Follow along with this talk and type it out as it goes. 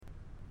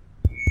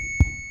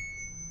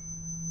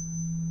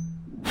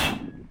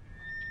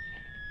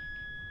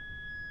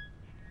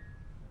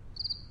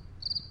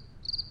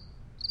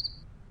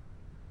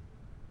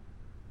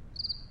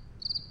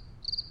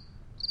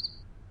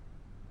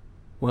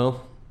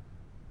Well,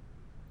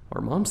 our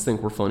moms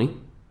think we're funny.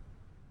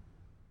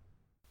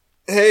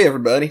 Hey,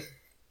 everybody.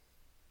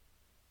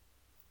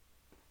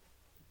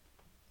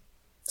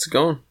 How's it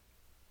going?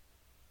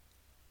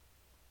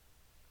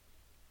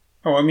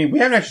 Oh, I mean, we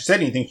haven't actually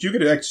said anything. You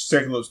could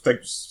actually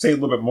say a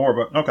little bit more,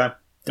 but okay.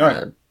 All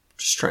right.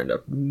 Just trying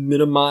to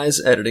minimize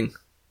editing.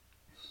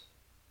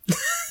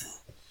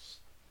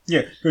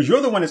 Yeah, because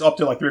you're the one that's up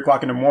till like 3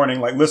 o'clock in the morning,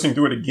 like listening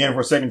through it again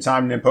for a second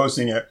time and then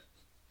posting it.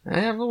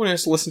 I'm the one who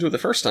has to listen to it the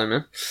first time,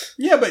 man.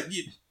 Yeah, but...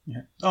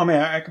 Yeah. Oh,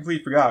 man, I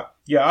completely forgot.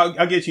 Yeah,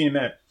 I'll get you in a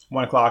minute.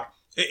 1 o'clock.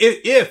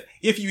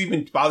 If you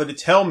even bother to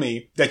tell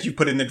me that you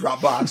put it in the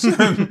Dropbox.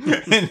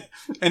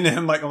 and then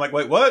I'm like,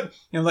 wait, what?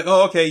 And I'm like,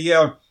 oh, okay,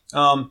 yeah.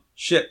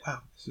 Shit. Wow,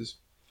 this is...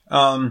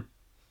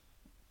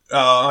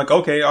 like,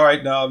 okay, all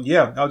right,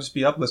 yeah, I'll just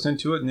be up listening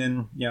to it, and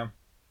then, yeah.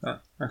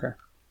 Okay.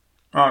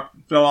 All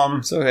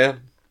right, So, yeah.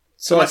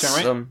 So that's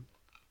all right.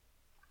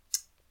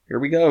 Here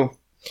we go.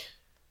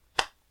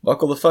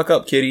 Buckle the fuck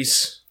up,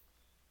 kiddies.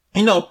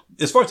 You know,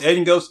 as far as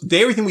editing goes,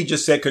 everything we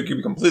just said could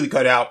be completely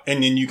cut out,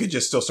 and then you could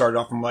just still start it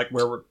off from like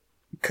where we're...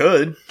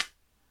 Could.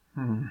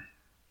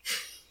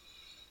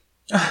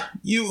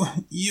 You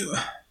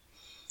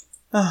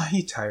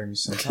tire me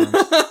sometimes.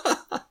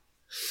 All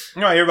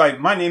right, everybody,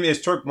 my name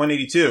is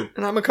Turk182.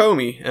 And I'm a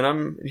Comey, and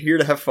I'm here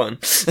to have fun.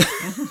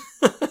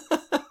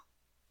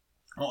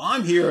 Well,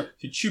 I'm here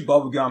to chew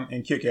bubblegum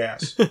and kick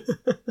ass.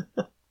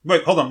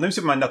 Wait, hold on, let me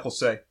see what my knuckles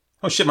say.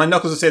 Oh shit, my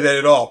knuckles don't say that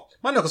at all.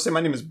 My knuckles say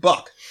my name is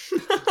Buck.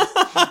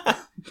 I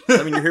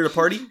mean, you're here to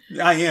party?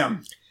 I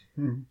am.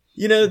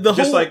 You know,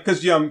 Just like,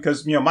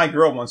 because my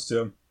girl wants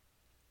to.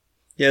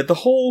 Yeah, the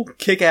whole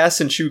kick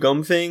ass and chew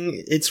gum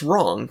thing, it's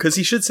wrong. Because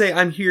he should say,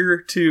 I'm here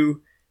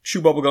to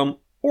chew bubblegum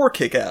or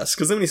kick ass.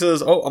 Because then when he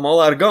says, oh, I'm all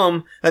out of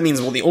gum, that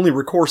means, well, the only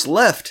recourse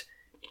left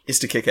is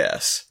to kick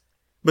ass.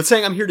 But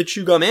saying I'm here to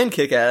chew gum and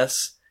kick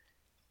ass,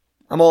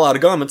 I'm all out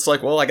of gum, it's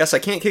like, well, I guess I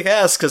can't kick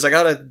ass because I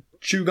gotta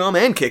chew gum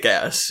and kick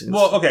ass.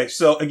 Well, okay,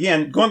 so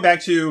again, going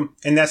back to,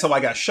 and that's how I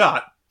got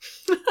shot.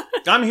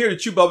 I'm here to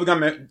chew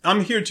bubblegum.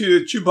 I'm here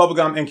to chew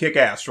bubblegum and kick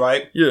ass,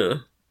 right? Yeah.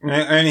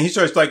 And he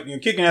starts like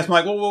kicking ass. I'm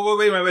like, whoa,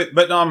 wait.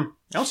 But I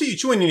don't see you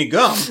chewing any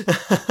gum.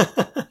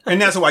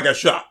 And that's how I got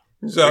shot.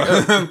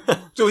 So,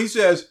 so he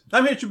says,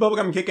 I'm here to chew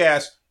bubblegum and kick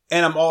ass,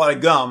 and I'm all out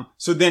of gum.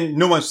 So then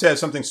no one says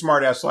something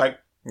smart ass like,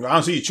 I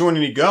don't see you chewing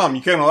any gum.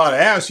 You're kicking a lot of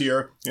ass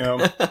here, you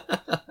know.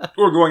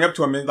 Or going up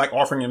to him and like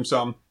offering him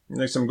some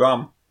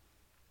gum.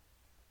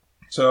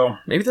 So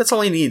maybe that's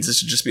all he needs is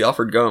to just be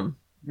offered gum.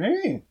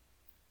 Maybe.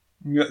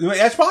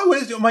 That's probably what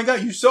it is. Oh my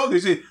god, you saw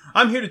this.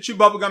 I'm here to chew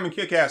bubblegum and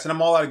kick ass, and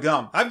I'm all out of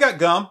gum. I've got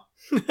gum.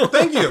 Well,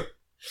 thank you.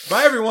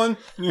 Bye, everyone.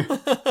 You're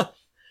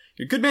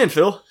a good man,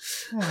 Phil.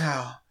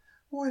 Wow.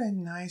 What a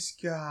nice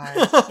guy.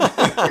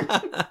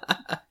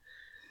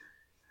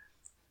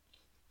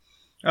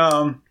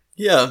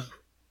 Yeah.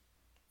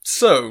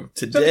 So,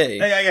 today...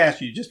 Hey, I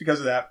asked you, just because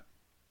of that.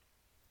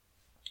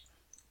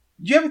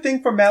 Do you have a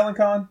thing for Madeline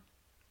Kahn?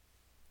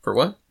 For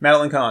what?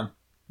 Madeline Kahn.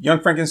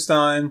 Young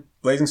Frankenstein,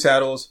 Blazing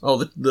Saddles.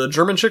 Oh, the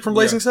German chick from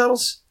Blazing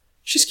Saddles?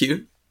 She's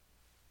cute.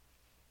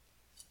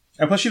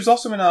 And plus she was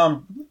also in,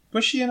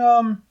 was she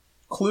in,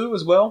 Clue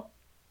as well?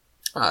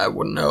 I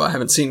wouldn't know. I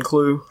haven't seen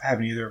Clue. I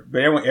haven't either.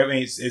 But everyone, I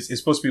mean, it's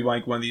supposed to be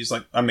like one of these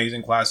like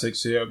amazing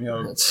classics, you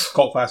know,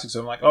 cult classics. So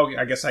I'm like, oh,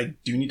 I guess I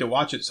do need to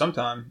watch it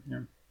sometime. You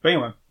know. But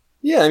anyway.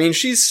 Yeah, I mean,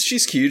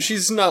 she's cute.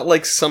 She's not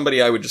like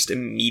somebody I would just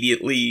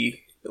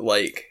immediately,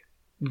 like,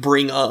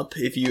 bring up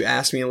if you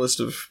asked me a list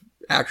of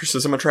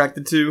actresses I'm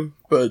attracted to,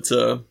 but,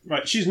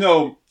 Right, she's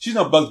no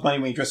Bugs Bunny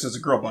when he dresses as a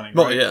girl bunny,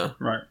 right? Oh, yeah.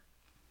 Right.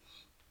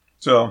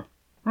 So,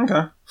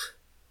 okay.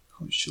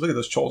 Holy shit, look at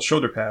those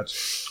shoulder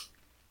pads.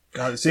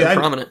 God, see,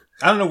 prominent.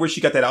 I don't know where she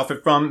got that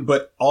outfit from,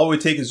 but all it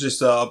would take is just,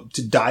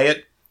 to dye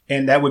it,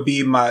 and that would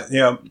be my, you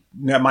know,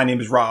 my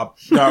name is Rob.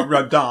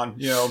 Don,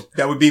 you know,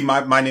 that would be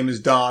my name is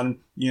Don,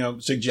 you know,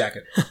 sig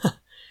jacket.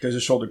 Because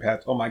the shoulder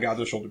pads. Oh my god,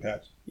 those shoulder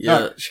pads.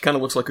 Yeah, she kind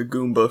of looks like a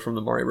Goomba from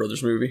the Mario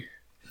Brothers movie.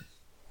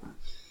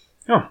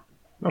 Oh,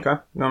 okay.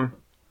 Yeah.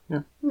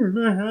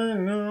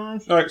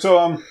 Alright,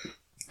 so,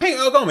 hey,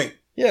 Gomi.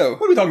 Yo.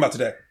 What are we talking about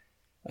today?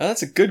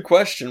 That's a good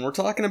question. We're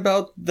talking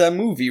about that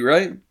movie,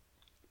 right?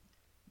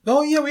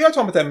 Oh, yeah, we are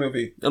talking about that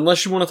movie.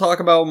 Unless you want to talk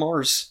about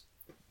Mars.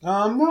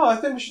 No, I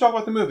think we should talk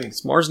about the movie.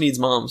 Mars Needs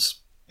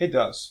Moms. It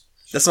does.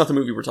 That's not the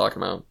movie we're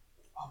talking about.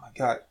 Oh my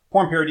god.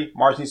 Porn parody,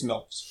 Mars Needs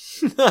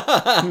Milfs.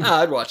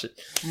 I'd watch it.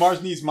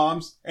 Mars Needs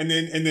Moms, and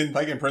then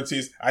like in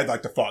parentheses, I'd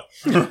like to fuck.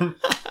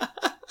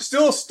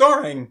 Still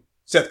starring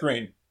Seth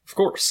Green. Of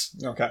course.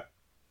 Okay.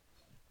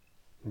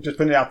 I'm just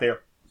putting it out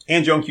there.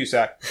 And Joan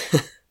Cusack.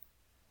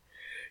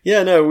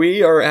 Yeah, no,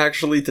 we are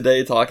actually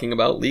today talking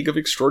about League of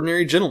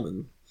Extraordinary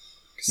Gentlemen.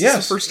 Yes.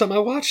 This is the first time I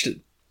watched it.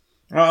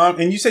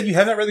 And you said you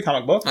have not read the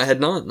comic book. I had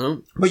not,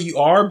 no. But you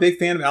are a big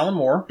fan of Alan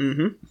Moore.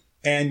 Mm-hmm.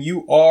 And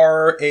you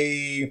are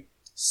a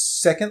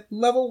second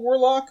level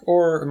warlock,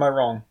 or am I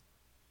wrong?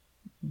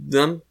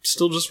 I'm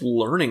still just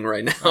learning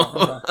right now.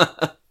 Oh,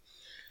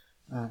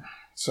 okay.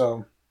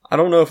 So I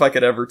don't know if I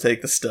could ever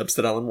take the steps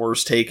that Alan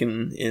Moore's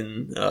taken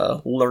in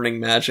learning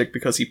magic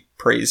because he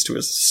prays to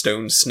his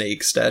stone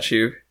snake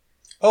statue.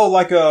 Oh,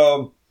 like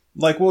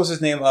what was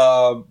his name?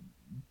 Cole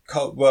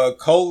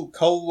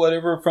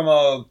whatever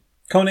from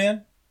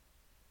Conan.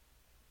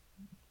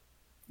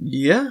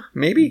 Yeah,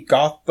 maybe.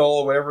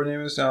 Gothel, whatever his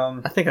name is.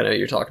 I think I know what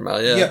you're talking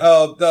about. Yeah. Yeah.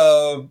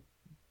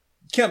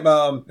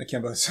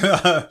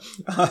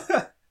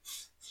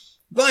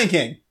 Lion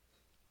King.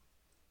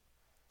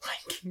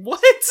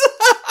 What?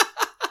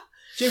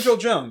 James Earl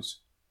Jones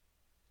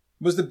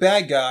was the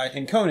bad guy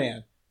in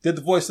Conan. Did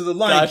the voice of the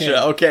Lion King.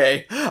 Gotcha.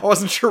 Okay. I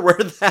wasn't sure where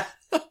that.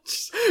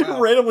 Just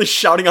randomly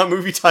shouting out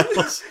movie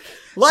titles.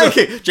 Lion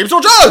King. James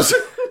Earl Jones.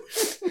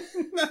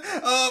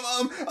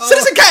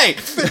 Citizen Kane.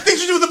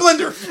 Things you do with the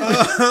blender.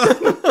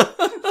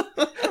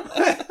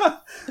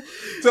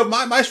 So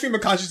my stream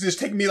of consciousness is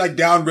taking me like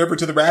down river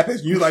to the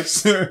rapids. You like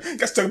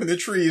got stuck up in the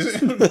trees.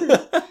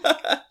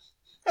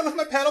 I left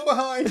my paddle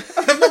behind.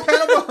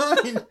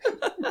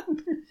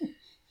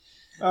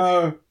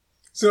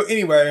 So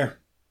anyway,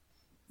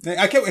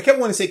 I kept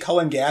wanting to say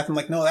Cullen Gath. I'm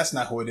like, no, that's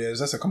not who it is.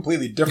 That's a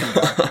completely different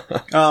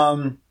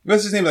guy.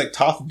 What's his name? Like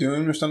Toth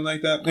Dune or something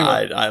like that?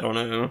 Anyway. I don't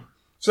know.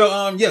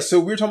 So, so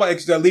we were talking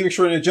about Leaving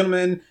Extraordinary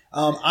Gentlemen.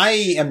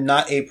 I am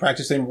not a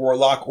practicing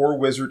warlock or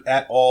wizard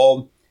at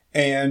all.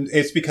 And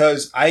it's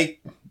because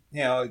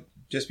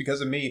just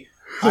because of me,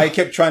 I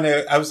kept trying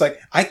to, I was like,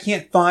 I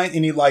can't find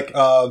any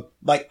Eye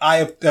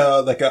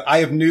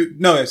of Newt.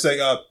 No, it's like,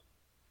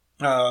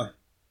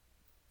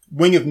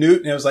 Wing of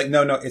Newt. And it was like,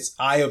 no, it's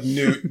Eye of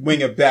Newt,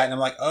 Wing of Bat. And I'm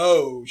like,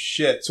 oh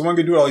shit. So I'm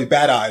going to do all these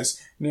bad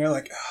eyes. And they're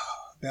like, oh,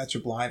 that's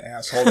your blind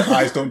asshole. The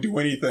eyes don't do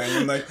anything.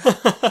 I'm like,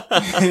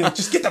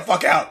 just get the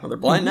fuck out. Well, they're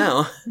blind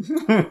now.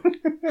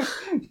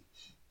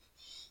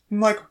 I'm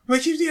like,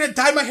 you need to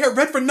dye my hair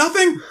red for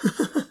nothing?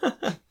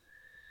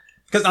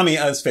 Because,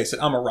 let's face it,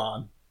 I'm a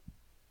Ron.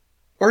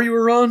 Are you a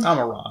Ron? I'm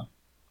a Ron.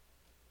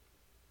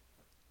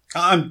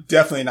 I'm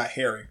definitely not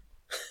Harry.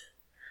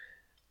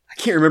 I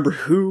can't remember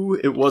who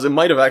it was. It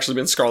might have actually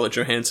been Scarlett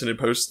Johansson had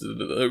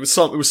posted. It was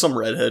some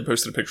redhead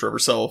posted a picture of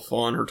herself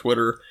on her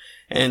Twitter,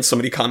 and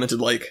somebody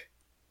commented like,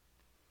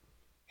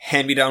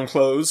 "Hand-me-down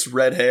clothes,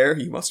 red hair.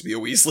 You must be a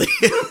Weasley."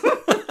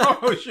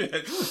 Oh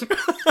shit.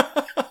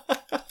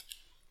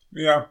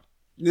 Yeah.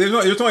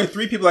 There's only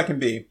 3 people I can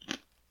be.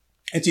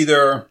 It's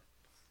either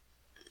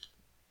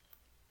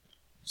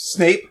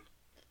Snape.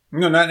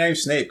 No, not named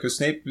Snape, because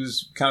Snape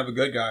is kind of a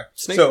good guy.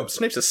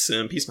 Snape's a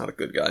simp. He's not a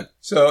good guy.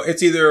 So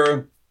it's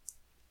either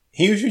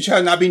he who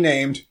shall not be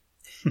named,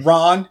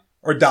 Ron,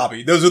 or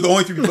Dobby. Those are the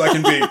only 3 people I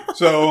can be.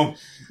 So,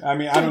 I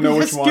don't know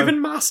which one. Given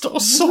Master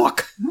a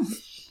sock.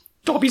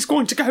 Dobby's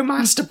going to go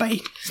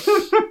masturbate.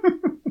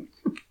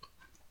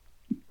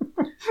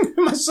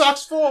 My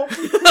sock's full.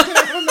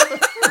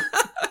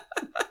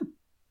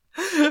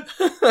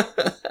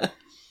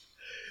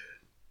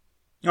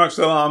 Alright,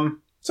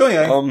 so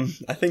anyway.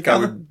 I think I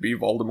would be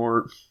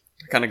Voldemort.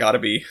 I kind of gotta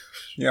be.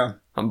 Yeah.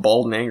 I'm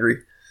bald and angry.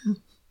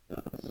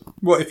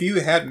 Well, if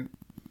you hadn't...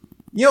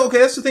 okay,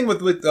 that's the thing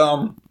with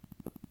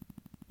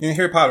in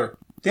Harry Potter.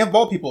 They have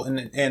bald people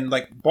and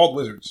like, bald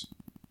wizards.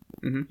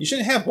 Mm-hmm. You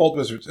shouldn't have bald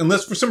wizards.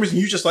 Unless, for some reason,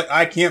 you just like,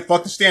 I can't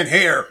fucking stand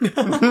hair.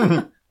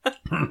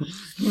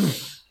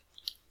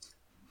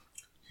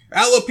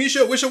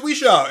 Alopecia, wisha,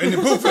 wisha. And the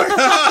poof, like,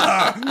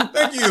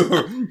 thank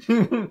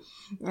you.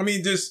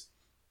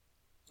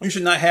 You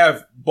should not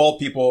have bald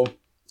people,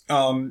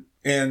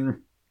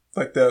 in,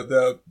 like,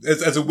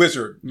 as a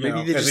wizard,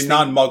 as a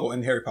non-muggle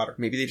in Harry Potter.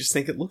 Maybe they just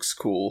think it looks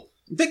cool.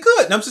 They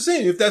could. And I'm just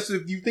saying, if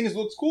you think it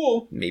looks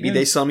cool. Maybe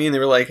they saw me and they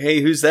were like,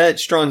 hey, who's that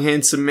strong,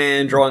 handsome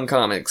man drawing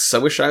comics? I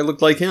wish I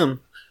looked like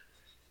him.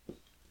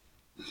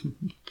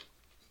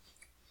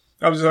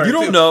 I'm sorry. You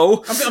don't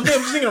know. I'm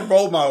just thinking of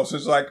role models.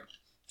 It's like,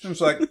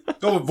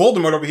 oh,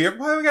 Voldemort over here.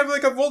 Why do we got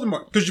like a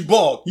Voldemort? Because you're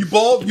bald. You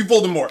bald, you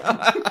Voldemort.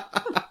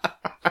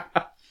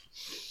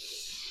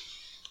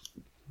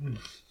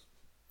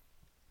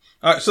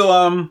 Alright,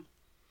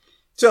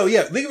 so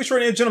yeah, League of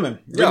Extraordinary Gentlemen.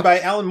 Written by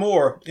Alan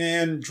Moore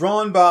and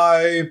drawn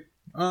by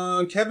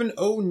Kevin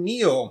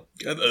O'Neill.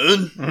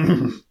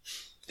 Kevin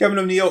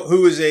O'Neill,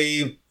 who is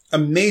a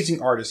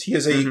amazing artist. He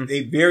has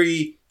a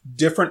very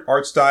different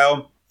art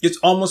style. It's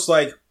almost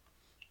like,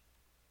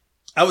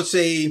 I would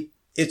say,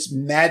 it's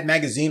Mad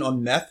Magazine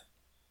on meth.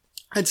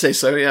 I'd say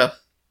so, yeah.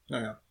 Oh,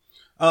 yeah.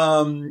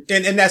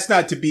 And that's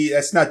not to be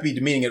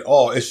demeaning at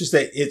all. It's just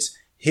that it's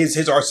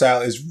his art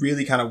style is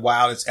really kind of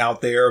wild. It's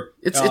out there.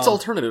 It's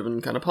alternative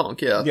and kind of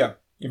punk, yeah. Yeah.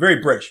 Very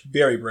British.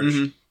 Very British.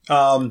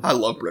 Mm-hmm. I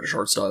love British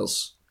art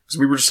styles. Because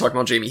we were just talking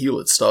about Jamie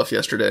Hewlett's stuff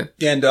yesterday.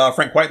 And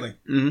Frank Whiteley.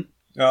 Mm-hmm.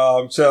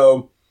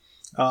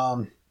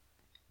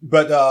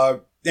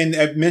 And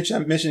I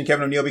mentioned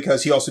Kevin O'Neill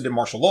because he also did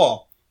Martial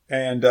Law.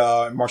 And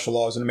Martial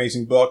Law is an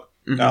amazing book.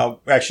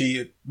 Mm-hmm.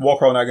 Actually,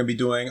 Wallcrawler and I are going to be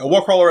doing...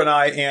 Wallcrawler and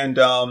I and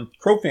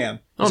Crowfan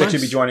is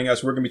actually be joining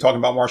us. We're going to be talking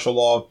about Martial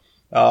Law.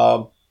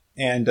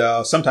 And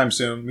sometime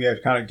soon, we have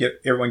to kind of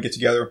everyone get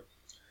together.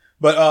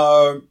 But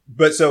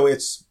so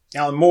it's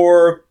Alan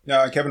Moore,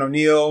 Kevin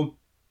O'Neill,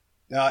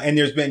 And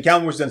there's been,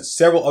 Gallimore done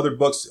several other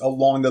books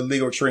along the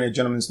League of Extraordinary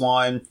Gentlemen's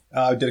line.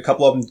 Did a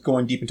couple of them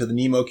going deep into the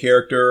Nemo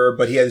character,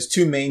 but he has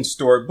 2 main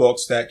story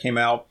books that came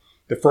out.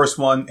 The first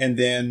one and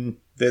then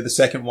the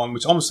second one,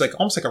 which almost like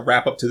a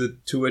wrap up to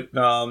it.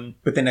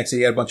 But then next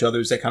he had a bunch of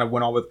others that kind of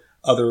went on with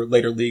other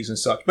later leagues and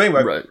such. But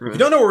anyway, Right. if you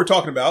don't know what we're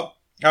talking about,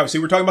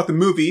 obviously we're talking about the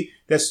movie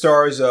that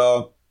stars,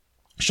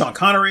 Sean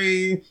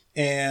Connery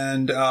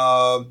and,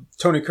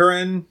 Tony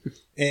Curran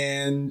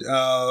and,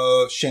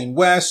 Shane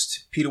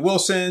West, Peter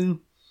Wilson,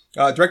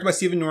 directed by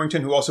Stephen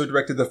Norrington, who also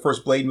directed the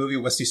first Blade movie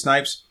with Wesley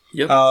Snipes.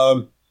 Yep.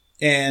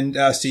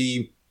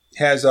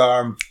 Has,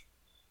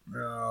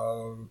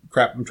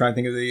 crap, I'm trying to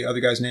think of the other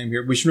guy's name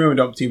here. We should really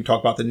don't even talk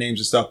about the names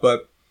and stuff,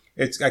 but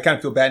I kind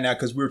of feel bad now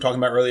because we were talking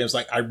about earlier. I was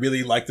like, I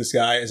really like this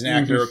guy as an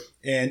actor.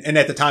 And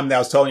at the time that I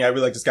was telling you I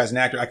really like this guy as an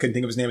actor, I couldn't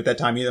think of his name at that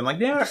time either. I'm like,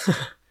 yeah.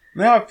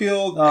 Now I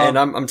feel, and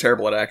I'm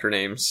terrible at actor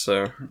names,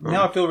 so.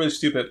 Now I feel really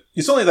stupid.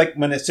 It's only like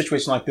when a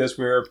situation like this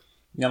where,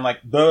 I'm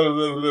like, blah,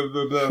 blah,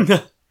 blah, blah,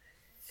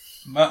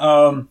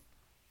 blah.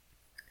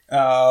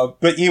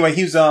 But anyway,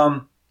 he's,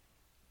 So,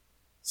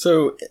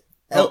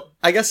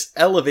 I guess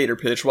elevator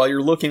pitch while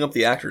you're looking up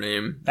the actor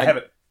name. I have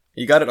it.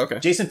 You got it? Okay.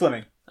 Jason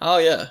Fleming. Oh,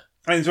 yeah.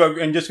 And so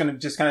I'm just going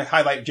to kind of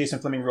highlight Jason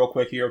Fleming real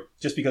quick here,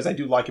 just because I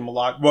do like him a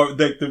lot. Well,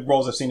 the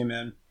roles I've seen him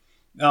in.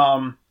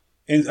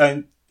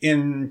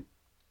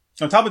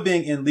 On top of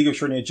being in League of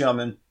Extraordinary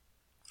Gentlemen,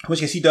 which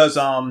he does,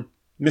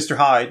 Mr.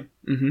 Hyde.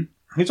 Mm-hmm.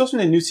 He's also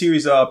in a new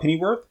series,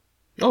 Pennyworth.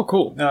 Oh,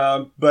 cool.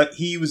 But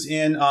he was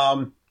in,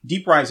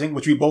 Deep Rising,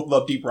 which we both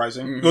love Deep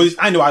Rising. Mm-hmm. Well, at least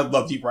I know I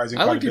love Deep Rising.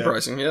 I like Deep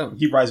Rising, yeah.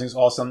 Deep Rising is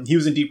awesome. He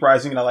was in Deep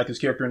Rising, and I like his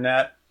character in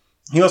that.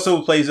 He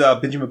also plays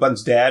Benjamin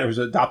Button's dad, or his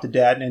adopted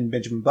dad, named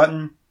Benjamin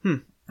Button.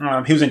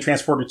 He was in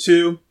Transporter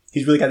 2.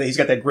 He's got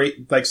that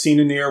great like scene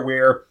in there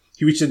where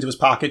he reaches into his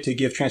pocket to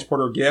give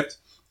Transporter a gift,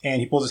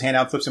 and he pulls his hand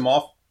out and flips him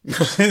off,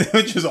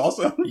 which is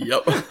awesome.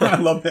 Yep. I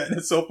love that.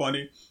 It's so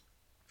funny.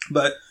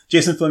 But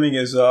Jason Fleming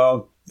is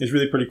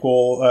really pretty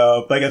cool.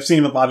 Like I've seen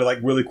him in a lot of like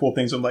really cool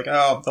things. I'm like,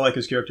 oh, I like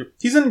his character.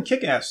 He's in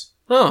Kick-Ass.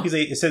 Oh.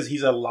 It says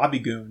he's a lobby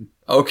goon.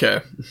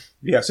 Okay.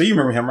 Yeah, so you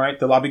remember him, right?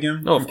 The lobby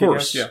goon? Oh, of from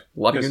course. Kick-Ass? Yeah.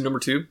 Lobby Goon number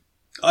 2?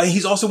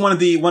 He's also one of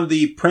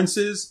the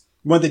princes,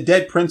 one of the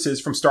dead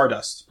princes from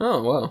Stardust.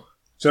 Oh, wow.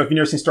 So if you've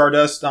never seen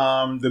Stardust,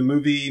 the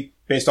movie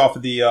based off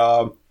of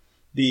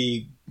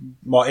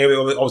well, I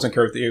wasn't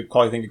sure if they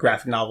call it the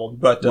graphic novel,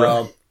 but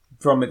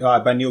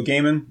Right. By Neil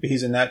Gaiman,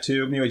 he's in that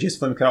too. Anyway, Jason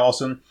Fleming kind of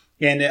awesome,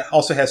 and it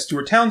also has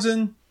Stuart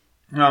Townsend.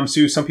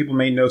 So some people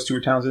may know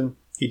Stuart Townsend.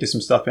 He did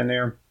some stuff in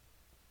there,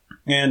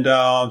 and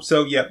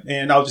so yeah.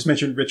 And I'll just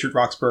mention Richard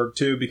Roxburgh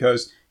too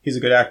because he's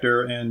a good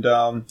actor, and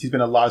he's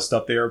been in a lot of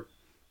stuff there.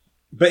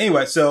 But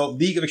anyway, so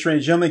League of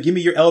Extraordinary Gentlemen, give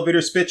me your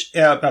elevator pitch.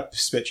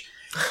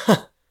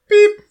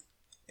 Beep.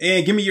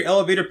 And give me your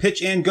elevator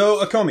pitch and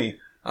go, Akomi.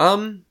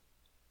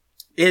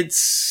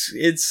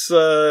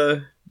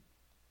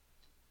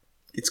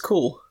 It's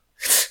cool.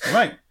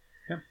 Right.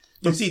 Yeah.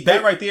 You see,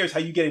 that right there is how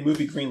you get a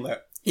movie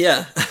greenlit.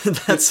 Yeah.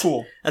 That's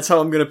cool. That's how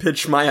I'm gonna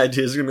pitch my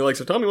ideas. You're gonna be like,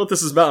 so tell me what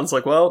this is about. And it's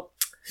like, well,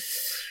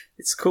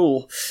 it's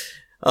cool.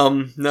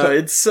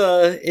 It's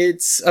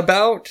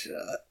about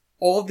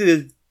all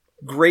the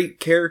great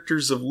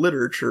characters of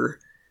literature,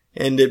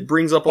 and it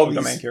brings up all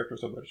the main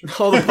characters of literature.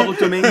 all the public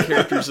domain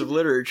characters of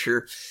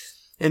literature.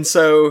 And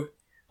so,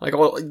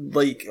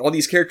 all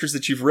these characters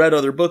that you've read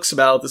other books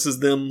about, this is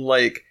them,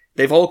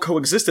 they've all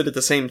coexisted at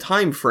the same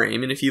time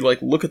frame. And if you,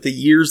 look at the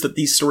years that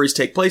these stories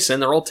take place in,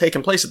 they're all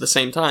taking place at the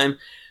same time.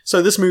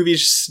 So this movie,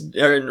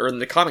 or in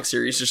the comic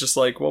series, is just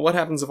well, what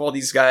happens if all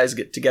these guys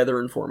get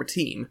together and form a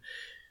team?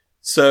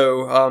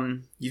 So,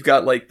 you've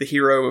got, the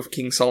hero of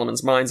King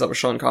Solomon's Mines, that was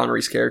Sean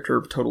Connery's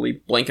character,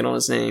 totally blanking on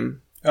his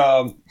name.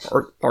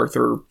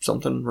 Arthur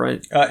something,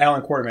 right?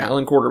 Alan Quartermain.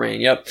 Alan Quartermain,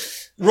 yep.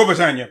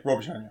 Robritannia.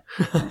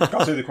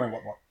 I'll say the Queen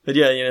what more. But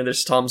yeah,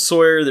 there's Tom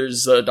Sawyer,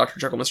 there's Dr.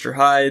 Jekyll, Mr.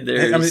 Hyde,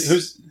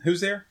 there's...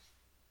 who's there?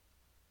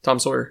 Tom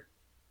Sawyer.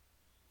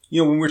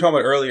 When we were talking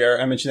about earlier,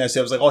 I mentioned that,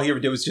 I was like, all he ever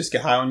did was just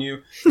get high on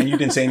you, and you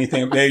didn't say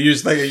anything. You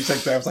just I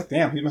was like,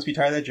 damn, he must be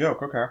tired of that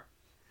joke. Okay.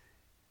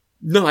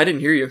 No, I didn't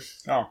hear you.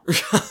 Oh.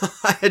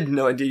 I had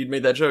no idea you'd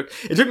made that joke.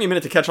 It took me a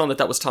minute to catch on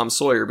that was Tom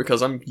Sawyer,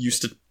 because I'm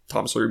used to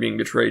Tom Sawyer being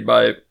portrayed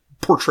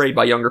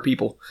by younger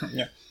people.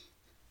 Yeah.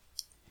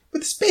 But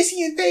the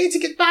spacey invade to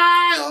get by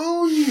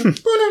on you.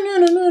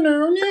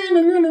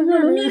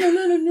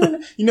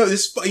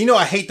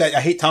 I hate that.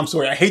 I hate Tom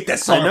Sawyer. I hate that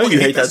song. I know you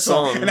hate that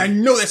song. And I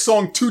know that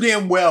song too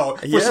damn well.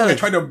 For Yeah. something I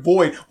try to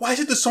avoid. Why is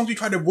it the songs we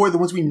try to avoid the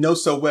ones we know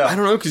so well? I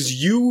don't know,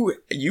 because you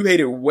hate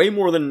it way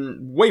more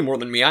than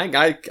me.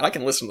 I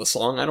can listen to the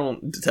song. I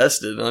don't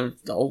detest it.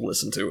 I'll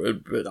listen to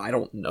it, but I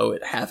don't know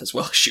it half as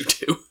well as you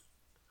do.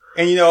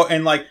 And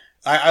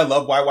I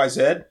love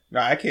YYZ.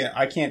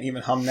 I can't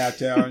even hum that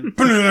down.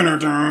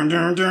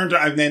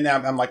 And then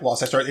I'm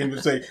lost. I start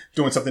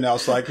doing something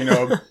else.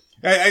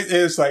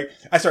 It's I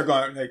start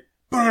going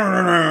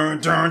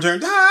and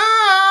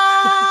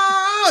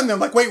I'm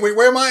like, wait,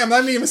 where am I? I'm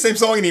not even the same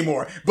song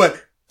anymore.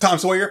 But Tom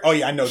Sawyer, oh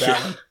yeah, I know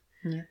that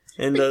one.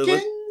 And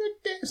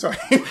Sorry.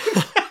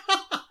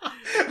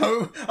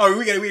 Oh,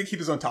 we gotta keep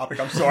this on topic.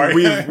 I'm sorry.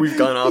 We've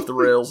gone off the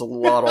rails a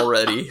lot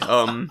already.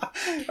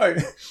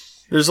 Alright.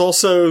 There's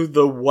also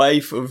the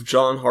wife of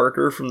John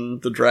Harker from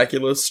the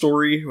Dracula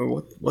story.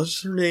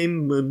 What's her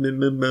name?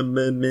 Mindy?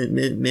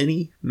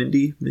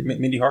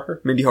 Mindy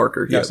Harker? Mindy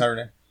Harker. Yeah, it's not her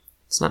name.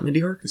 It's not Mindy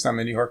Harker? It's not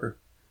Mindy Harker.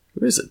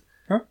 Who is it?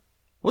 Huh?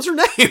 What's her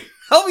name?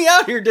 Help me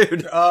out here,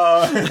 dude.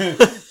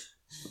 I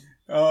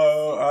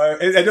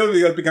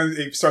know because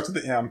it starts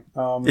with the M.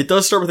 It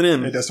does start with an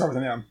M. It does start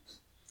with an M.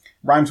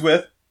 Rhymes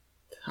with?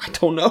 I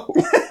don't know.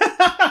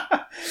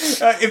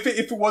 If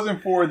it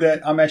wasn't for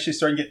that, I'm actually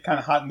starting to get kind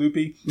of hot and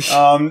loopy.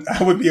 I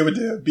would be able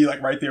to be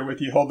like right there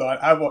with you. Hold on,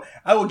 I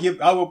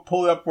will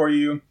pull it up for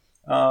you,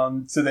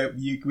 so that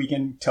we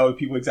can tell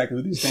people exactly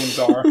who these names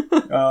are.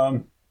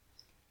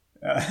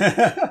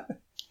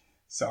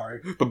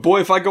 Sorry, but boy,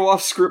 if I go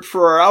off script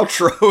for our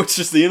outro, it's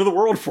just the end of the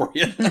world for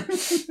you.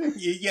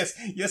 yes,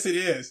 it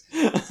is.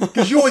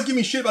 Because you always give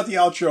me shit about the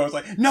outro. It's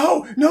like,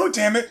 no,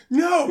 damn it,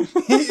 no.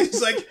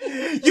 It's like,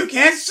 you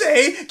can't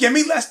say, give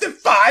me less than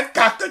 5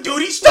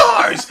 cock-a-doodie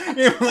stars.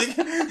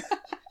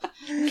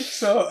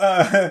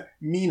 So,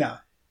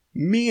 Mina.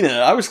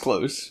 I was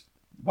close.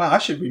 Wow, I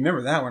should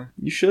remember that one.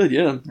 You should,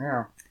 yeah.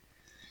 Yeah.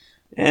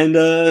 And,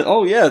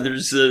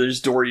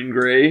 there's Dorian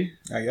Gray.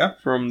 Oh, yeah?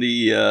 From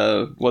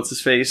the,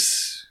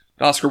 what's-his-face,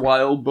 Oscar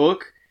Wilde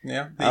book.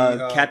 Yeah.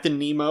 Captain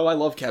Nemo. I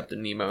love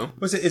Captain Nemo.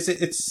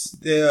 It's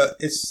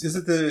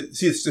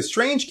the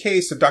strange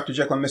case of Dr.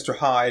 Jekyll and Mr.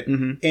 Hyde,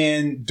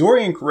 and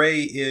Dorian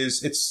Gray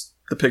it's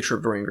the picture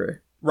of Dorian Gray.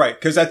 Right,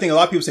 because I think a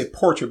lot of people say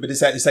portrait, but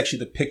it's actually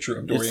the picture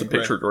of Dorian Gray. It's the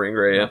picture of Dorian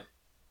Gray, yeah.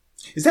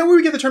 Is that where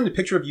we get the term the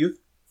picture of youth?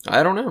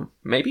 I don't know.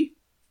 Maybe.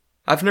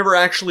 I've never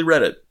actually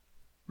read it.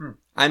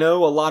 I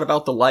know a lot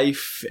about the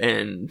life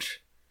and...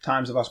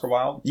 Times of Oscar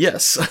Wilde?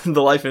 Yes,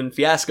 the life and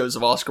fiascos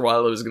of Oscar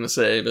Wilde, I was going to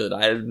say, but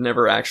I've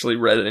never actually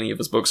read any of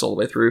his books all the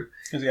way through.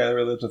 He's the guy that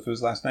really lives with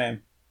his last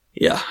name.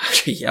 Yeah.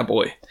 Yeah,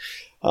 boy.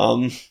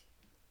 Yeah.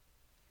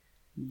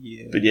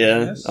 But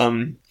yeah,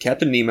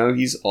 Captain Nemo,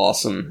 he's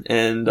awesome.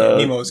 And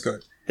Nemo is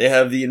good. They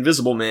have the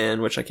Invisible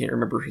Man, which I can't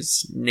remember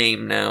his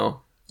name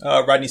now.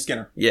 Rodney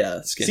Skinner.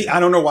 Yeah, Skinner. See, I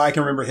don't know why I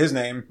can remember his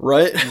name.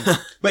 Right?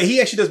 But he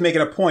actually does make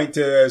it a point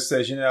to,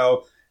 says,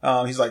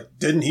 he's like,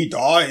 didn't he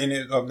die? And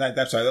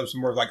that was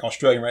more of like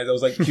Australian, right? That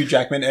was like Hugh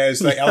Jackman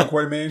as like Alan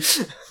Quartermain.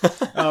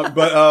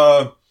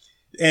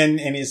 And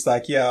he's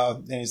like, yeah.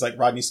 And he's like,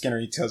 Rodney Skinner,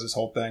 he tells this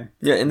whole thing.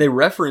 Yeah, and they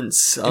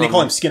reference... and they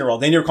call him Skinner.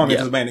 They never call him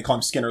Invisible Man. They call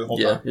him Skinner the whole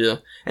time. Yeah.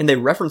 And they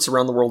reference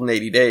Around the World in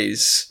 80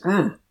 Days.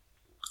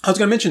 I was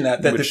going to mention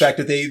that the fact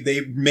that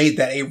they made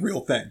that a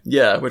real thing.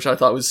 Yeah, which I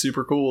thought was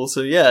super cool.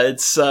 So yeah,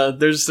 it's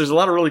there's a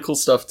lot of really cool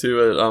stuff to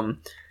it.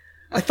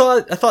 I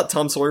thought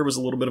Tom Sawyer was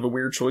a little bit of a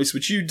weird choice,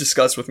 which you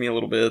discussed with me a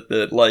little bit,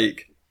 that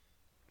like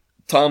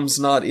Tom's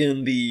not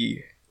in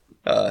the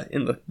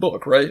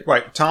book, right?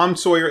 Right. Tom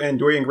Sawyer and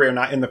Dorian Gray are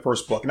not in the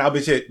first book. And I'll be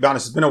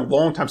honest, it's been a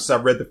long time since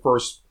I've read the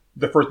first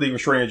League of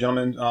Extraordinary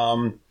Gentlemen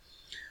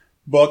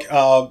book.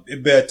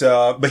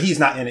 But he's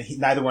not in it.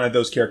 Neither one of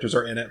those characters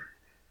are in it.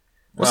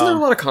 Wasn't there a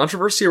lot of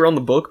controversy around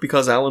the book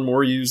because Alan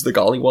Moore used the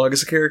Gollywog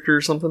as a character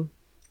or something?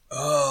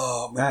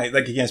 Oh, man.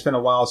 Like, again, it's been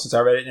a while since I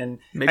read it. And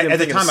maybe I'm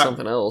thinking of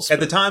something else. At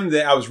the time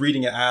that I was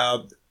reading it,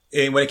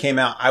 and when it came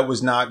out, I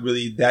was not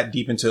really that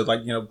deep into,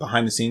 like,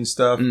 behind the scenes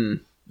stuff.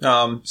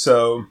 But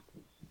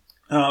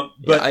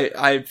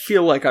I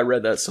feel like I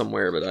read that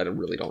somewhere, but I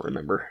really don't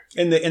remember.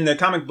 In the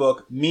comic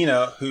book,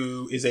 Mina,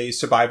 who is a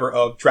survivor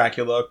of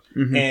Dracula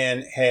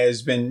and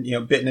has been,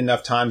 bitten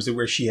enough times to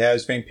where she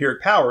has vampiric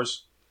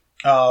powers,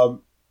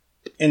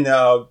 in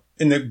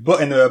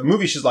the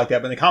movie she's like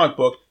that, but in the comic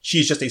book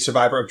she's just a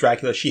survivor of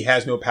Dracula. She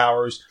has no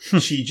powers.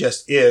 She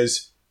just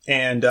is,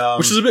 and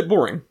which is a bit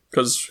boring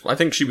because I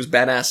think she was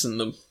badass in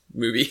the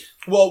movie.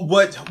 Well,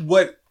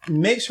 what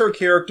makes her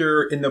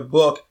character in the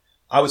book,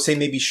 I would say,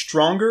 maybe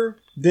stronger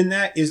than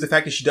that is the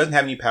fact that she doesn't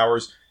have any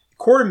powers.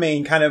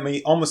 Quartermain kind of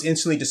almost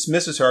instantly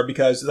dismisses her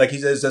because, like he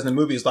does in the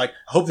movie, is like,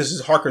 I hope this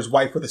is Harker's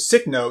wife with a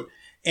sick note,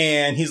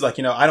 and he's like,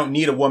 I don't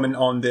need a woman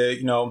on the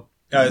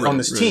on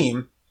this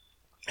team.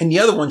 And the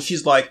other one,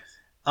 she's like,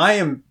 I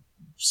am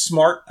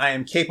smart, I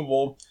am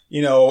capable,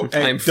 and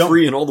I'm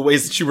free in all the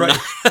ways that you were not.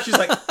 She's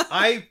like,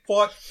 I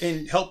fought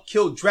and helped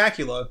kill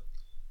Dracula,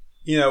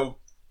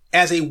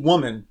 as a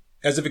woman,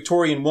 as a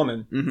Victorian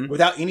woman,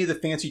 without any of the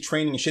fancy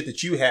training and shit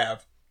that you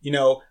have.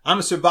 I'm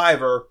a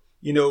survivor,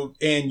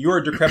 and you're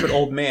a decrepit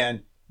old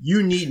man.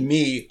 You need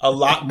me a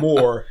lot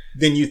more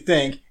than you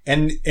think.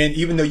 And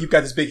even though you've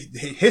got this big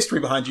history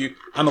behind you,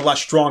 I'm a lot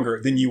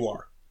stronger than you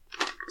are.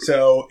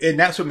 So, and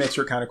that's what makes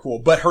her kind of cool.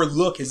 But her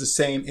look is the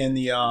same in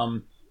the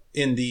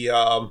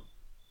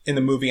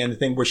movie and the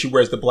thing where she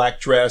wears the black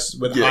dress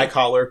with a high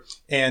collar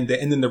and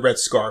then the red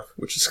scarf,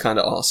 which is kind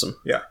of awesome.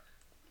 Yeah.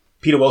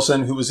 Peter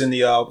Wilson, who was in the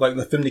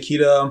the Film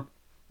Nikita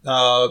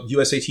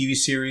USA TV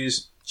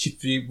series,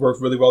 she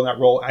worked really well in that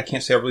role. I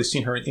can't say I've really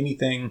seen her in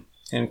anything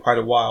in quite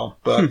a while,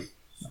 but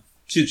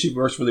she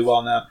works really well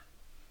in that.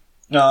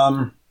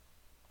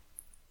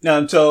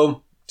 And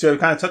so, to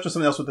kind of touch on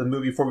something else with the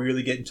movie before we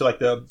really get into like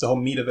the whole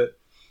meat of it.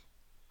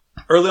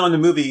 early on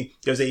in the movie,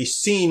 there's a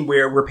scene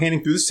where we're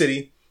panning through the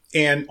city,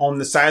 and on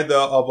the side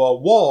of a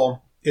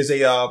wall is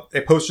a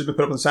poster been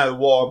put up on the side of the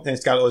wall, and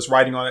it's got all this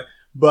writing on it.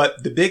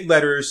 But the big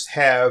letters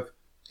have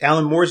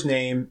Alan Moore's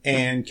name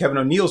and Kevin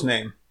O'Neill's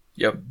name.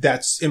 Yep.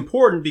 That's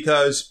important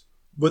because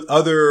with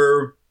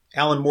other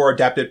Alan Moore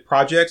adapted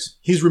projects,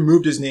 he's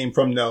removed his name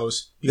from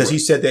those because he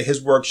said that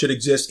his work should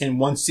exist in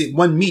one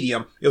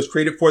medium. It was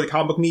created for the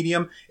comic book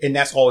medium, and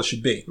that's all it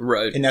should be.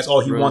 Right. And that's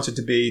all he wants it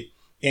to be.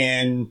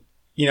 And,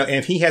 you know, and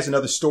if he has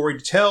another story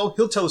to tell,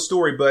 he'll tell a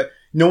story, but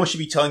no one should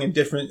be telling an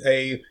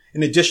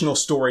additional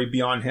story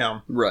beyond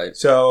him. Right.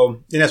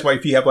 So, and that's why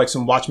if you have like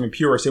some Watchmen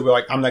purists, they were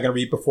like, I'm not going to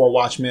read Before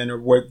Watchmen or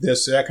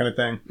that kind of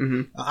thing.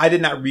 Mm-hmm. I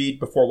did not read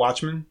Before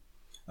Watchmen.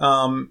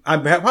 I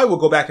probably will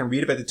go back and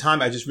read it, but at the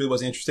time I just really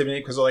wasn't interested in it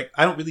because like,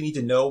 I don't really need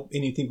to know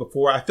anything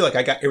before. I feel like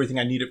I got everything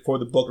I needed for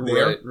the book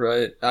there.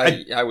 Right.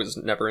 I was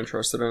never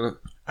interested in it.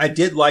 I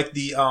did like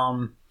the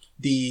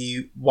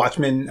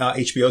Watchmen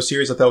HBO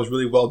series. I thought it was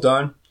really well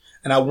done.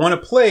 And I want to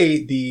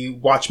play the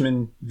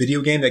Watchmen video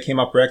game that came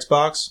out for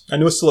Xbox. I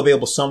know it's still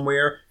available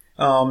somewhere.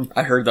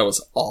 I heard that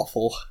was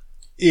awful.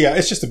 Yeah,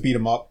 it's just a beat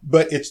 'em up,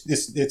 but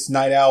it's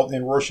Night Owl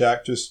and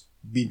Rorschach just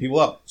beat people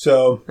up.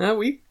 So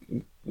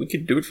we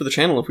could do it for the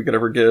channel if we could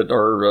ever get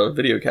our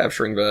video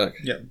capturing back.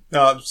 yeah.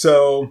 You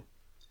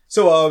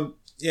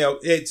know,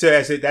 it's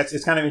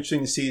kind of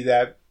interesting to see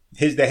that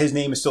his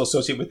name is still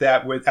associated with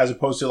that, as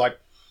opposed to like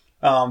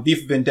V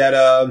for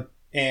Vendetta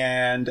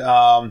and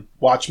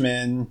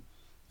Watchmen.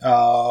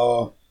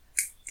 From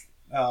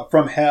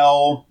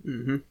Hell,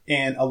 mm-hmm.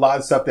 and a lot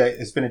of stuff that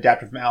has been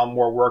adapted from Alan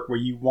Moore work where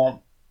you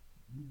won't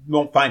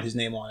find his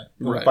name on it.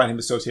 You won't find him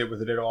associated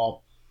with it at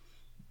all.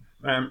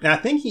 And I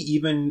think he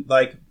even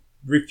like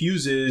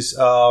refuses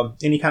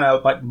any kind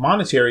of like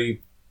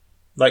monetary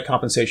like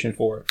compensation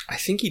for it. I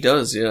think he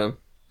does, yeah.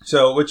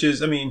 So, which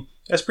is, I mean,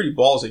 that's pretty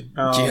ballsy.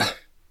 Yeah.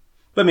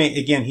 But I mean,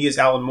 again, he is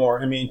Alan Moore.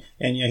 I mean,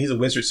 and you know, he's a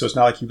wizard, so it's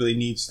not like he really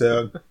needs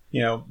the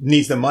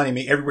money. I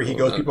mean, everywhere he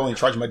goes, people only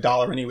charge him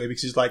 $1 anyway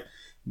because he's like,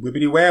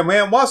 whippity wham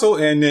wham wassle,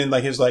 and then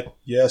like he's like,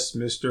 yes,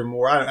 Mr.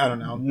 Moore. I don't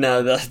know.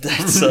 No, that's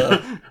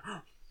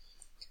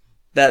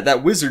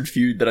that wizard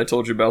feud that I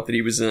told you about that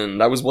he was in.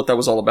 That was what that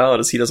was all about.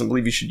 Is he doesn't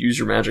believe you should use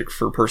your magic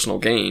for personal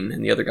gain,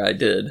 and the other guy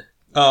did.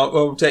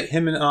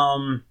 Him and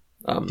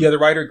the other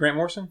writer, Grant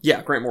Morrison.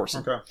 Yeah, Grant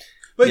Morrison. Okay,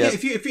 but yeah,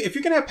 if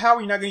you're gonna have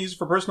power, you're not gonna use it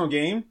for personal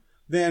gain.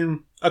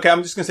 Then, okay,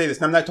 I'm just going to say this.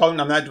 And I'm not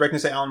directing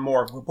this at Alan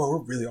Moore. We're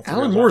really off the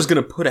Alan Moore is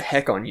going to put a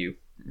heck on you.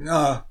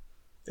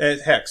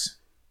 Hex.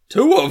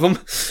 2 of them.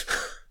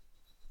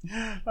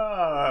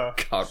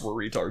 God, we're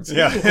retards.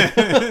 Yeah.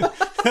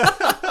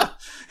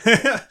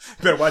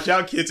 Better watch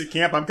out, kids at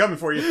camp. I'm coming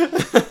for you.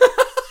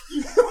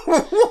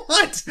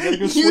 What? You gotta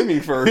go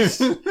swimming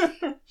first.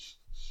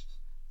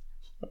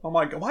 Oh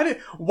my God.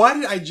 Why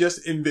did I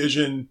just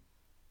envision...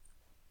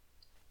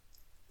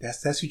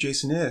 That's who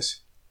Jason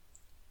is.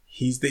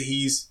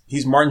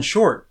 He's Martin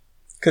Short.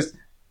 Because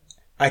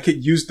I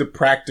could use the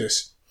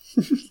practice.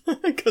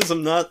 Because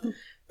I'm not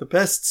the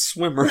best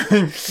swimmer.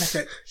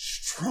 That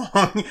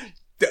strong.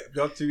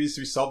 We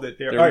solved it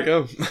there. There we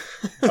go.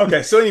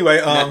 Okay, so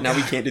anyway. Now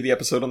we can't do the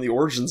episode on the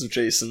origins of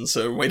Jason,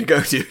 so way to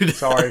go, dude.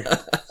 Sorry.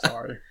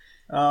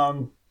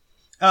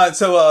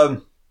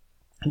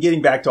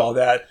 Getting back to all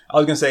that, I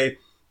was going to say,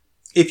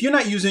 if you're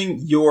not using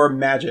your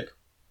magic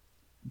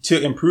to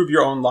improve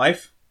your own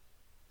life,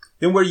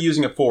 then what are you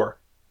using it for?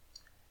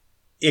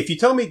 If you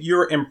tell me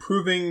you're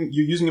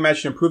using your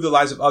magic to improve the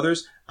lives of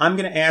others, I'm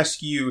going to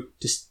ask you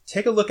to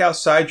take a look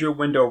outside your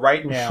window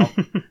right now.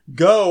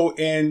 Go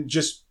and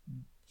just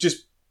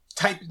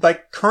type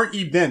like current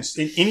events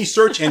in any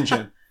search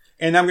engine.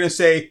 And I'm going to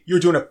say,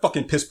 you're doing a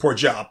fucking piss poor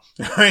job.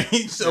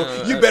 Right?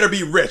 So you better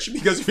be rich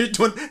because if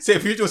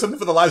you're doing something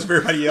for the lives of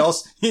everybody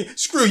else,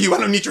 screw you. I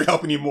don't need your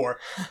help anymore.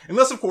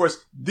 Unless, of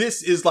course,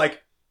 this is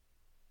like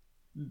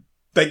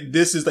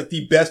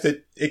the best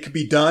that it could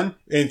be done.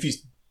 And if you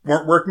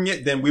weren't working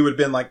it, then we would have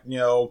been like,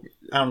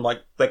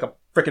 like a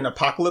freaking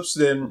apocalypse.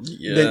 Then,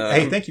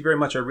 hey, thank you very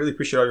much. I really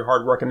appreciate all your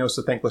hard work. I know it's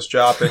a thankless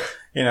job, but,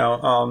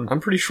 I'm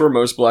pretty sure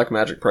most black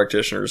magic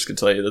practitioners could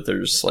tell you that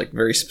there's like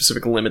very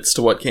specific limits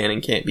to what can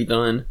and can't be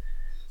done.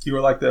 You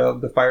were like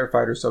the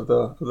firefighters of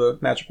the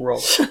magic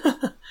world.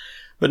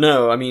 But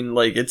no, I mean,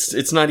 like,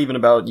 it's not even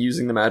about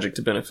using the magic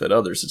to benefit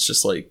others. It's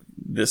just like,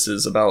 this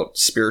is about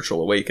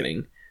spiritual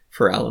awakening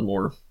for Alan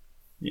Moore.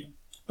 Yeah.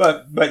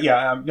 But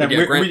yeah,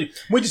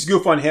 we just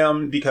goof on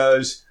him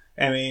because,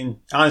 I mean,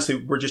 honestly,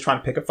 we're just trying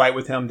to pick a fight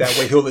with him. That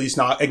way he'll at least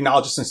not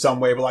acknowledge us in some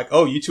way. We're like,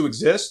 oh, you two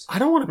exist? I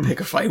don't want to pick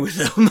a fight with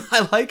him.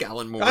 I like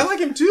Alan Moore. I like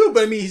him too,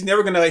 but I mean, he's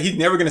never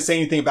gonna say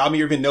anything about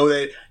me or even know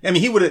that. I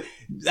mean,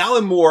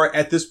 Alan Moore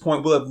at this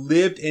point will have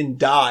lived and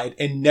died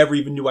and never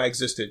even knew I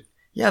existed.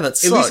 Yeah, that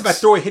sucks. At least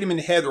if I hit him in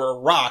the head or a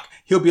rock,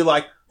 he'll be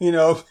like,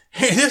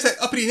 hey, there's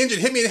that uppity ninja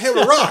hit me in the head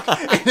with a rock.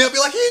 And he'll be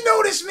like, he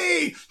noticed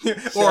me.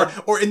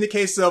 Or in the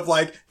case of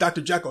like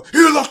Dr. Jekyll, he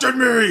looked at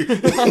me.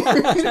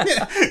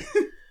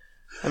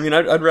 I mean,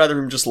 I'd rather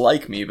him just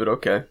like me, but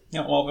okay.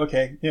 Yeah, well,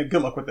 okay. Yeah,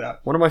 good luck with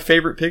that. One of my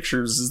favorite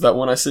pictures is that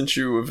one I sent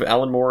you of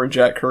Alan Moore and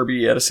Jack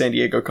Kirby at a San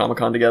Diego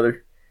Comic-Con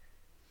together.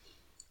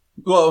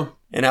 Well,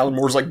 and Alan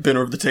Moore's like bent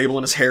over the table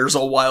and his hair's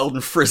all wild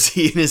and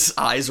frizzy and his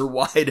eyes are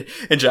wide,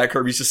 and Jack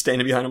Kirby's just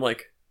standing behind him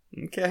like,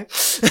 okay.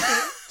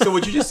 So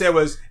what you just said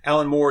was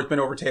Alan Moore has been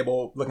over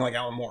table looking like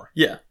Alan Moore.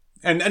 Yeah.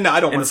 And no, I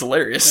don't. And it's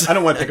hilarious. I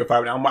don't want to pick a fight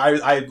with Alan Moore.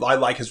 I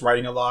like his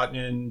writing a lot,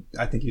 and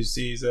I think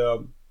he's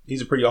a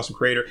pretty awesome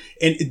creator.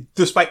 And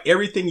despite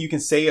everything you can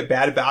say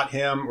bad about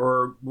him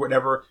or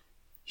whatever,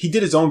 he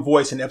did his own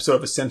voice in an episode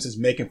of The Simpsons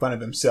making fun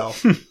of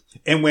himself.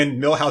 And when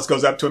Milhouse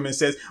goes up to him and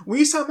says, "Will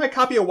you sign my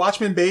copy of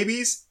Watchmen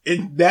Babies?"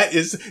 And that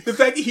is the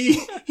fact that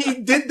he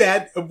did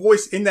that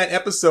voice in that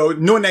episode,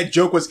 knowing that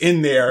joke was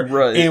in there,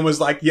 right? And was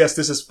like, "Yes,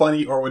 this is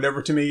funny" or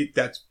whatever. To me,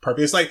 that's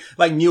perfect. It's like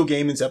Neil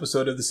Gaiman's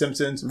episode of The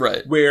Simpsons,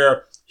 right?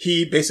 Where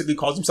he basically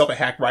calls himself a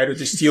hack writer,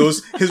 just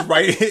steals his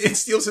writing and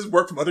steals his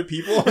work from other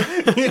people,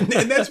 and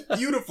that's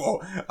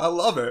beautiful. I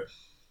love it.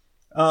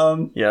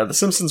 Yeah, The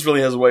Simpsons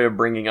really has a way of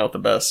bringing out the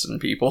best in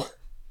people.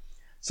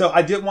 So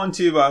I did want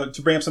to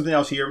bring up something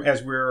else here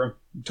as we're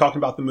talking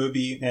about the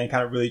movie and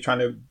kind of really trying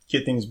to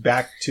get things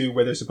back to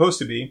where they're supposed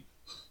to be.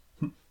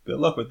 Good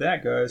luck with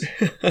that, guys.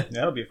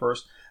 That'll be a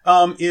first.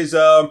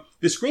 The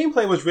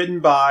screenplay was written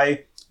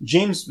by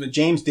James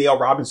Dale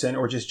Robinson,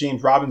 or just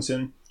James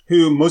Robinson,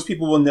 who most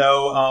people will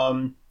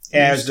know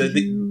as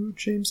the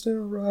James Dale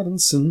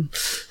Robinson.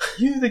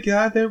 You're the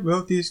guy that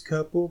wrote these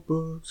couple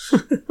books.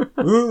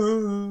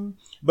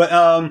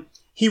 But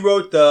he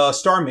wrote the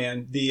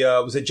Starman,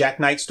 was it Jack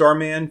Knight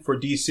Starman for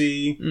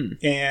DC,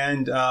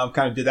 and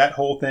kind of did that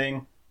whole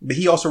thing. But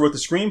he also wrote the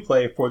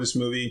screenplay for this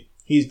movie.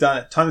 He's done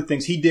a ton of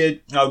things. He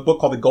did a book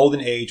called The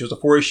Golden Age. It was a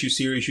 4-issue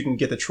series. You can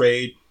get the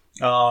trade.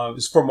 It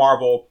was for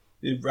Marvel,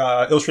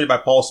 illustrated by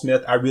Paul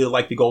Smith. I really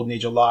like The Golden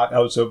Age a lot. That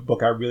was a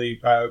book I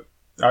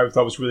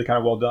thought was really kind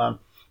of well done.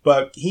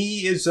 But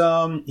he is,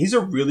 he's a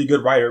really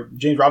good writer.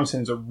 James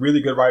Robinson is a really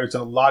good writer. He's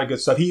done a lot of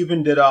good stuff. He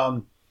even did,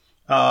 I'm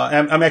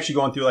actually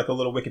going through like a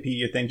little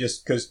Wikipedia thing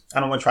just because I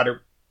don't want to try to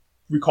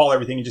recall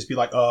everything and just be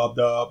like, but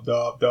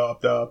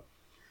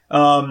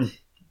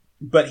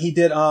he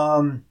did,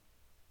 I'm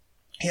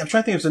trying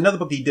to think. There's another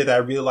book that he did that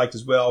I really liked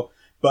as well.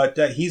 But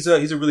he's a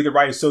really good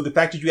writer. So the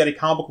fact that you had a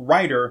comic book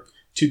writer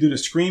to do the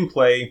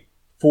screenplay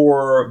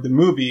for the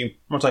movie,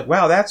 I was like,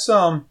 wow, that's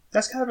kind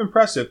of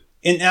impressive.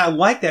 And I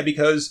like that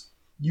because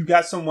you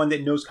got someone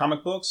that knows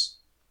comic books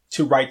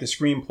to write the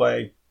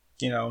screenplay,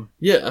 you know.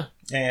 Yeah.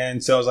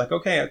 And so I was like,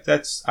 okay,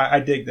 I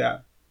dig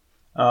that.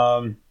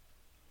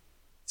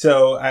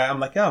 So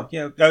I'm like, oh,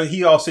 yeah.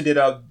 He also did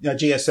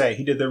JSA.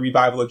 He did the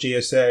revival of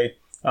JSA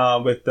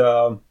with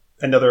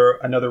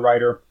another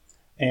writer.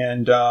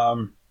 And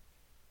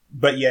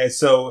but yeah,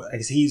 so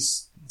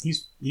he's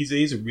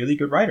a really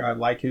good writer. I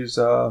like his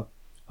work.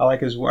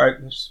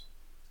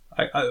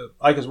 I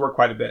like his work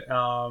quite a bit.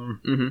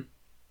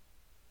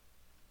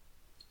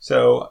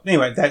 So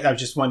anyway, I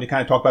just wanted to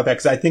kind of talk about that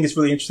because I think it's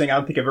really interesting. I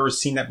don't think I've ever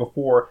seen that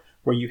before,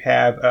 where you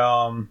have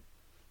a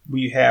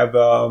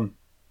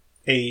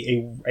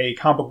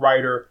comic book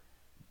writer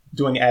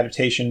doing an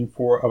adaptation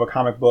of a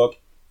comic book,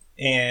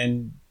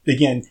 and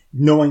again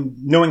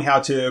knowing how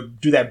to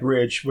do that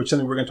bridge, which is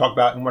something we're going to talk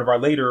about in one of our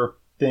later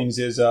things,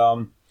 is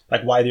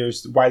like why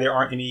there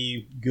aren't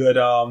any good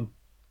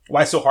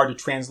why it's so hard to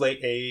translate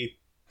a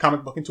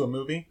comic book into a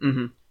movie,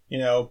 you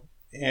know.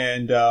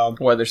 And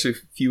why they're so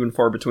few and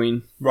far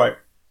between, right?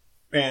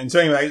 And so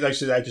anyway, I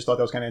just thought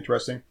that was kind of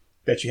interesting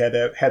that you had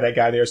that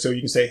guy there, so you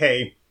can say,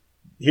 "Hey,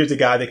 here's a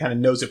guy that kind of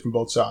knows it from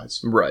both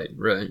sides." Right.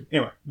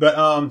 Anyway,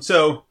 but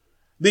so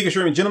League of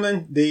Extraordinary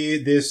Gentlemen,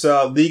 this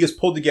league is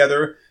pulled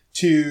together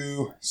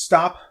to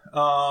stop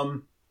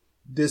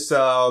this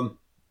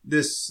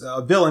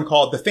villain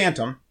called the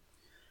Phantom,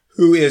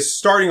 who is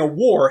starting a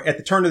war at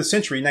the turn of the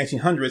century,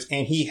 1900s,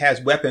 and he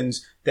has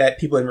weapons that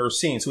people have never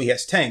seen. So he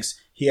has tanks.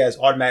 He has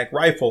automatic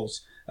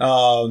rifles.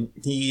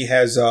 He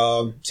has,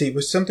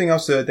 was something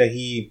else that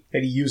he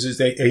uses,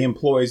 that he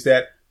employs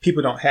that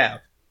people don't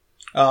have.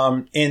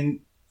 And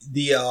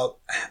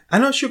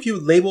I'm not sure if you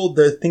would label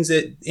the things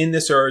that in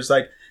this are as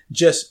like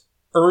just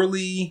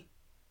early,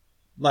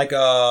 like,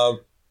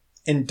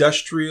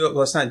 industrial,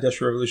 well, it's not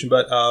industrial revolution,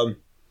 but, I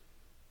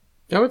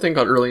would think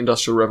about early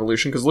industrial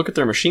revolution because look at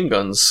their machine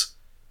guns.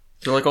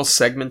 They're like all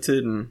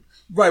segmented and.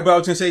 Right. But I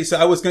was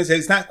going to say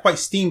it's not quite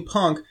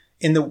steampunk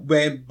in the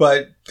way,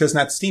 but because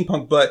not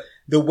steampunk, but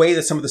the way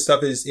that some of the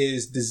stuff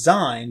is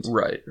designed.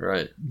 Right.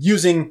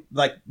 Using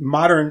like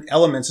modern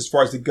elements as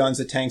far as the guns,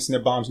 the tanks, and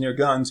their bombs and their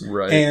guns.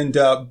 Right. And,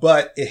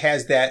 but it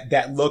has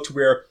that look to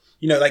where,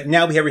 you know, like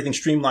now we have everything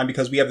streamlined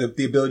because we have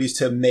the abilities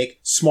to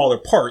make smaller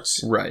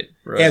parts. Right.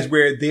 As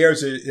where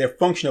they're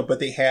functional, but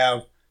they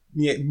have,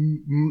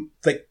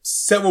 like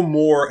several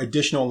more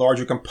additional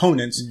larger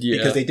components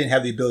because they didn't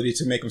have the ability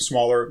to make them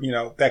smaller, you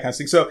know, that kind of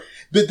thing. So,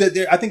 but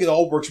I think it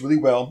all works really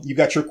well. You've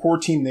got your core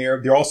team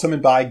there. They're all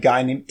summoned by a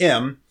guy named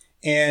M.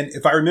 And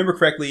if I remember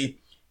correctly,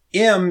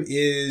 M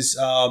is,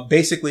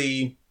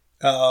 basically,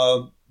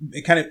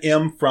 kind of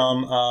M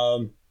from,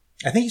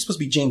 I think he's supposed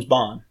to be James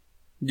Bond.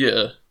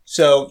 Yeah.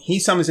 So he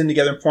summons them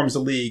together and forms the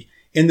league.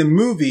 In the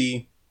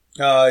movie,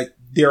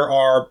 there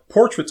are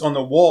portraits on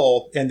the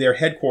wall in their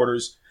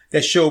headquarters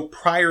that show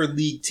prior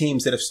league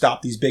teams that have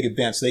stopped these big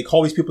events. So they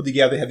call these people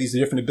together, they have these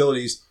different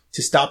abilities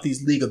to stop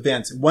these league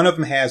events. One of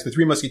them has the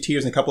Three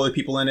Musketeers and a couple other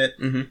people in it.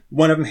 Mm-hmm.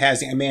 One of them has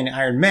the Man in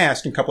Iron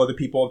Mask and a couple other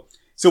people.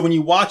 So when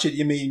you watch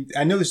it, I mean,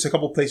 I know there's a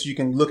couple of places you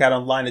can look at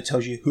online that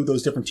tells you who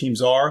those different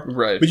teams are.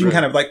 Right. But you right.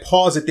 can kind of like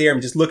pause it there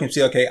and just look and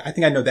say, okay, I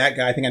think I know that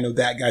guy. I think I know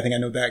that guy. I think I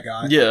know that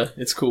guy. Yeah,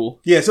 it's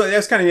cool. Yeah, so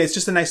that's kind of, it's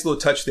just a nice little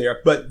touch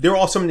there. But they're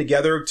all summoned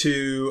together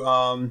to,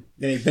 and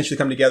eventually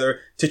come together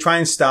to try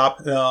and stop,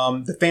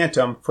 the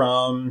Phantom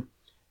from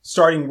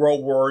starting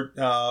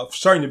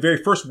the very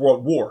first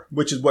World War,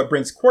 which is what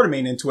brings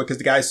Quartermain into it, because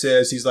the guy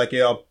says, he's like,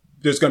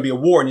 there's going to be a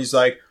war, and he's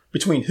like,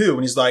 between who?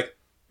 And he's like,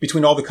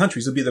 between all the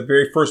countries. It'll be the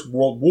very first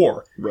World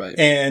War. Right.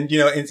 And,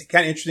 it's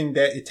kind of interesting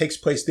that it takes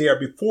place there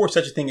before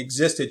such a thing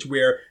existed, to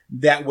where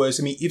that was,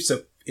 I mean, it's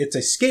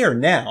a scare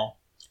now,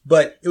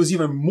 but it was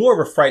even more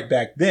of a fright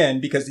back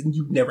then, because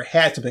you never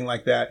had something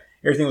like that.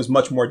 Everything was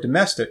much more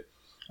domestic.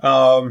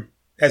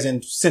 As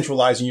in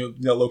centralizing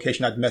your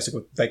location, not domestic,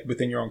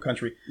 within your own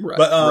country. Right.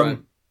 But, right.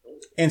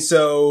 And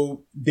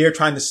so they're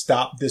trying to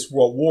stop this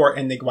World War.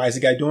 And why is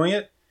the guy doing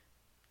it?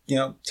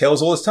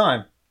 Tales all his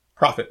time.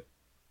 Profit.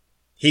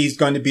 He's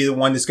going to be the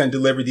one that's going to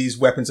deliver these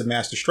weapons of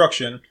mass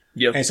destruction.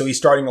 Yep. And so he's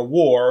starting a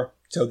war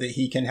so that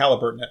he can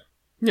Halliburton it.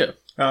 Yeah.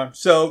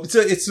 So it's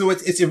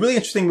a really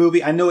interesting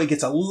movie. I know it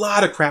gets a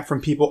lot of crap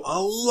from people.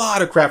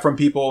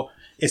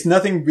 It's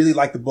nothing really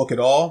like the book at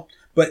all.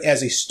 But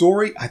as a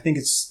story, I think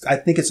it's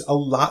a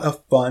lot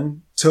of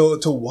fun to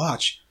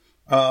watch.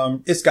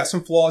 It's got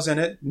some flaws in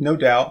it, no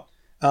doubt.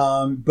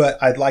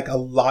 But I like a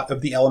lot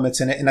of the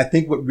elements in it. And I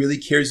think what really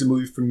carries the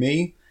movie for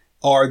me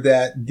are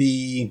that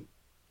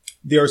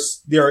there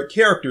are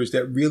characters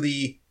that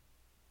really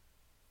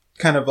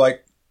kind of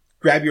like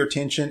grab your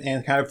attention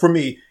and kind of, for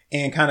me,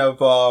 and kind of,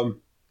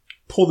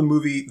 pull the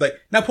movie, like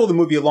not pull the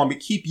movie along, but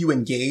keep you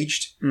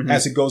engaged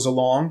as it goes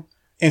along.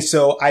 And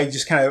so I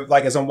just kind of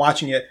like, as I'm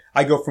watching it,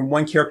 I go from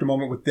one character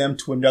moment with them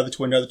to another,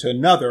 to another, to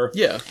another.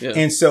 Yeah. Yeah.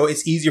 And so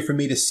it's easier for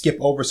me to skip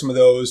over some of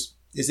those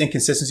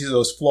inconsistencies,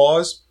 those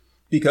flaws,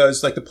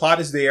 because like the plot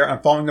is there.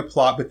 I'm following the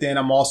plot, but then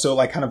I'm also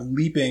like kind of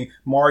leaping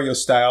Mario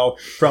style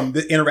from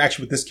the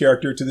interaction with this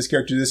character to this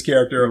character to this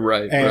character.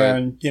 Right.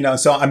 And,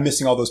 so I'm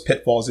missing all those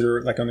pitfalls that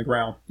are like on the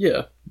ground.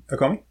 Yeah.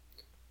 Okomi?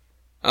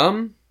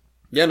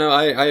 Yeah, no,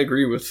 I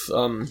agree with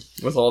all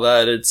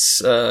that.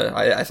 It's,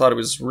 I thought it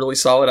was really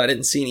solid. I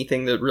didn't see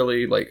anything that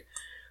really, like,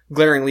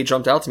 glaringly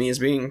jumped out to me as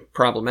being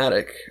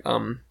problematic.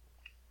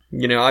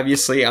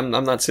 Obviously I'm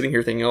not sitting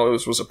here thinking,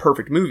 this was a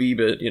perfect movie,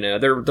 but,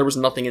 there was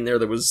nothing in there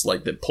that was,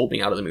 like, that pulled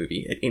me out of the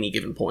movie at any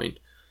given point.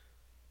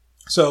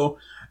 So,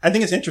 I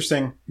think it's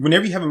interesting.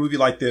 Whenever you have a movie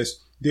like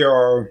this, there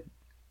are,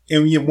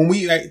 and you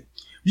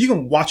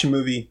can watch a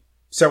movie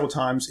several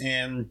times,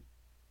 and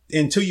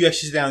until you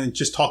actually sit down and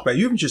just talk about it,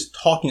 you're even just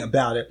talking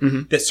about it,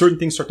 that certain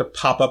things start to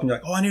pop up and you're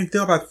like, I didn't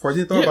think about it before.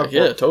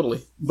 Yeah,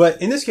 totally.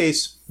 But in this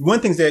case, one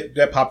thing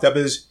that popped up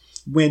is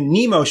when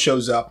Nemo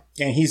shows up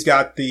and he's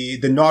got the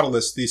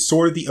Nautilus, the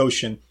sword of the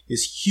ocean,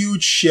 this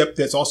huge ship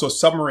that's also a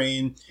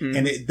submarine,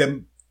 and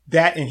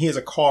and he has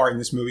a car in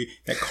this movie.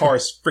 That car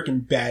is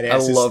freaking badass. I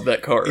love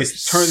that car.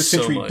 It's turn of the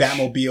century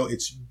Batmobile.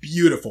 It's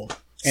beautiful.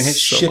 And his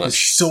ship is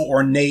so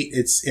ornate.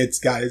 It's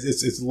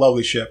a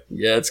lovely ship.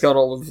 Yeah, it's got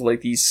all of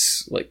like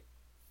these like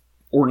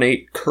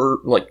ornate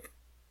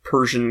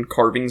Persian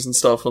carvings and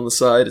stuff on the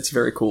side. It's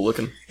very cool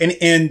looking.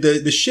 And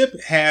the ship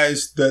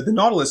has the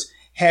Nautilus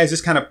has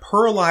this kind of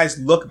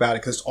pearlized look about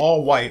it because it's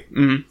all white.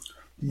 Mm-hmm.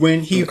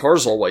 When the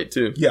car's all white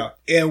too. Yeah,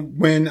 and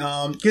when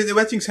because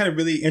what I think is kind of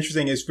really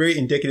interesting is very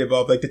indicative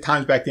of like the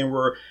times back then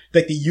where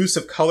like the use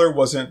of color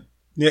wasn't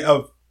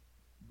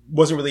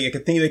really like a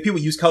thing. Like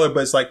people use color,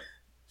 but it's like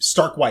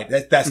stark white.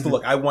 That's the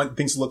look. I want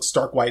things to look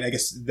stark white. And I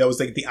guess that was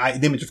like the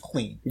image of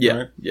clean. Yeah.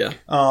 Right? Yeah.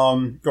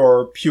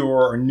 Or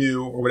pure or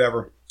new or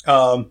whatever.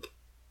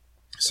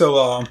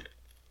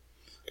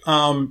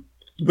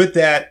 With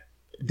that,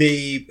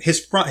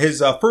 his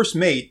first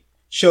mate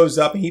shows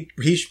up and he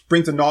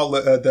brings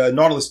the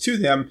Nautilus to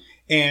them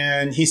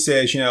and he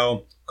says,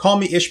 call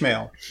me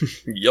Ishmael.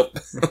 Yep.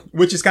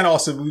 Which is kind of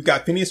awesome. We've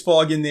got Phineas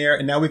Fogg in there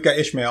and now we've got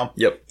Ishmael.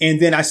 Yep. And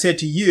then I said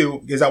to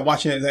you, as I'm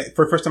watching it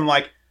for the first time, I'm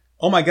like,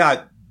 oh my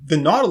God, the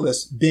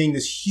Nautilus being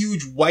this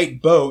huge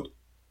white boat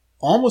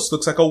almost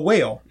looks like a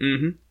whale.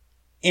 Mm-hmm.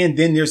 And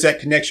then there's that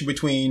connection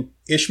between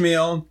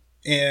Ishmael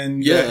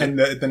and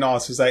the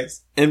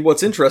Nautilus. And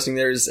what's interesting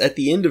there is at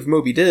the end of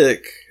Moby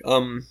Dick,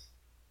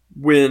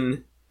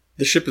 when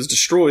the ship is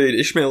destroyed,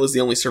 Ishmael is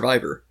the only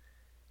survivor.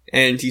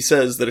 And he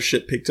says that a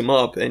ship picked him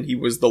up and he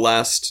was the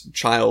last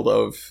child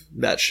of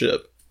that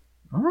ship.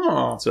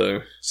 Oh.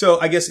 So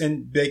I guess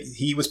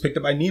he was picked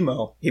up by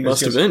Nemo. He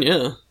must have been,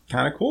 yeah.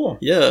 Kind of cool.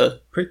 Yeah.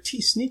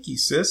 Pretty sneaky,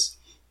 sis.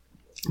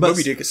 But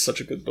Moby Dick is such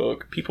a good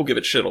book. People give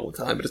it shit all the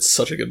time, but it's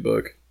such a good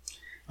book.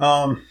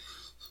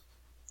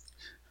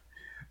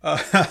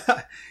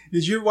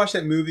 Did you ever watch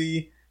that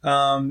movie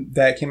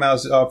that came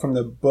out from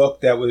the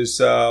book that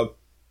was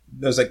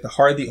there's like The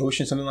Heart of the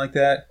Ocean, something like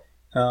that.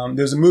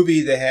 There's a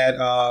movie that had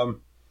not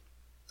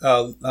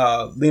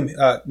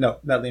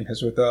Liam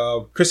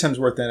Hemsworth, Chris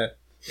Hemsworth in it.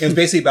 It was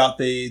basically about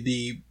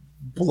the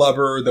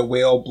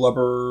whale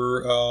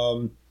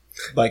blubber,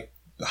 like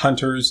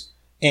hunters,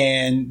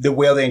 and the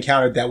whale they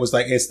encountered. That was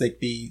like it's like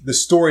the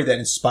story that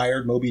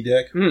inspired Moby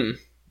Dick.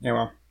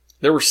 Anyway,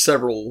 there were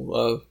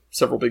several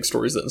big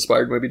stories that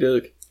inspired Moby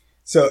Dick.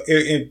 So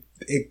there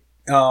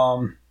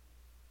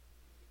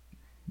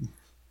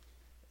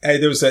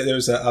was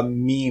a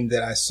meme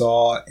that I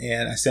saw,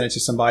 and I sent it to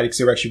somebody because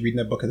they were actually reading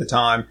that book at the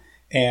time,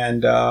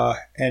 and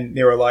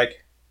they were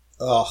like,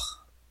 "Ugh,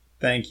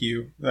 thank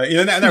you." Not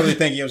really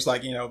thank you. It was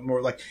like,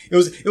 more like it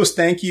was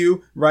thank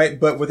you, right?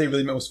 But what they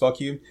really meant was fuck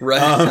you,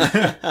 right?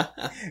 And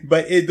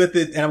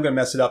I'm gonna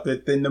mess it up.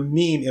 But in the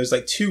meme, it was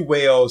like two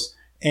whales,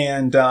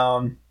 and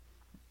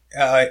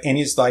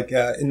he's like,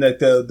 and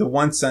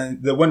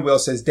the one whale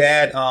says,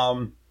 "Dad,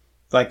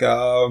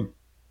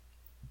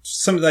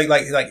 something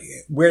like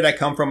where did I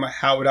come from?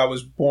 How would I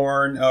was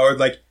born?" Or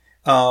like,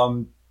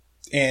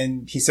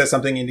 and he says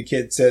something, and the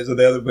kid says, or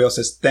the other whale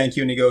says, "Thank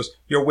you," and he goes,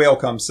 "You're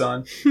welcome,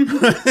 son."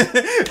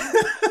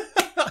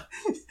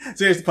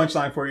 So here's the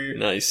punchline for you.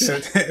 Nice.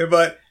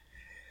 But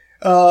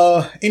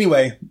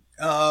anyway,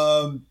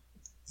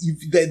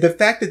 the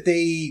fact that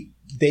they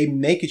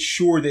make it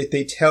sure that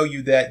they tell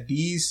you that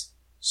these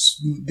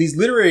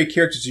literary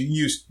characters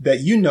that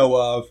you know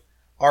of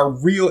are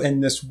real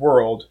in this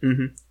world.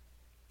 Mm-hmm.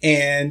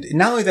 And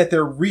not only that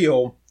they're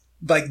real,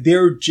 like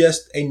they're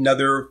just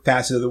another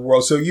facet of the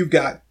world. So you've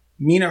got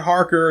Mina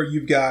Harker,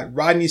 you've got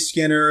Rodney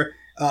Skinner,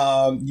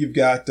 you've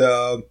got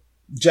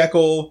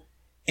Jekyll,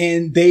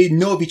 and they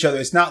know of each other.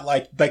 It's not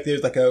like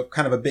there's like a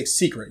kind of a big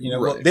secret, Right,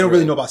 well, they don't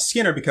really know about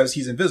Skinner because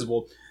he's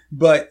invisible,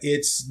 but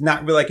it's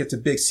not really like it's a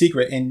big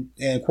secret. And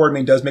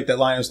Quartermain does make that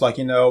line. It's like,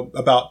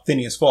 about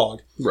Phineas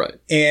Fogg. Right.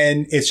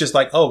 And it's just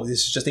like, oh,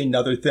 this is just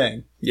another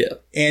thing. Yeah.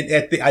 And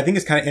I think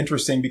it's kind of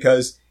interesting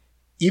because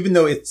even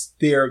though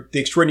they're the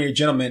extraordinary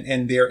gentlemen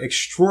and they're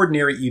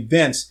extraordinary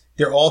events,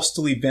 they're all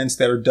still events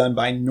that are done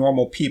by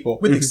normal people,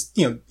 with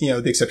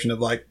the exception of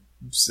like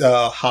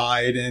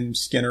Hyde and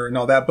Skinner and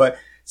all that. But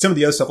some of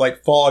the other stuff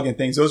like Fogg and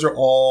things, those are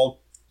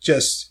all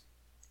just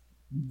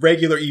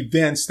regular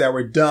events that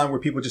were done where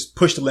people just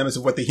push the limits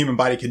of what the human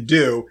body can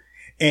do,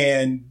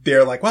 and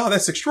they're like, "Wow,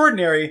 that's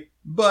extraordinary,"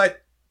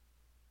 but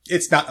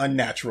it's not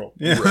unnatural.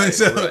 Right.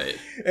 Right.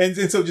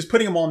 And so just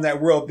putting them all in that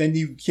world, then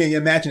you can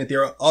imagine that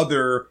there are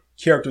other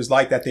characters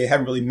like that they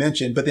haven't really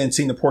mentioned, but then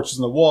seeing the portraits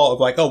on the wall of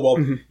like, oh, well,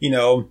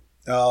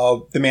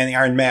 the man in the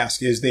Iron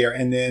Mask is there.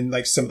 And then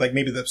like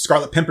maybe the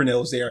Scarlet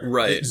Pimpernel is there.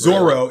 Right.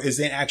 Zorro is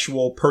an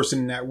actual person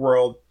in that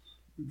world.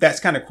 That's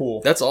kind of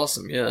cool. That's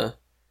awesome. Yeah.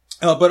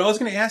 But I was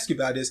going to ask you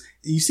about is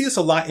you see this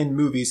a lot in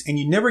movies and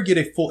you never get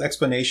a full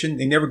explanation.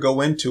 They never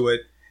go into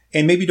it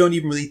and maybe don't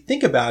even really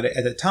think about it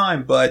at the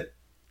time. But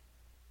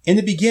in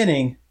the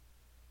beginning,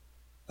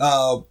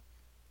 the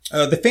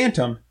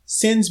Phantom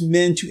sends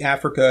men to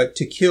Africa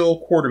to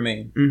kill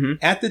Quartermain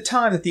at the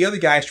time that the other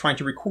guy is trying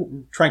to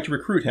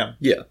recruit him.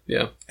 Yeah,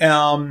 yeah.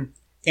 And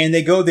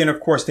they go. Then, of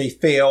course, they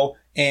fail,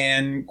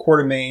 and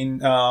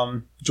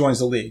Quartermain joins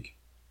the League.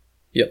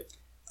 Yep.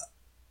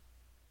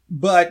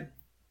 But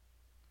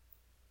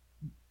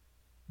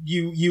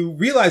you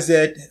realize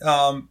that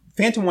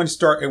Phantom wanted to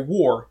start a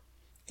war,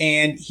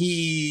 and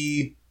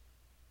he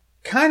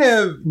kind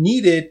of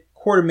needed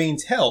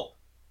Quartermain's help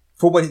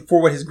for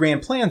what his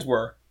grand plans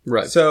were.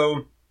 Right.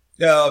 So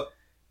I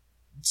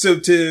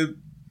want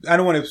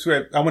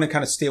to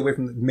kind of stay away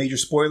from the major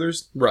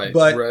spoilers. Right.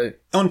 But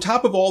on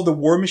top of all the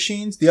war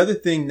machines, the other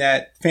thing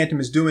that Phantom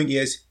is doing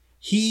is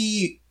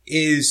he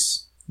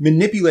is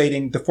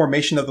manipulating the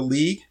formation of the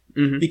League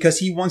because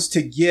he wants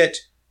to get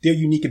their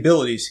unique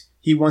abilities.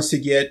 He wants to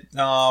get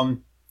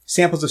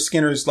samples of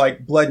Skinner's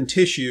like blood and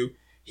tissue.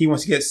 He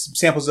wants to get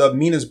samples of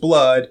Mina's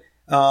blood,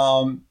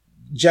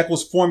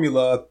 Jekyll's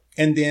formula,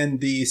 and then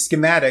the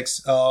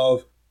schematics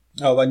of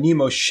a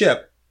Nemo's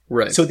ship.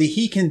 Right. So that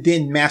he can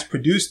then mass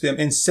produce them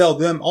and sell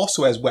them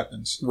also as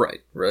weapons. Right,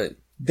 right.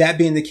 That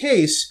being the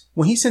case,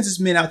 when he sends his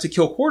men out to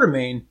kill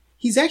Quartermain,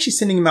 he's actually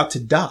sending them out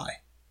to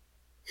die.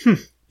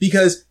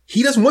 Because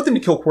he doesn't want them to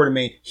kill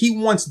Quartermain. He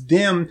wants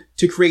them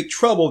to create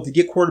trouble to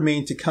get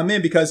Quartermain to come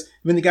in, because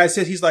when the guy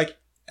says, he's like,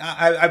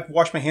 I've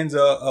washed my hands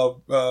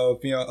of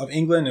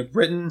England and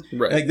Britain.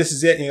 Right. Like, this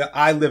is it.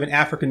 I live in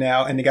Africa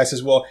now. And the guy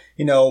says, well,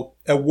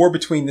 a war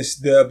between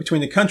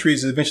the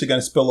countries is eventually going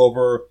to spill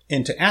over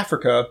into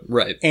Africa.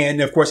 Right. And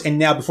of course, and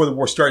now before the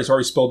war started, it's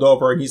already spilled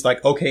over. And he's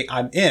like, okay,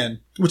 I'm in,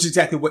 which is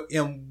exactly what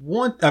the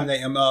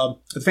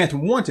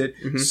Phantom wanted.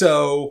 Mm-hmm.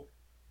 So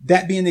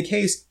that being the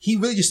case, he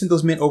really just sent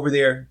those men over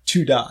there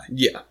to die.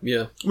 Yeah,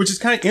 yeah. Which is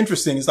kind of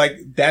interesting. It's like,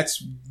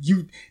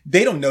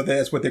 they don't know that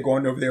that's what they're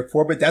going over there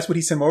for, but that's what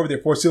he sent them over there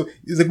for. So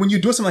it's like, when you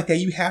do something like that,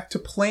 you have to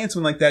plan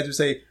something like that to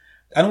say,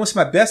 I don't want to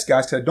send my best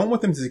guys because I don't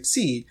want them to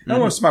succeed. I don't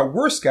want to send my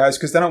worst guys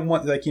because I don't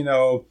want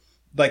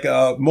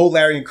Mo,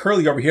 Larry, and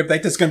Curly over here,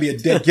 but that's going to be a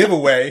dead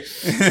giveaway.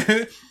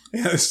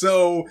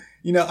 So,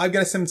 I've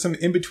got some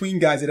in-between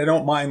guys that I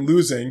don't mind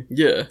losing.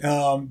 Yeah.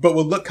 But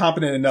will look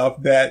competent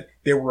enough that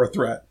they were a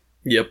threat.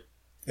 Yep.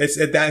 I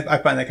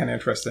find that kind of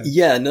interesting.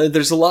 Yeah, no,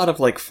 there's a lot of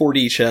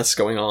 4D chess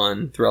going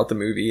on throughout the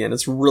movie, and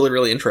it's really,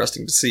 really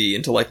interesting to see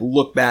and to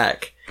look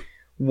back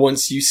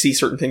once you see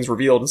certain things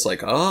revealed. It's oh,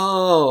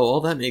 well,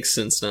 that makes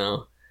sense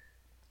now.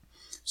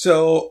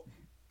 So,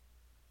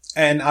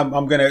 and I'm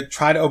going to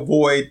try to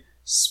avoid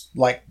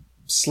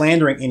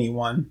slandering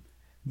anyone,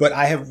 but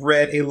I have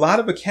read a lot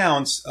of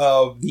accounts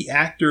of the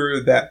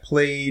actor that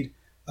played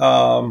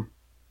Dorian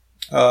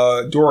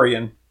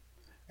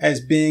as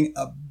being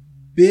a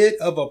bit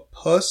of a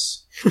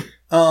puss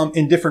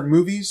in different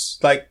movies.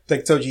 He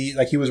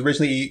was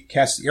originally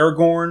cast as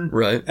Aragorn,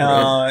 right?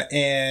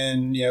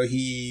 And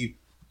he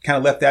kind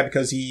of left that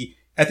because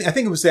I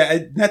think it was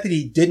that, not that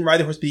he didn't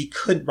ride a horse, but he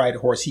couldn't ride a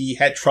horse. He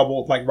had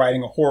trouble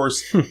riding a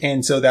horse,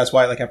 and so that's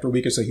why after a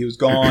week or so he was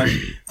gone.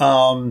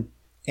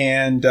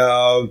 And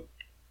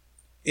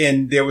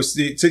there was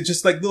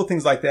just little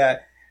things like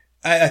that.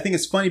 I think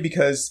it's funny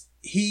because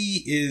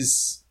he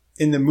is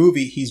in the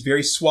movie. He's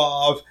very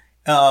suave.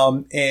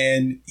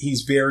 And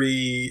he's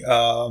very,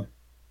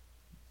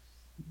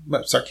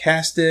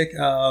 sarcastic,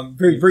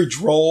 very, very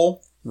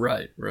droll.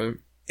 Right.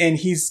 And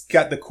he's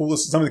got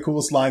some of the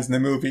coolest lines in the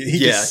movie. He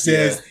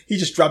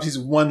just drops these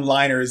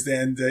one-liners.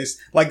 And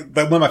one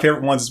of my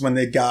favorite ones is when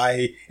the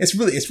guy, it's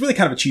really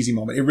kind of a cheesy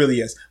moment. It really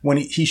is. When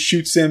he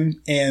shoots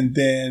him and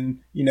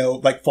then,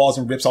 falls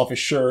and rips off his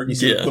shirt. You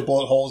see the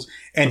bullet holes.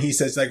 And he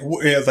says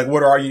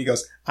what are you? And he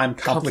goes, I'm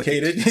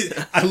complicated.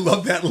 I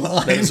love that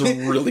line. That is a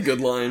really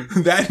good line.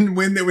 That and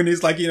when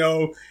he's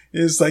Jekko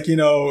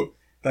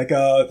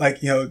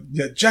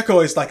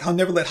is I'll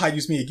never let Hyde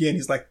use me again.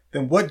 He's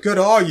then what good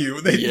are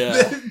you?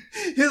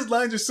 His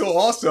lines are so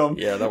awesome.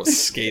 Yeah, that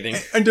was scathing.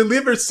 and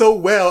delivered so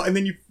well. And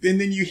then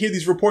you hear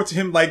these reports of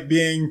him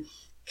being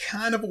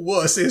kind of a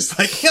wuss. It's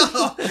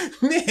oh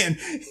man.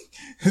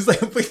 It's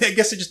I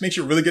guess it just makes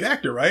you a really good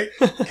actor, right?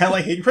 Kind of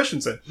like Hayden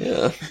Christensen.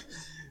 Yeah.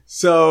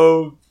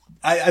 So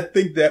I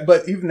think that,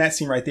 but even that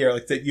scene right there,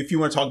 if you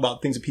want to talk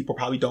about things that people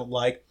probably don't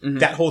like,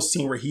 that whole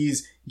scene where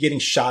he's getting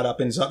shot up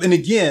and stuff. And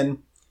again,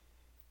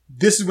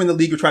 this is when the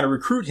League are trying to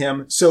recruit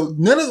him. So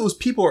none of those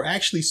people are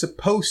actually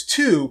supposed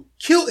to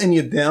kill any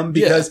of them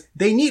because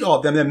they need all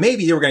of them. And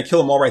maybe they were going to kill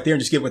them all right there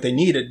and just get what they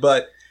needed,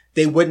 but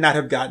they would not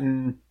have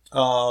gotten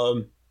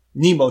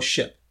Nemo's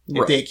ship.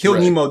 If they had killed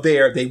Nemo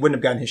there, they wouldn't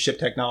have gotten his ship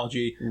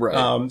technology. Right.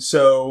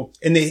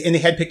 And they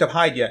hadn't picked up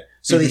Hyde yet.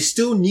 So they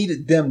still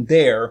needed them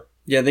there.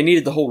 Yeah, they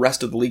needed the whole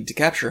rest of the League to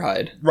capture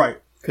Hyde. Right.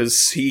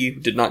 Because he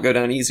did not go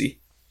down easy.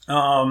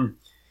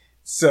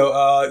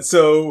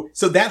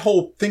 So that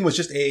whole thing was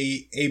just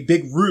a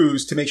big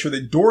ruse to make sure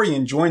that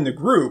Dorian joined the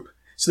group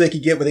so they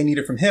could get what they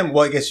needed from him.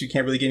 Well, I guess you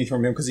can't really get anything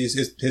from him because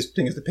his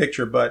thing is the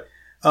picture, but,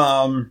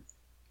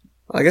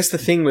 I guess the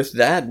thing with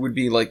that would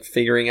be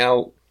figuring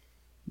out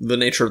the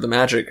nature of the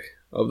magic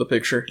of the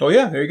picture. Oh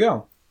yeah, there you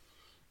go.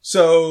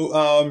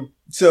 So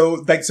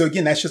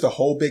again, that's just a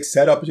whole big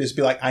setup. Just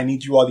be I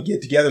need you all to get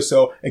together.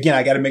 So again,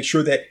 I got to make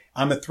sure that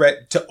I'm a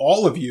threat to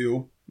all of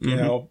you. You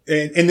know,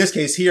 and in this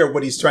case here,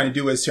 what he's trying to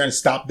do is trying to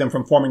stop them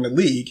from forming the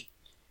League,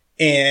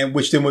 and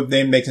which then would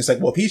make sense.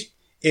 Well,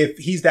 if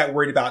he's that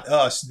worried about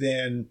us,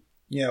 then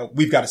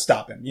we've got to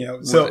stop him.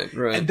 So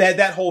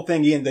that whole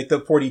thing again, the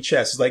 4D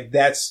chess is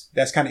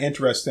that's kind of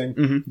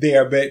interesting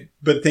there. But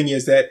the thing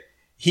is that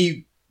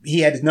he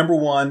had his number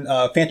one.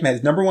 Phantom had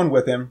his number one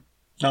with him.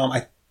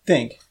 I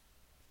think.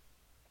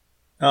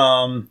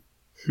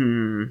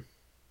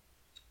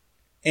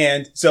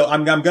 And so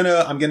I'm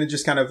gonna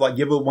just kind of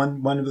give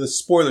one of the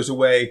spoilers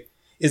away.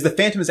 Is the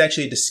Phantom is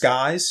actually a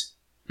disguise,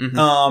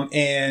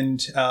 and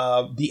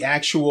the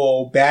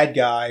actual bad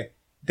guy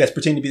that's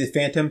pretending to be the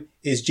Phantom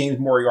is James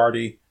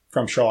Moriarty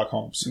from Sherlock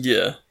Holmes.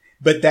 Yeah.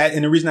 But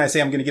and the reason I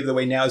say I'm going to give it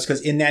away now is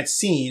because in that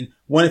scene,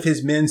 one of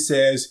his men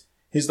says,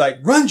 he's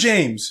 "Run,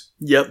 James!"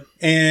 Yep.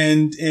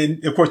 And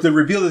of course the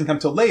reveal doesn't come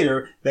till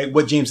later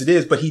what James it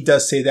is, but he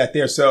does say that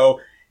there.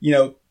 So,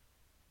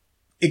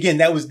 again,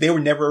 they were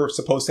never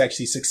supposed to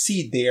actually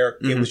succeed there.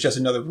 It was just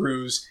another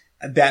ruse.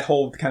 That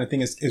whole kind of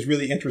thing is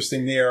really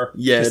interesting there.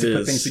 Yeah, just it to is.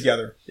 Put things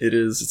together. It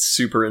is. It's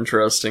super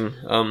interesting.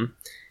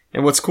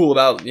 And what's cool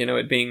about,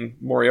 it being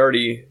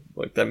Moriarty,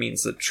 that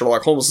means that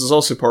Sherlock Holmes is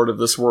also part of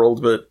this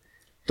world, but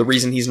the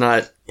reason he's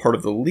not part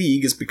of the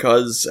League is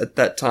because at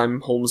that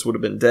time Holmes would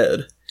have been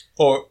dead.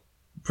 Or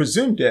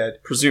presumed dead.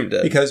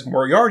 Because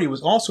Moriarty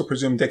was also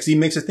presumed dead. Because he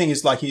makes a thing,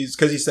 he's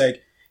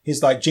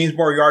James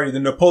Moriarty, the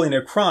Napoleon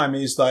of crime.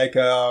 He's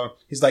no,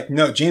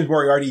 James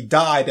Moriarty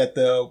died at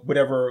the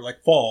whatever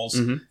falls.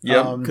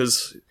 Yeah,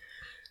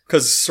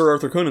 because Sir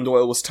Arthur Conan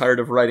Doyle was tired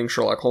of writing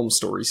Sherlock Holmes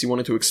stories. He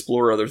wanted to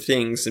explore other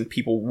things, and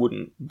people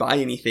wouldn't buy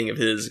anything of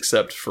his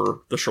except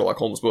for the Sherlock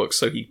Holmes books.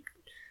 So he,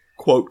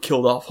 quote,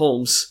 killed off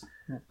Holmes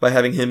by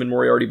having him and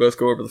Moriarty both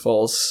go over the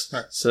falls.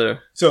 Right.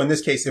 So in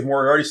this case, if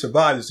Moriarty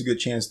survived, there's a good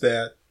chance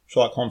that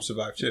Sherlock Holmes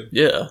survived too.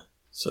 Yeah.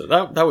 So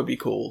that would be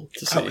cool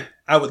to see.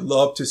 I would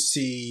love to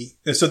see.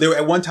 So there,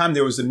 at one time,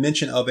 there was a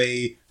mention of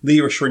a Lee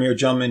Rashomon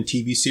Gentleman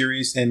TV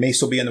series, and it may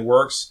still be in the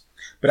works.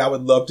 But I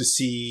would love to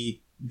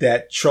see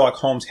that Sherlock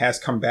Holmes has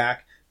come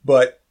back,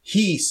 but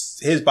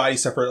his body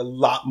suffered a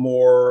lot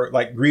more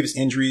like grievous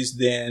injuries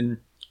than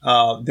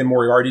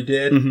Moriarty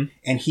did,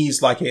 and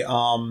he's like a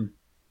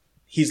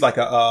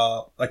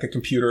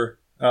computer,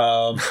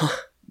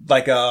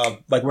 like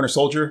Winter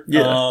Soldier.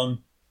 Yeah.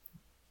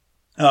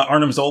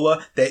 Arnim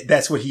Zola,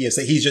 that's what he is.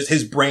 He's just,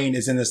 his brain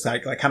is in this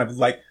like kind of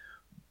like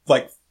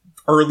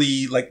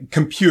early like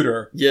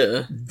computer.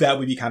 Yeah. That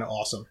would be kind of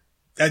awesome.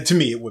 To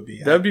me, it would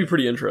be. That'd be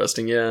pretty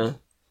interesting. Yeah.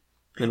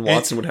 And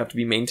Watson would have to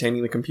be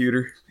maintaining the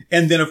computer.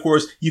 And then, of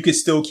course, you could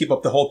still keep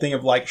up the whole thing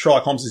of like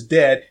Sherlock Holmes is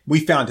dead.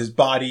 We found his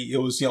body. It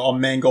was, all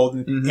mangled,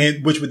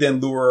 and which would then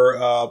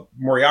lure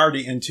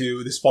Moriarty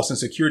into this false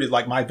insecurity.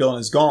 Like, my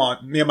villain is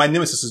gone. My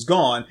nemesis is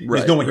gone.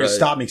 There's no one here to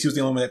stop me because he was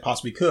the only one that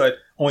possibly could.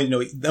 Only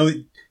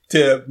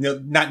to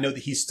not know that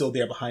he's still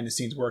there behind the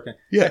scenes working.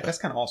 Yeah, that's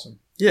kind of awesome.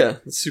 Yeah,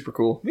 it's super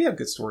cool. We have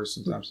good stories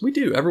sometimes. We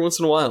do every once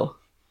in a while.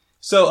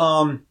 So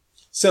going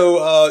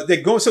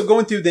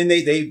through, then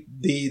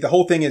the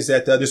whole thing is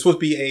that there's supposed to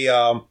be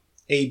a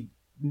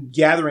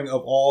gathering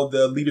of all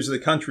the leaders of the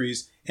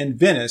countries in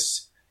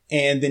Venice,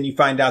 and then you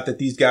find out that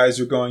these guys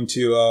are going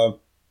to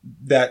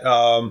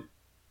the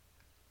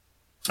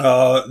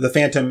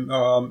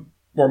Phantom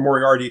or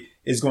Moriarty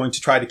is going to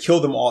try to kill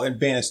them all in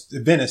Venice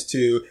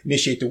to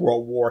initiate the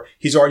World War.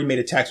 He's already made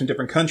attacks from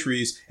different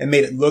countries and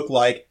made it look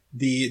like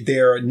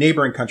their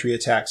neighboring country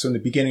attack. So in the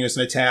beginning, there's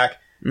an attack,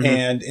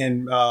 and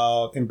in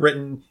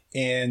Britain.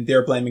 And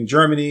they're blaming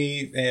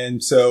Germany,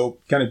 and so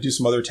kind of do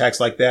some other attacks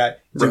like that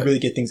to really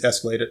get things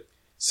escalated.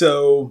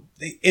 So,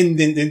 and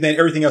then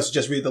everything else is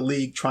just really the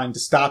League trying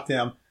to stop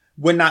them,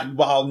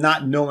 while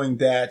not knowing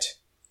that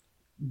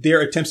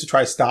their attempts to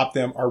try to stop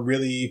them are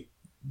really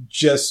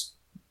just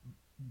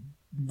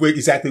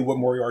exactly what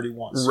Moriarty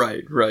wants.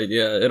 Right,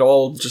 yeah. It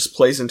all just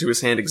plays into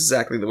his hand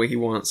exactly the way he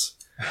wants.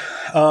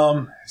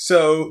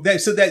 So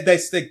that's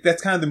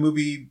kind of the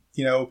movie,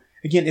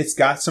 Again, it's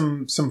got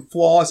some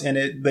flaws in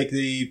it, like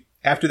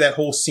after that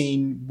whole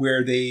scene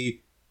where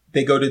they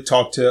go to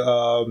talk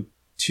to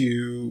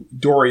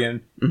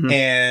Dorian,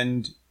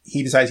 and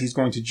he decides he's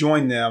going to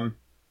join them,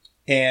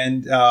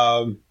 and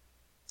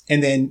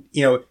then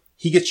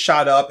he gets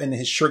shot up and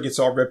his shirt gets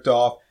all ripped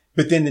off,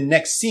 but then the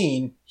next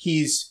scene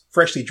he's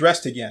freshly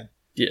dressed again.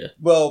 Yeah.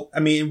 Well,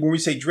 I mean, when we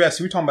say dress,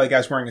 we're talking about the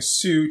guy's wearing a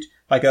suit.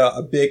 Like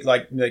a big,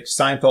 like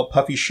Seinfeld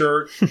puffy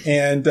shirt.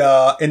 And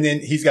then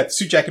he's got the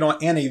suit jacket on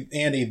and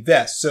a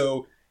vest.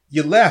 So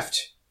you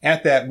left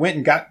at that, went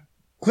and got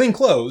clean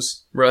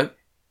clothes. Right.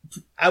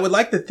 I would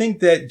like to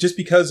think that just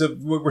because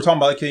of what we're talking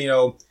about,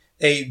 like,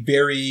 a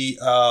very,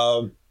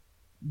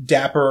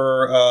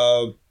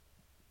 dapper,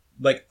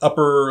 like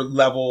upper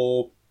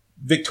level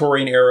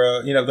Victorian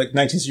era, like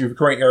 19th century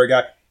Victorian era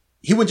guy,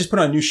 he wouldn't just put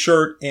on a new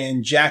shirt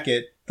and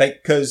jacket.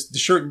 Like, cause the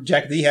shirt and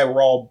jacket that he had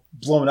were all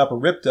blown up or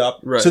ripped up.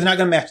 Right. So they're not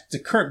going to match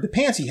the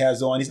pants he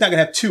has on. He's not going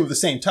to have two of the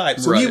same type.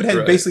 So he would have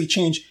to basically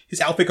change his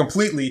outfit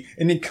completely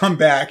and then come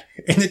back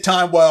in the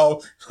time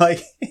while,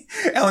 like,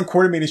 Alan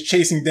Quartermain is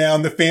chasing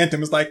down the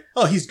Phantom. Is like,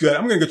 oh, he's good.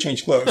 I'm going to go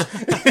change clothes.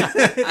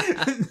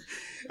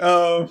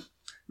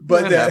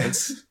 But that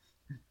happens.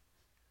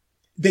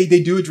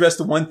 They do address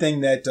the one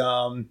thing that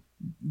I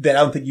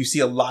don't think you see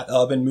a lot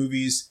of in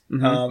movies.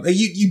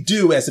 You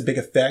do as a big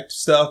effect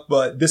stuff,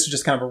 but this is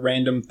just kind of a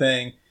random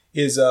thing.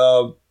 Is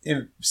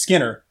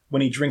Skinner,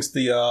 when he drinks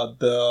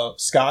the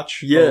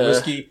scotch or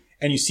whiskey,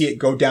 and you see it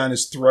go down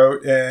his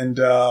throat, and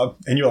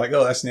you're like,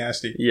 oh, that's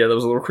nasty. Yeah, that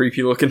was a little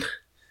creepy looking.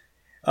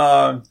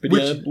 But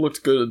it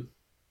looked good.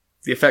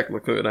 The effect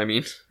looked good, I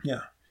mean.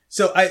 Yeah.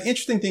 So,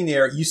 interesting thing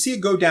there, you see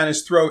it go down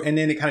his throat, and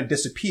then it kind of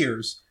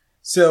disappears.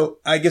 So,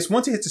 I guess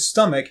once it hits his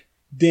stomach,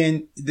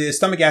 then the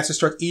stomach acid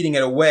starts eating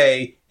it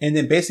away and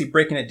then basically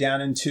breaking it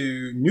down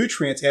into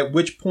nutrients, at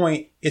which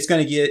point it's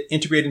going to get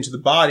integrated into the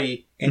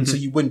body. And so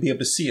you wouldn't be able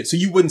to see it. So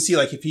you wouldn't see,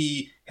 like, if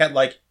he had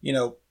like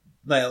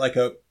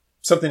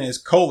something in his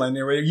colon,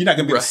 you're not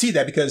going to be able to see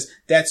that because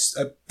that's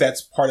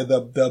part of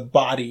the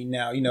body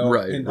now,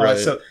 Right.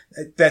 So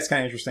that's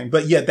kind of interesting.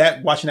 But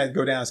yeah, watching that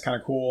go down is kind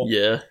of cool.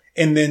 Yeah.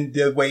 And then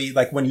the way,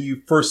 like, when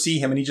you first see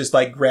him and he just,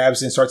 like,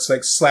 grabs and starts,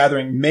 like,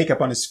 slathering makeup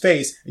on his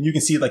face, and you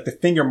can see, like, the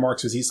finger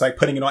marks as he's, like,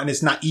 putting it on, and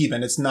it's not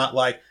even. It's not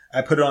like,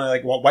 I put it on,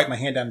 like, wipe my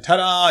hand down, and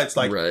ta-da! It's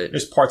like,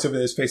 there's parts of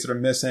his face that are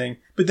missing.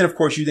 But then, of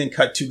course, you then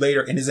cut to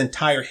later, and his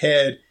entire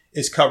head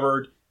is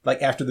covered,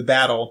 like, after the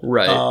battle.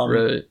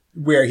 Right.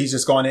 Where he's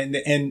just gone in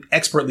and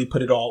expertly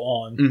put it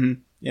all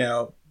on.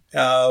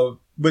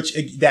 Which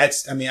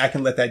I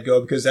can let that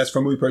go because that's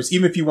for movie purpose.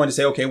 Even if you want to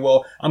say, okay,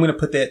 well, I'm going to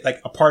put that,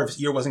 like, a part of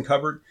his ear wasn't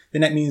covered,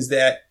 then that means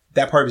that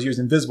part of his ear is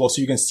invisible,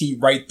 so you can see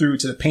right through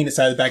to the painted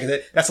side of the back of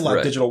it. That's a lot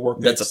of digital work.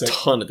 That's a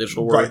ton of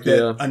digital work.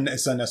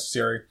 It's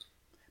unnecessary.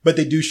 But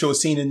they do show a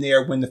scene in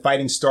there when the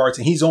fighting starts,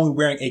 and he's only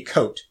wearing a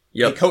coat,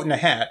 a coat and a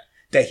hat,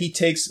 that he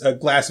takes a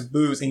glass of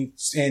booze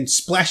and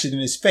splashes it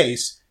in his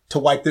face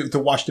to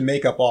wash the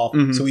makeup off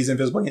so he's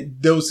invisible.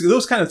 And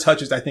those kind of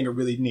touches I think are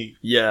really neat.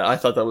 Yeah, I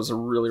thought that was a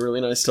really,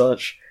 really nice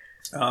touch.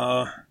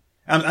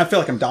 I feel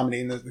like I'm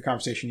dominating the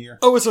conversation here.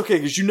 Oh, it's okay,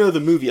 because you know the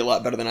movie a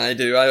lot better than I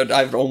do.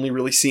 I've only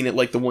really seen it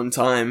like the one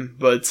time,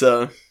 but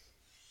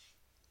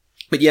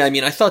yeah, I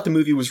mean, I thought the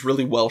movie was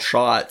really well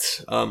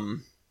shot.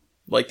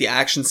 Like, the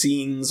action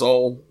scenes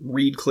all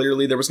read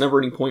clearly. There was never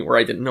any point where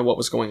I didn't know what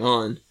was going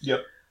on.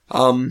 Yep.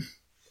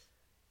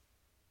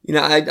 You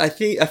know, I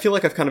feel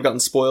like I've kind of gotten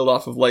spoiled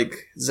off of,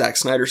 like, Zack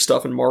Snyder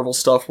stuff and Marvel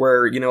stuff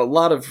where, you know, a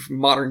lot of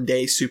modern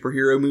day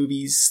superhero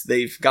movies,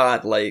 they've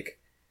got, like,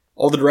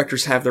 all the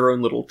directors have their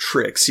own little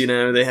tricks, you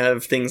know? They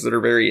have things that are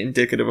very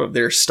indicative of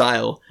their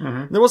style.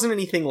 Mm-hmm. There wasn't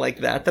anything like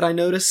that I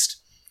noticed.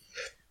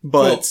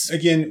 But well,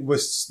 again,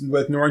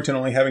 with Norrington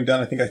only having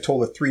done, I think I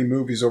told it 3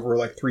 movies over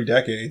like 3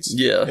 decades.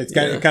 Yeah. It's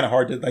kind of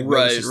hard to like.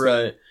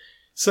 Right.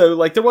 So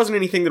like there wasn't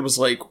anything that was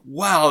like,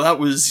 wow, that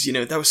was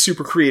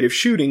super creative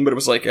shooting, but it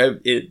was like,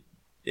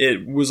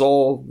 it was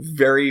all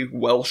very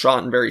well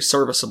shot and very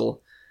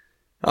serviceable.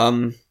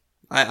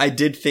 I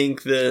did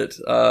think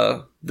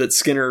that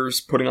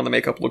Skinner's putting on the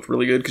makeup looked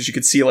really good because you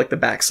could see like the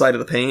backside of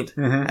the paint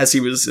as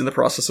he was in the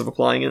process of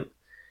applying it.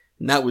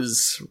 And that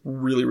was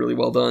really, really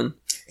well done.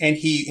 And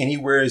he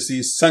wears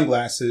these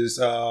sunglasses.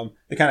 They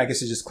kind of, I guess,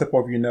 just clip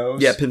over your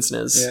nose. Yeah, pince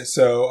nez. Yeah,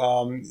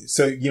 so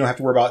you don't have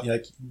to worry about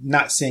like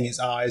not seeing his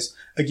eyes.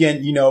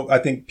 Again, you know, I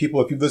think people,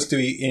 if you listen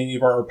to any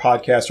of our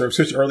podcasts or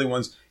especially early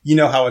ones, you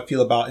know how I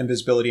feel about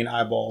invisibility and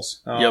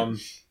eyeballs. Yep.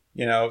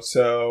 You know,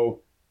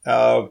 so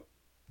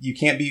you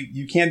can't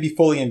be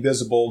fully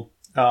invisible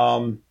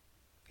and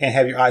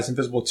have your eyes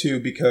invisible too,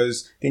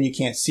 because then you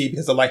can't see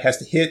because the light has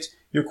to hit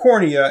your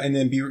cornea and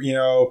then be, you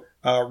know,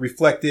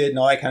 reflected and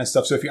all that kind of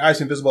stuff. So if your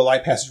eye's invisible,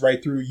 light passes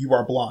right through, you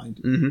are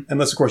blind. Mm-hmm.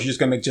 Unless, of course, you're just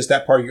going to make just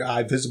that part of your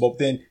eye visible. But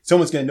then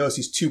someone's going to notice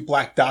these 2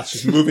 black dots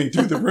just moving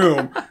through the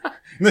room.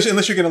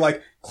 Unless you're going to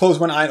like close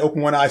one eye and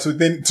open one eye. So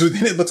then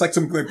it looks like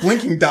some like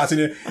blinking dots in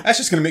it. That's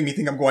just going to make me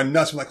think I'm going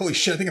nuts. I'm like, holy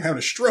shit, I think I'm having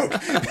a stroke.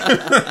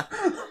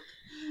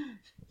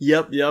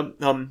 Yep.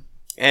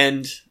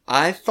 And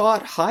I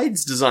thought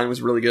Hyde's design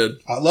was really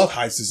good. I love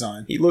Hyde's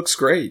design. He looks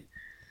great.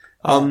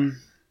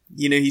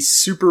 You know, he's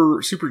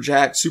super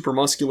jacked, super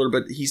muscular,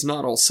 but he's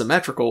not all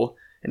symmetrical.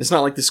 And it's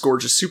not like this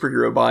gorgeous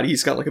superhero body.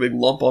 He's got like a big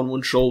lump on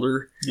one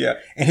shoulder. Yeah.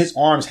 And his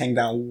arms hang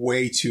down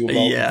way too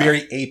low. Yeah.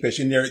 Very apish.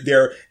 And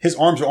his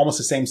arms are almost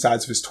the same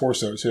size of his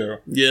torso too.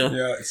 Yeah.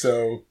 Yeah.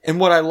 So. And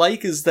what I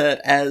like is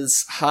that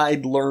as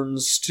Hyde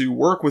learns to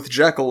work with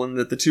Jekyll and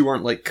that the two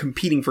aren't like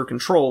competing for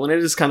control, and it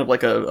is kind of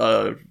like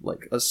a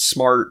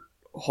smart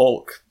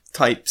Hulk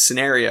type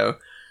scenario.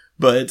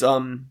 But,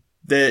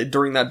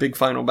 during that big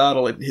final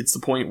battle, it hits the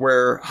point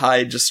where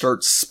Hyde just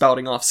starts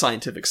spouting off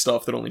scientific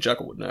stuff that only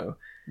Jekyll would know.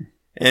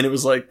 And it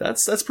was like,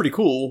 that's pretty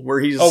cool, where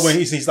he's... Oh, when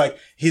he's like,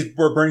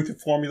 we're burning through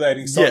formula at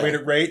an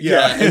accelerated rate?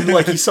 Yeah. And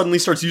like, he suddenly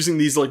starts using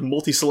these like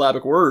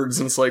multisyllabic words,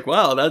 and it's like,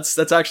 wow, that's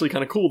actually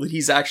kind of cool that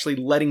he's actually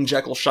letting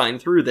Jekyll shine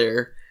through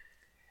there.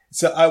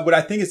 So, what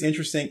I think is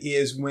interesting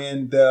is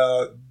when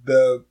the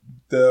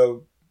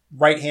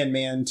right-hand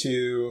man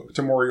to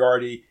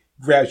Moriarty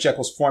grabs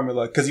Jekyll's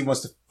formula because he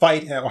wants to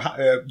fight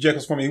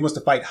Jekyll's formula. He wants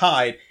to fight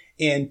Hyde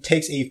and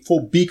takes a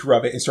full beaker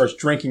of it and starts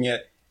drinking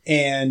it.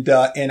 And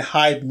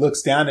Hyde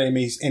looks down at him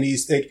and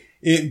he's like,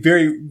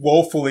 very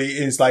woefully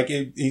he's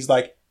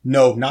like,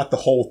 no, not the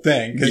whole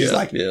thing. Cause he's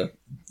like,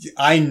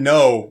 I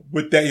know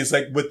what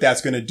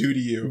that's going to do to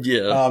you.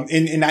 Yeah.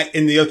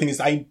 And the other thing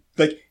is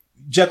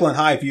Jekyll and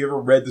Hyde, if you ever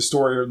read the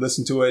story or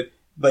listened to it,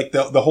 like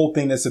the whole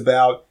thing that's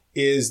about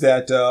is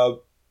that,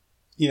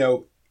 you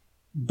know,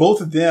 both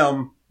of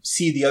them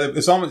see the other,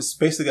 it's almost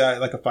basically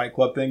like a Fight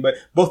Club thing, but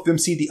both of them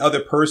see the other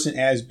person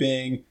as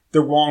being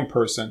the wrong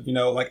person. You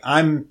know,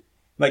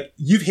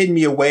 you've hidden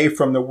me away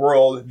from the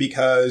world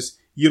because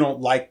you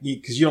don't like me,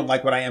 because you don't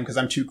like what I am because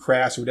I'm too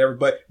crass or whatever.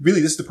 But really,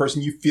 this is the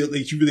person you feel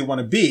that you really want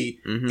to be.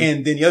 Mm-hmm.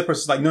 And then the other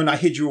person's like, no, I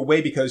hid you away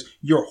because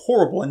you're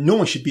horrible and no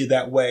one should be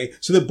that way.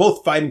 So they're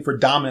both fighting for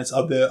dominance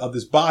of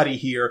this body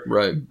here.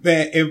 Right.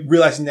 And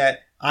realizing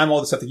that I'm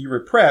all the stuff that you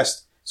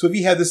repressed. So if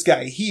you have this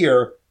guy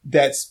here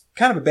that's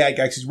kind of a bad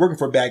guy because he's working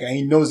for a bad guy.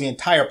 He knows the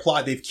entire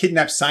plot. They've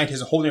kidnapped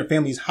scientists and holding their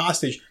families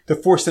hostage to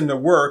force them to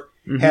work,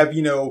 have,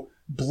 you know,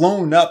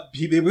 blown up.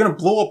 They were going to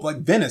blow up like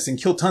Venice and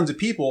kill tons of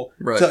people.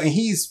 Right. So, and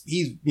he's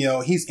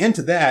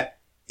into that.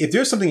 If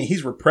there's something that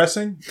he's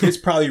repressing, it's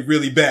probably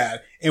really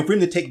bad. And for him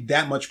to take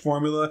that much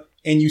formula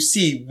and you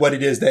see what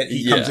it is that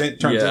he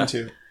turns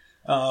into.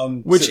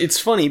 It's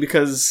funny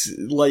because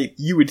like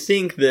you would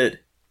think that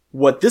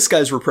what this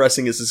guy's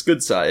repressing is his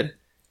good side.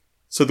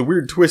 So the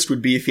weird twist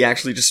would be if he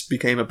actually just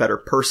became a better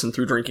person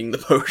through drinking the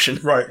potion.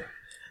 Right.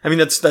 I mean,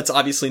 that's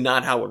obviously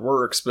not how it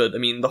works, but I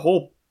mean, the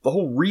whole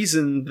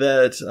reason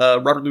that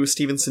Robert Louis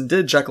Stevenson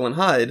did Jekyll and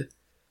Hyde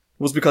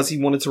was because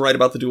he wanted to write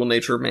about the dual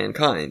nature of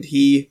mankind.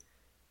 He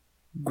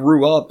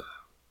grew up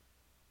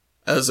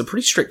as a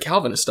pretty strict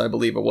Calvinist, I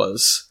believe it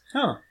was.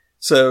 Huh.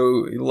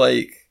 So,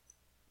 like,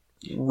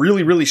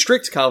 really, really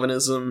strict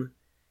Calvinism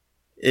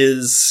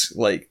is,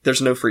 like,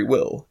 there's no free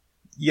will.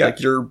 Yeah.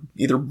 Like you're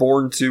either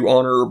born to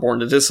honor or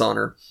born to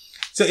dishonor.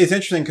 So it's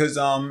interesting because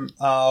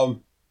I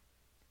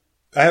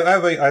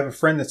have a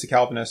friend that's a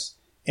Calvinist,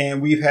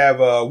 and we have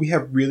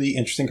really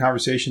interesting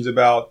conversations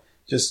about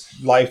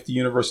just life, the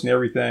universe, and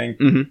everything.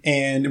 Mm-hmm.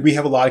 And we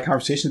have a lot of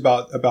conversations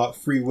about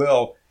free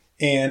will.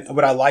 And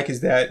what I like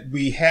is that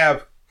we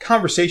have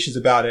conversations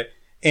about it.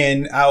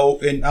 And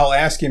I'll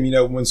ask him,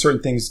 when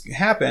certain things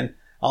happen,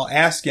 I'll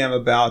ask him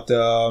about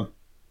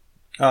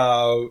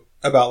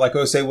like,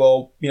 I'll say,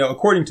 well,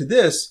 according to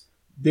this,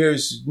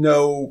 there's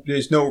no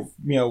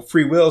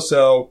free will.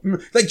 So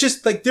like,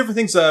 just like different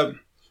things.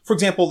 For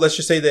example, let's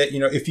just say that,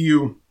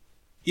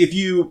 if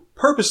you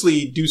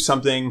purposely do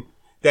something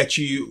that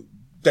you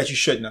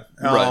shouldn't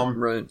have,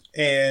 right.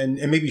 and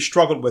maybe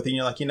struggled with it, and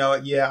you're like,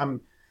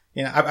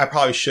 I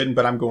probably shouldn't,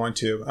 but I'm going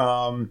to,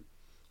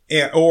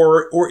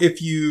 or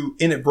if you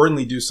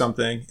inadvertently do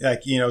something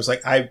like, it's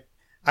like,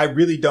 I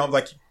really don't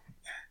like,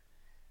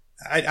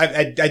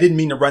 I didn't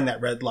mean to run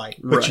that red light,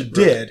 but you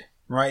did,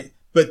 right?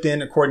 But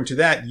then according to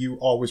that, you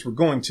always were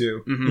going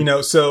to,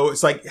 so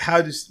it's like,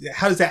 how does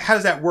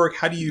that work?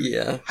 How do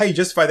you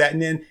justify that?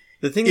 And then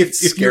the thing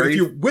if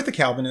you're with a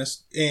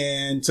Calvinist,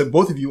 and so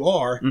both of you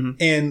are,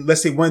 and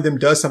let's say one of them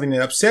does something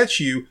that upsets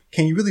you,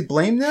 can you really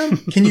blame them?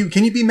 Can you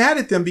be mad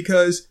at them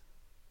because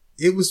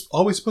it was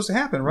always supposed to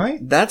happen, right?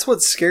 That's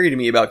what's scary to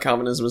me about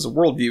Calvinism as a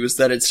worldview, is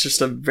that it's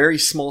just a very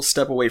small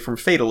step away from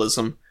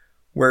fatalism,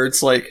 where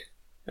it's like,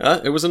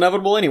 it was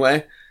inevitable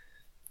anyway.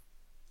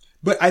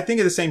 But I think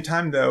at the same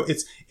time, though,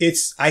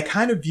 I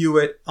kind of view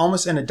it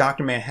almost in a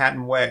Dr.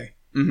 Manhattan way.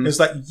 Mm-hmm. It's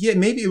like, yeah,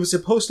 maybe it was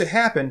supposed to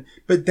happen,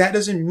 but that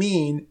doesn't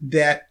mean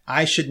that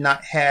I should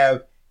not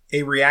have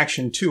a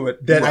reaction to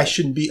it, that I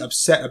shouldn't be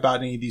upset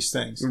about any of these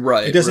things.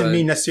 Right. It doesn't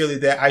mean necessarily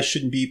that I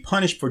shouldn't be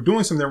punished for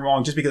doing something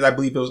wrong just because I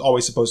believe it was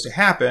always supposed to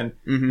happen.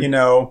 Mm-hmm.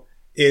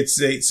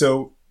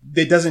 So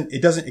it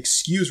doesn't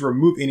excuse or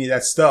remove any of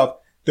that stuff.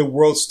 The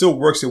world still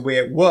works the way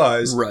it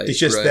was. Right. It's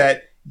just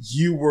that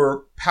you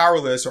were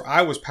powerless, or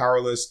I was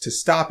powerless to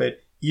stop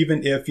it,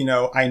 even if,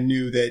 I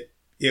knew that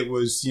it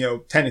was,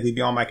 technically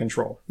beyond my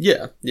control.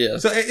 Yeah. Yeah.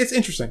 So it's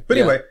interesting. But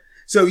anyway,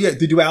 so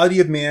the duality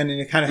of man,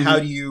 and kind of how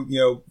do you,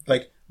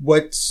 like,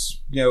 what's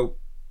you,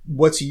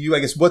 I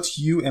guess, what's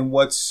you and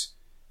what's,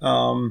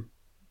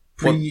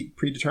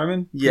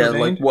 predetermined? Yeah.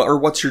 Like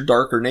what's your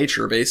darker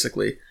nature,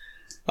 basically.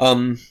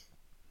 Cause,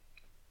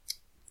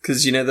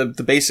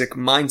 the basic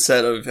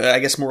mindset of, I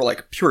guess, more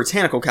like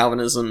puritanical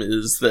Calvinism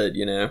is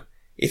that,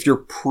 if you're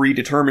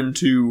predetermined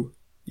to,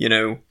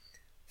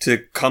 to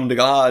come to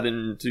God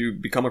and to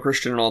become a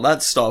Christian and all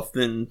that stuff,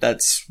 then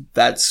that's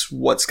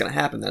what's going to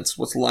happen. That's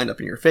what's lined up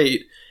in your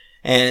fate.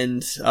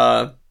 And,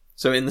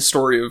 so in the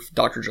story of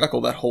Dr.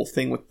 Jekyll, that whole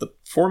thing with the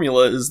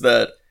formula is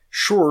that,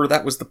 sure,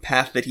 that was the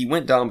path that he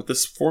went down, but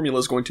this formula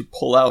is going to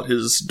pull out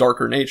his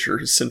darker nature,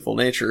 his sinful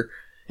nature,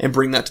 and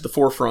bring that to the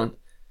forefront.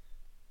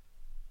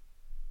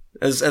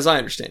 As I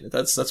understand it,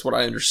 that's what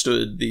I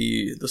understood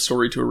the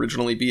story to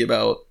originally be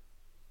about.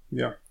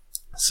 Yeah.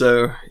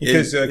 So it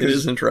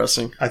is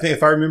interesting. I think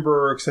if I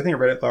remember, because I think I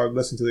read it, I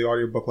listened to the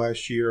audiobook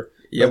last year.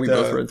 Yeah, we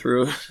both read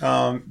through it.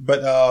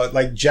 But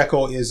like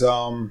Jekyll is,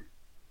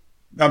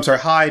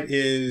 Hyde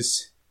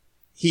is,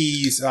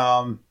 he's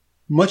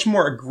much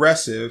more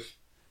aggressive,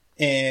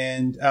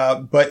 and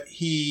but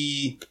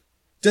he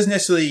doesn't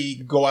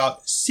necessarily go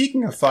out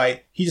seeking a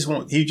fight. He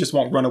just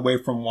won't run away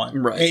from one.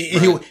 Right.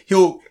 And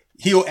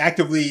he'll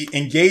actively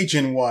engage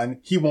in one.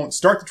 He won't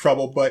start the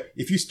trouble, but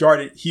if you start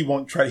it, he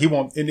won't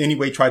in any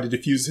way try to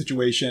diffuse the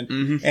situation.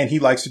 Mm-hmm. And he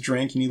likes to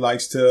drink, and he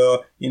likes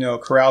to,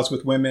 carouse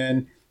with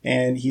women,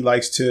 and he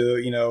likes to,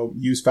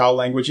 use foul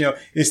language.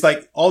 It's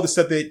like all the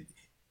stuff that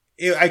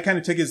I kind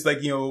of took as like,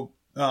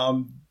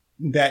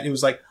 that it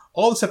was like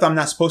all the stuff that I'm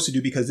not supposed to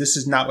do because this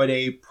is not what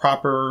a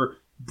proper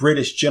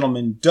British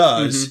gentleman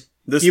does. Mm-hmm.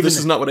 This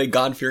is not what a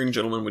God-fearing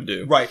gentleman would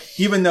do. Right.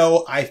 Even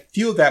though I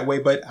feel that way,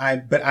 but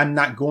I'm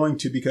not going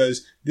to,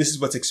 because this is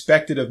what's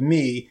expected of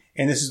me.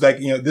 And this is like,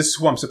 this is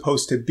who I'm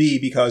supposed to be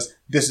because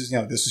this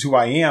is who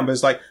I am. But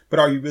it's like, but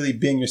are you really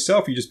being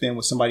yourself? Or you're just being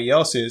what somebody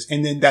else is.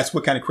 And then that's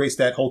what kind of creates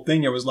that whole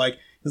thing. It was like,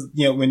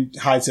 when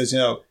Hyde says,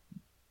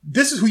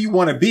 this is who you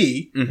want to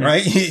be, mm-hmm.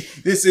 right?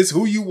 This is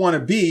who you want to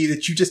be,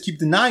 that you just keep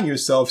denying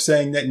yourself,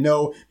 saying that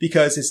no,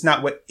 because it's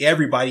not what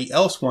everybody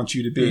else wants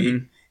you to be.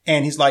 Mm-hmm.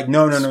 And he's like,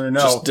 no.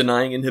 Just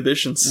denying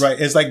inhibitions. Right.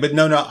 It's like, but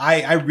no,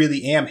 I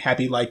really am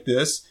happy like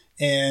this.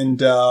 And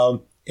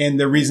the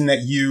reason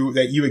that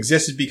you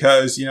exist is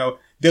because,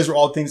 those are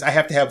all things I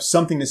have to have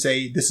something to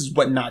say. This is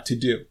what not to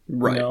do.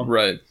 Right.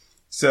 Right.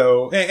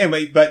 So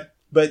anyway, but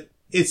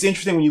it's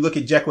interesting when you look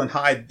at Jekyll and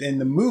Hyde in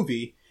the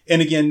movie.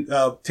 And again,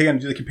 taking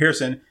the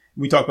comparison,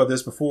 we talked about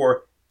this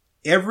before.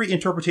 Every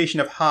interpretation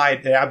of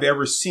Hyde that I've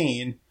ever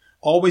seen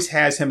always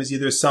has him as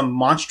either some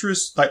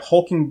monstrous, like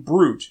hulking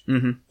brute,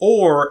 mm-hmm.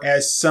 or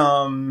as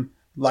some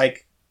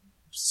like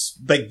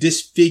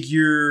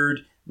disfigured,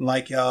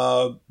 like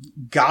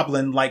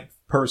goblin-like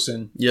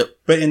person. Yep.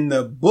 But in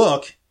the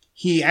book,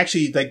 he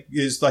actually like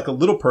is like a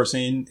little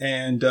person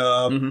and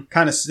mm-hmm.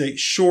 kind of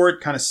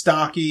short, kind of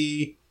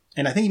stocky,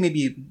 and I think he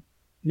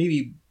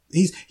maybe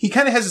he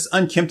kind of has this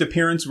unkempt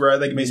appearance where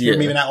like makes him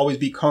maybe not always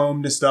be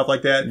combed and stuff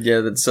like that. Yeah,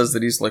 that says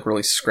that he's like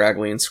really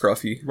scraggly and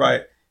scruffy.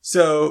 Right.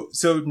 So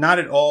not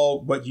at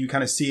all what you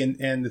kind of see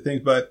in the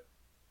things, but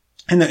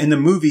in the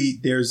movie,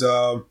 there's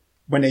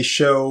when they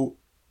show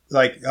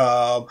like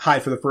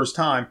Hyde for the first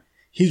time,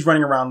 he's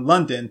running around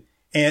London,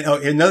 and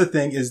another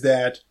thing is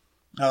that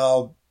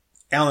Alan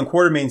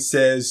Quatermain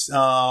says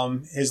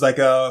is like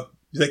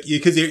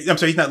because I'm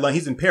sorry, he's not London,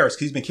 he's in Paris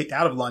because he's been kicked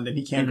out of London,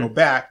 he can't go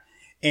back,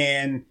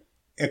 and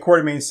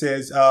Quatermain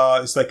says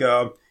it's like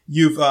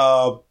you've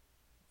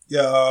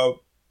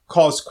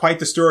caused quite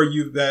the story.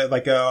 You've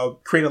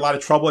created a lot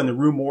of trouble in the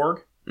Rue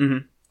Morgue.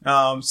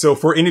 Mm-hmm. So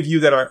for any of you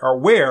that are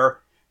aware,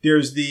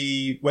 there's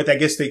what I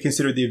guess they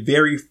consider the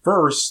very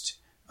first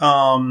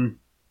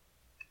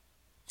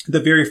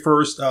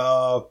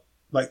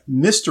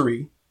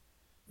mystery,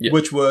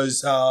 which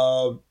was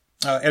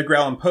Edgar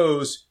Allan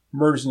Poe's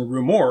Murders in the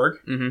Rue Morgue,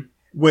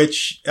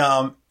 which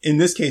in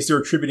this case they're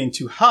attributing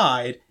to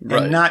Hyde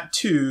and not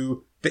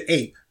to the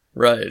ape,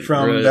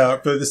 from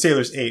the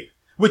sailor's ape.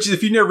 Which is,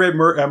 if you've never read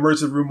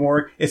Murders in the Rue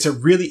Morgue, it's a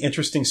really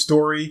interesting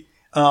story.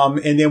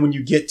 And then when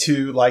you get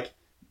to like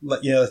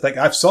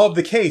I've solved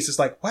the case, it's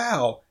like,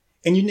 wow.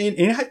 And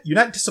you're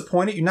not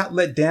disappointed, you're not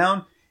let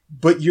down,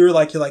 but you're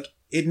like,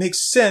 it makes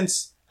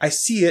sense. I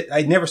see it.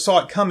 I never saw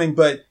it coming,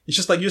 but it's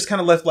just like, you're just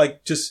kind of left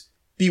like just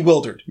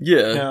bewildered.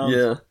 Yeah.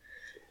 Yeah.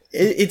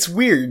 It's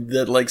weird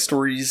that like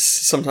stories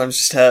sometimes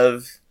just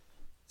have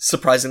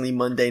surprisingly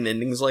mundane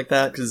endings like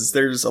that, because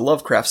there's a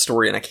Lovecraft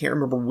story, and I can't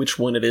remember which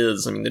one it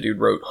is. I mean, the dude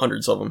wrote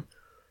hundreds of them.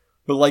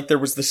 But like, there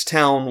was this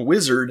town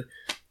wizard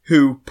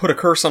who put a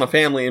curse on a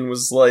family and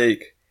was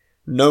like,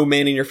 no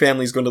man in your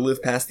family is going to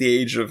live past the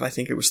age of, I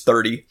think it was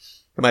 30. It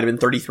might have been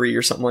 33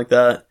 or something like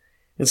that.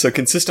 And so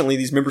consistently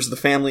these members of the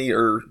family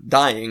are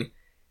dying.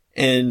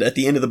 And at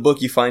the end of the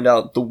book, you find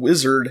out the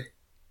wizard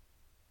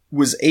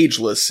was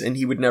ageless and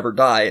he would never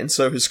die. And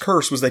so his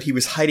curse was that he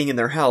was hiding in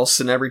their house,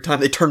 and every time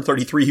they turned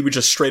 33, he would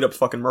just straight up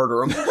fucking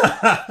murder them.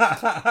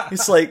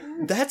 It's like,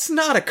 that's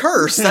not a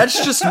curse.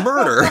 That's just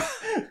murder.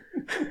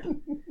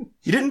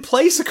 You didn't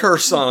place a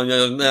curse on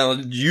him. Now,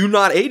 you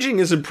not aging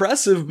is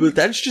impressive, but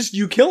that's just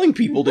you killing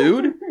people,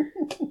 dude.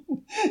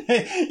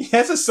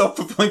 That's a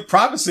self-fulfilling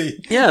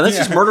prophecy. Yeah, that's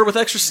just murder with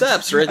extra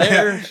steps right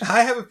there.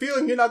 I have a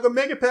feeling you're not going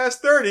to make it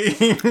past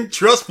 30.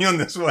 Trust me on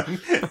this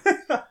one.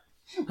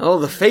 Oh,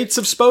 the fates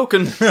have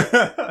spoken.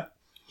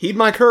 Heed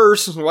my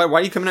curse. Why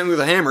are you coming at me with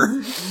a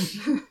hammer?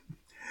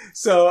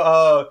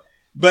 So,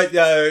 but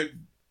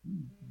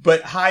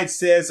Hyde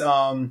says,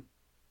 Hyde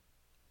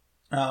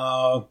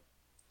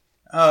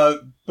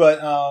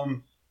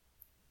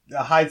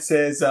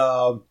says,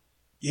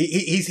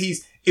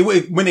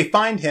 when they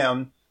find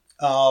him,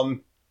 of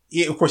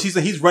course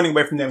he's running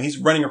away from them. He's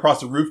running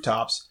across the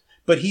rooftops,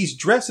 but he's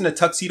dressed in a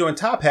tuxedo and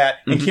top hat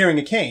and carrying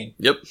a cane.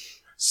 Yep.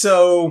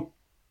 So.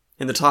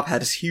 And the top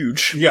hat is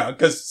huge. Yeah,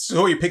 because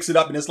Sawyer picks it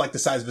up and it's like the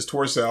size of his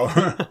torso.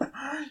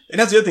 And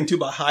that's the other thing too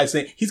about Hyde.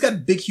 He's got a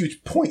big,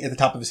 huge point at the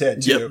top of his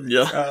head too.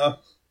 Yep, yeah.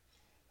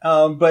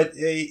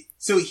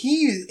 So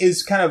he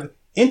is kind of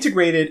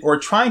integrated or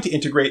trying to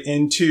integrate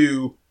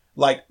into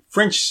like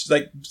French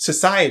like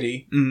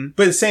society,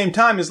 but at the same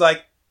time is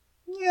like,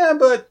 yeah,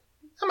 but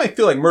I might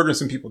feel like murdering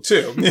some people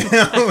too.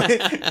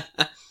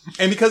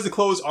 And because the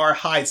clothes are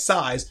Hyde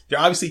size, they're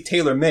obviously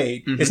tailor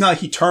made. It's not like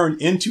he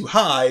turned into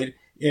Hyde.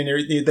 And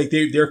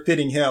they're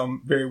fitting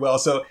him very well.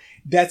 So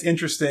that's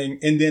interesting.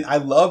 And then I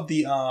love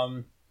the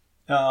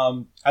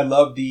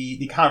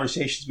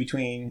conversations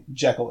between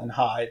Jekyll and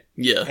Hyde.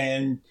 Yeah.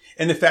 And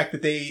the fact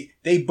that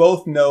they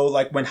both know,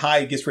 like, when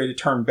Hyde gets ready to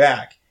turn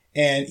back,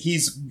 and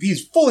he's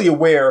fully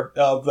aware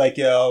of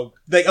of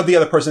the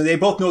other person. They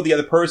both know the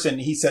other person.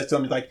 He says to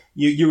him, like,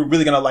 you're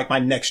really going to like my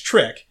next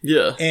trick.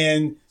 Yeah.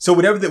 And so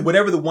whatever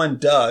the one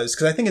does,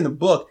 cause I think in the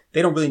book,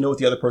 they don't really know what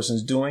the other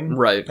person's doing.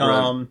 Right.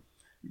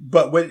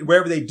 But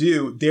wherever they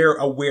do, they're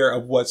aware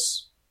of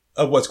what's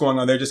going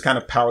on. They're just kind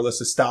of powerless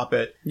to stop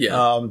it.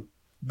 Yeah.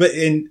 But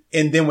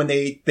then when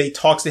they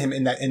talks to him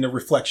in the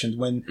reflections,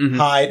 when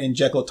Hyde and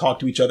Jekyll talk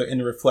to each other in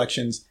the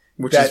reflections,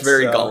 which is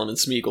very Gollum and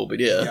Smeagol,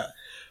 but yeah.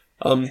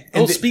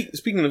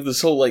 Speaking of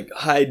this whole like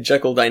Hyde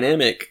Jekyll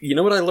dynamic, you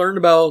know what I learned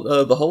about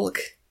the Hulk?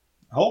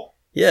 Hulk?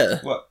 Yeah.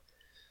 What?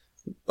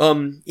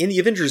 In the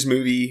Avengers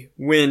movie,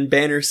 when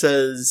Banner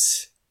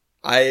says,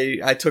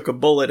 I took a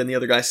bullet and the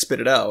other guy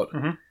spit it out.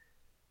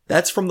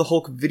 That's from the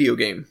Hulk video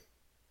game.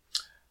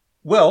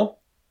 Well,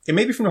 it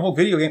may be from the Hulk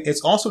video game.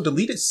 It's also a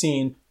deleted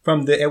scene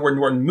from the Edward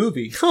Norton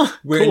movie.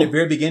 Where in the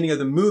very beginning of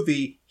the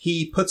movie,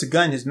 he puts a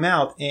gun in his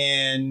mouth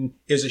and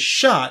there's a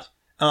shot,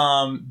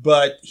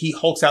 but he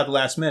hulks out the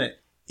last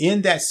minute.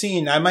 In that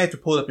scene, I might have to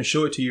pull it up and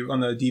show it to you on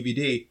the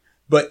DVD,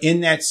 but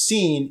in that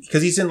scene,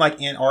 because he's in like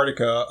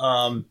Antarctica,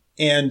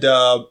 and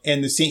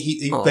the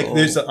scene,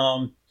 there's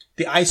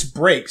the ice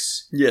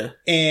breaks. Yeah.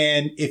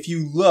 And if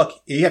you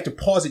look, you have to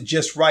pause it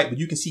just right, but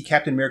you can see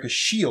Captain America's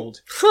shield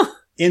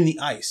in the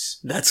ice.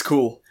 That's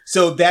cool.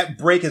 So that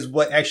break is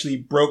what actually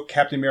broke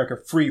Captain America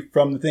free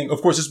from the thing.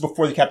 Of course, this is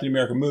before the Captain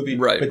America movie.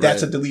 Right. But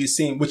that's right. a deleted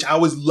scene, which I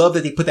always love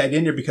that they put that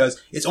in there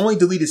because it's only a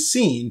deleted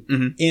scene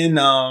in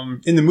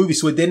the movie.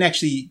 So it didn't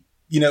actually,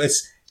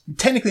 it's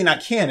technically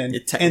not canon.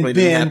 It technically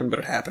didn't happen, but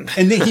it happened.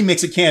 And then he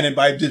makes it canon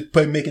by just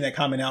making that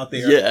comment out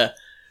there. Yeah.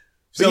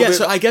 So,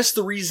 so I guess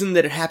the reason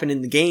that it happened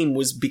in the game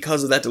was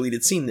because of that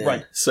deleted scene then.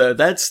 Right. So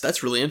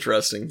that's really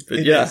interesting. But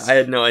It yeah, is. I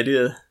had no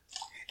idea.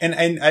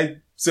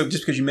 So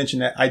just because you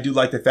mentioned that, I do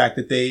like the fact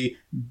that they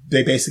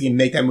basically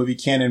make that movie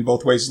canon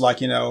both ways.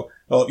 Like,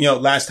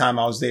 last time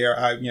I was there,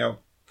 I,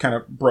 kind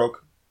of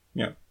broke,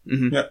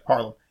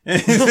 Harlem.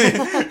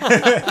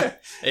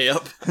 Yep.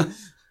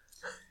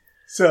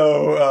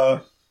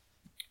 So,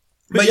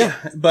 but I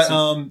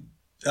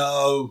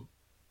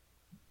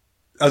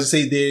was gonna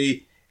say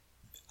they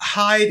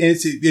Hyde, and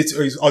it's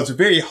a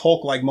very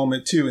Hulk-like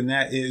moment too, and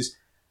that is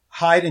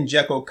Hyde and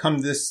Jekyll come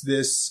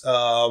this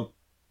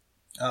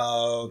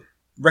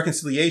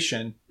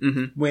reconciliation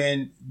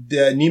when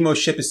the Nemo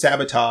ship is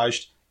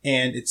sabotaged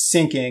and it's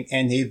sinking,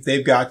 and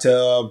they've got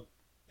to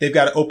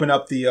open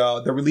up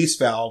the release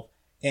valve,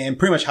 and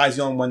pretty much Hyde's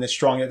the only one that's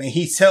strong. And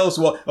he tells,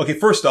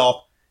 first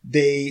off,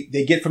 they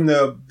get from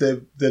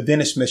the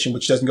Venice mission,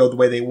 which doesn't go the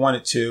way they want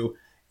it to,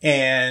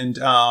 and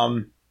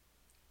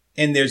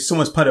there's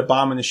someone's put a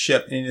bomb on the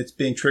ship, and it's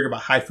being triggered by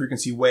high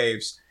frequency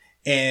waves,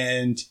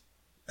 and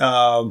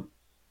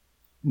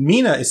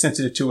Mina is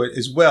sensitive to it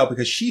as well,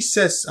 because she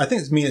says, I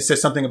think Mina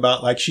says something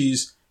about like,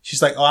 she's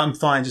like, oh, I'm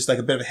fine, just like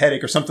a bit of a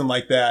headache or something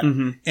like that.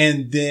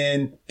 And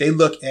then they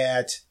look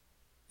at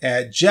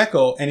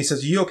Jekyll and he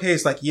says, are you okay?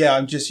 It's like, yeah,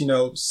 I'm just,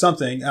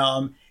 something.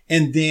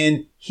 And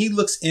then he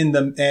looks in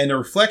the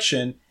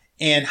reflection,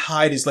 and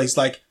Hyde is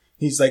like,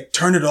 he's like,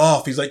 turn it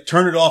off. He's like,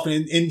 turn it off.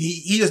 And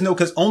he doesn't know,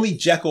 because only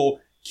Jekyll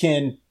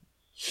can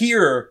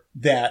hear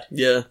that.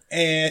 Yeah.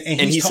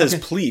 And he says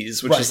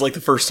please, which is like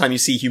the first time you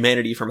see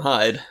humanity from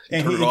Hyde.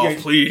 And turn it off,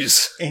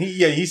 please. And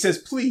he says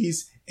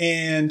please.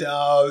 And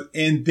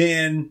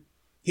then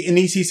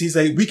he's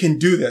like, we can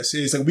do this.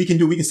 He's like, we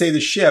can save the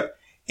ship.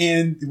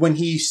 And when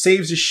he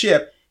saves the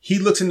ship, he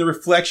looks in the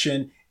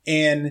reflection,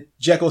 and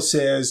Jekyll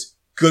says,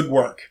 good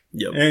work.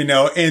 Yep.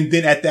 And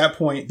then at that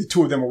point, the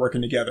two of them are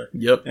working together.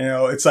 Yep.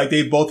 It's like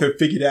they both have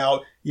figured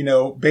out,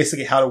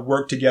 basically how to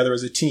work together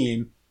as a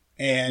team.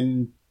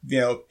 And,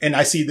 and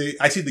I see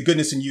the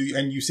goodness in you,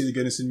 and you see the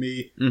goodness in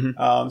me.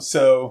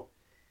 So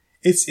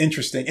it's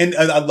interesting. And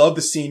I love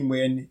the scene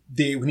when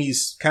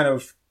he's kind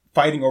of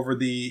fighting over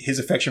his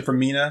affection for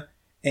Mina,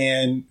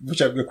 and which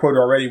I've quoted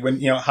already,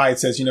 when, Hyde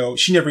says,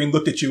 she never even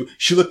looked at you.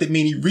 She looked at me,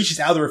 and he reaches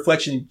out of the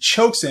reflection and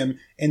chokes him.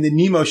 And then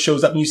Nemo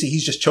shows up, and you see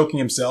he's just choking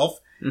himself.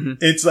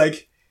 It's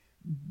like,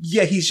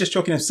 yeah, he's just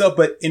choking himself,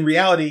 but in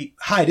reality,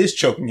 Hyde is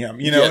choking him.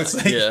 It's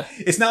like,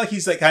 it's not like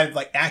he's like kind of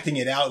like acting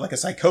it out like a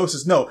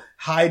psychosis. No,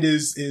 Hyde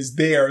is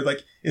there.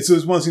 Like, it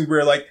was one of those things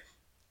where like,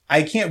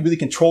 I can't really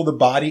control the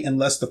body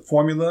unless the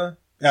formula,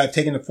 I've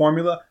taken the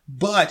formula,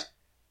 but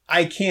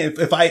I can,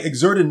 if I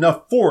exert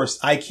enough force,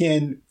 I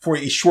can, for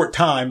a short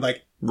time,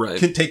 like,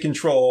 can take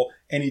control,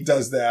 and he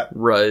does that.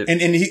 Right.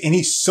 And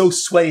he's so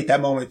sweaty at that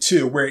moment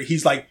too, where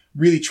he's like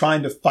really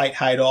trying to fight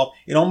Hyde off.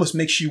 It almost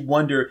makes you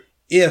wonder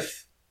if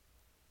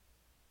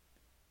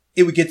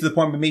it would get to the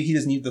point where maybe he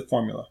doesn't need the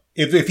formula.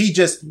 If he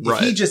just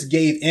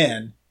gave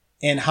in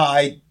and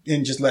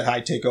just let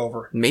Hyde take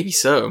over. Maybe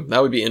so.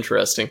 That would be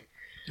interesting.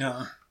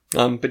 Yeah.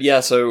 But yeah,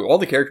 so all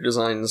the character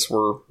designs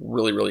were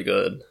really, really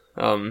good.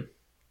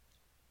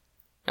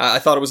 I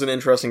thought it was an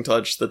interesting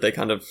touch that they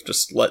kind of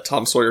just let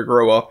Tom Sawyer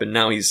grow up, and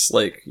now he's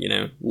like,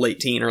 late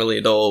teen, early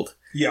adult.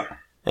 Yeah.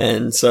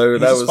 And so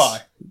he's that a was,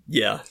 spy.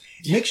 Yeah.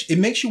 It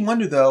makes you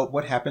wonder though,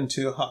 what happened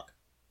to Huck?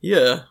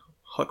 Yeah.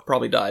 Huck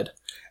probably died.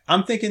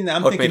 I'm thinking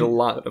Huck made a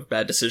lot of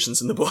bad decisions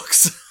in the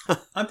books.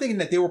 I'm thinking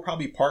that they were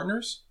probably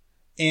partners,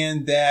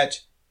 and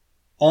that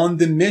on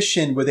the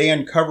mission where they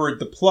uncovered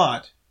the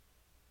plot,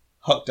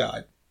 Huck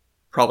died.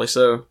 Probably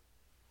so.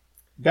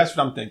 That's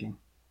what I'm thinking.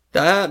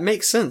 That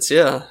makes sense,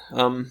 yeah.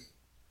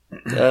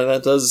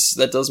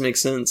 That does make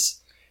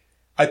sense.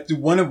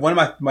 One of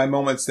my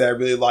moments that I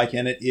really like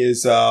in it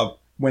is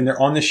when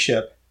they're on the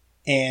ship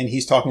and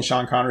he's talking to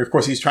Sean Connery. Of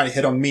course, he's trying to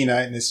hit on Mina,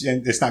 and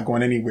it's not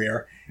going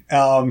anywhere.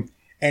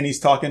 And he's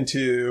talking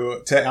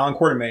to Alan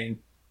Quartermain,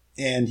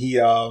 and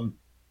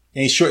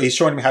he's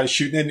showing him how to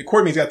shoot. And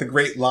Quartermain's got the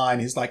great line.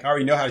 He's like, I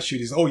already know how to shoot.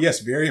 He's, oh yes,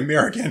 very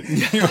American.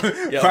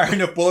 Fire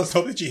enough bullets,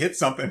 hope that you hit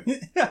something.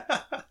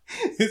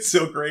 It's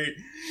so great.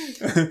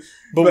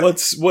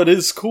 But what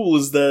is cool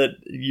is that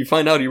you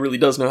find out he really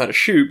does know how to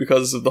shoot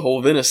because of the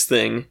whole Venice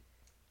thing.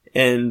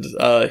 And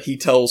he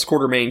tells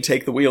Quartermain,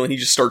 take the wheel, and he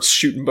just starts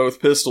shooting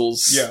both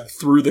pistols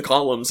through the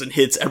columns and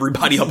hits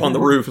everybody up on the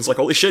roof. It's like,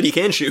 holy shit, he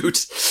can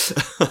shoot.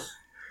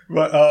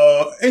 But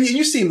and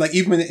you see him like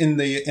even in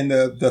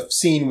the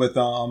scene with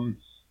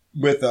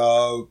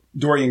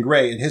Dorian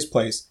Gray in his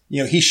place,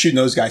 he's shooting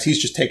those guys.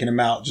 He's just taking them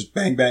out, just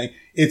bang bang.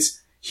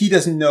 He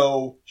doesn't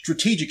know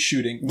strategic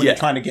shooting when they're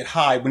trying to get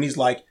high. When she's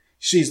like,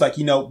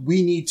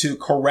 we need to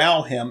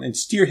corral him and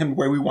steer him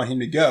where we want him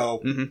to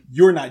go.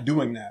 You're not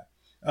doing that.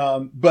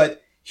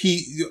 But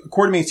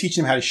Quartermain's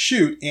teaching him how to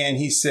shoot, and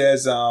he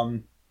says,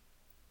 and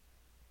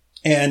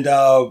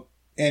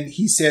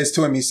he says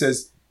to him, he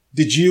says,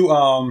 did you,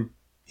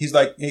 he's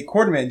like, hey,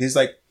 Quartermain, he's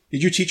like,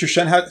 did you teach your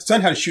son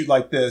how to shoot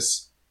like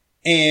this?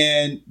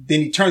 And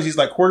then he turns, he's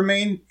like,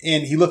 Quartermain,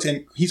 and he looks,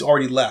 and he's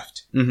already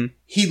left. Mm-hmm.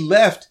 He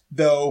left,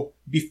 though,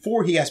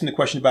 before he asked him the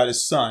question about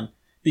his son,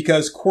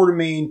 because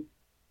Quartermain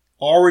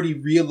already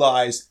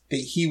realized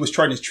that he was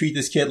trying to treat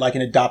this kid like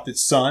an adopted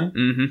son.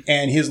 Mm-hmm.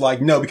 And he's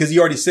like, no, because he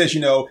already says,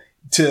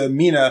 to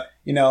Mina,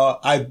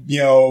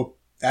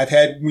 I've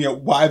had,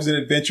 wives and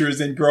adventures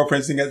and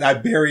girlfriends, and I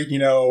buried,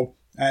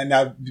 and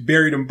I've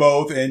buried them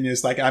both. And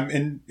it's like,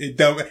 and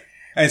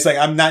it's like,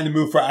 I'm not in the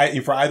mood for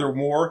either or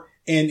more.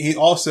 And he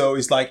also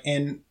is like,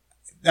 and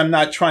I'm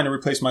not trying to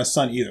replace my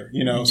son either,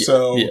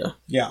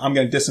 I'm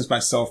going to distance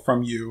myself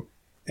from you.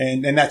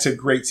 And that's a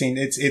great scene.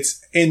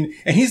 And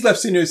he's left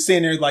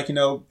sitting there like,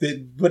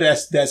 but I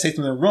say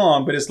something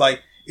wrong, but it's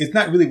like, it's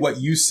not really what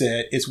you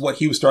said. It's what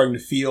he was starting to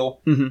feel.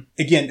 Mm-hmm.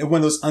 Again, one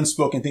of those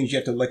unspoken things you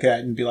have to look at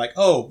and be like,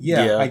 oh,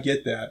 yeah. I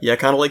get that. Yeah,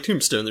 kind of like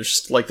Tombstone. There's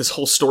just like this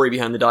whole story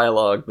behind the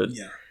dialogue. But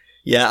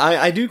yeah,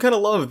 I do kind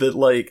of love that,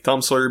 like,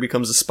 Tom Sawyer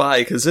becomes a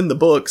spy, because in the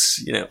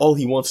books, all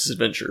he wants is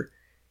adventure.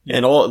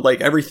 And all,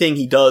 like, everything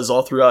he does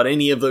all throughout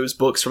any of those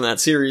books from that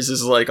series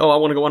is like, oh, I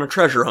want to go on a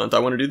treasure hunt. I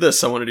want to do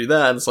this. I want to do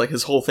that. And it's like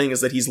his whole thing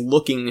is that he's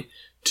looking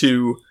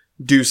to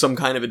do some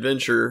kind of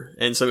adventure.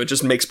 And so it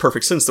just makes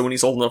perfect sense that when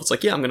he's old enough, it's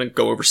like, yeah, I'm going to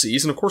go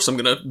overseas. And of course I'm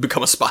going to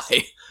become a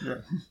spy.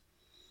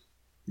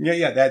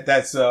 Yeah.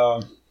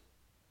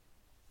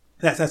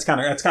 That's kind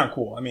of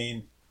cool. I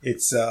mean,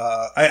 it's,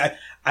 I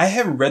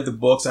haven't read the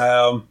books.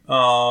 No,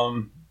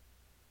 I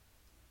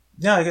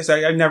guess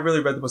I've never really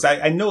read the books.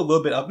 I know a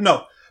little bit of,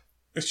 no.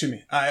 Excuse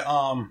me.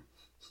 I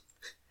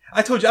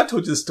told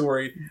you the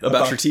story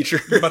about your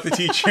teacher. About the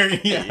teacher.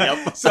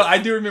 Yeah. Yep. So I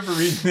do remember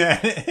reading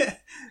that.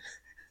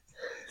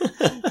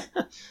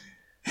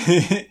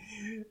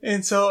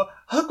 And so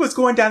Huck was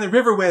going down the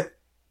river with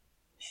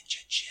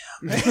Ninja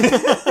Jim.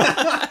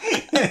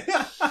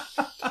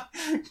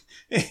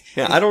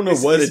 Yeah, I don't know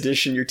what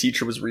edition your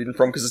teacher was reading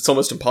from, because it's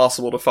almost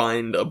impossible to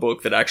find a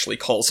book that actually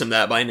calls him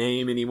that by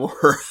name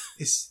anymore.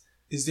 Is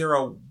there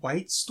a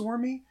white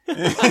Stormy?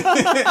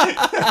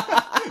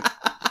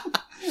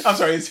 I'm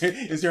sorry.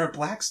 Is there a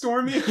black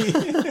Stormy?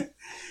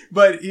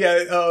 But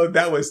yeah,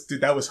 that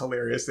was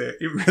hilarious. It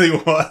really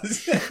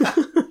was.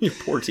 Your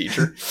poor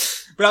teacher.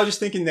 But I was just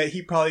thinking that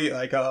he probably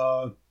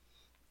that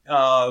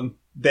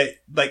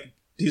like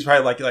he's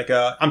probably like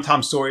I'm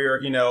Tom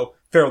Sawyer,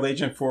 federal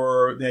agent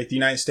for the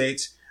United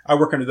States. I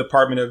work in the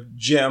Department of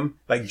Jim,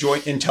 like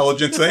Joint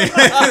Intelligence.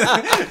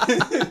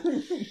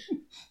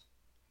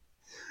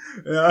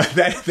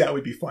 That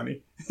would be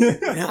funny.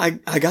 Yeah,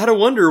 I gotta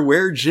wonder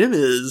where Jim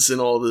is in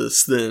all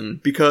this then,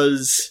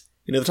 because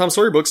the Tom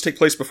Sawyer books take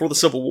place before the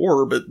Civil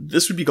War, but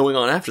this would be going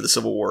on after the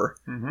Civil War.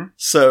 Mm-hmm.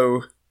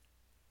 So,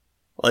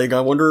 like,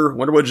 I wonder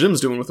what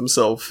Jim's doing with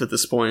himself at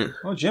this point.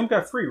 Well, Jim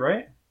got free,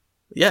 right?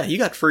 Yeah, he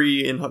got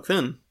free in Huck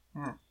Finn.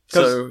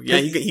 So yeah,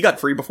 he got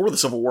free before the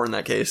Civil War in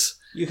that case.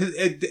 Because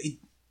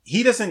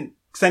he doesn't.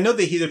 Because I know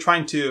that they're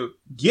trying to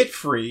get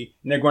free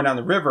and they're going down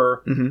the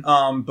river.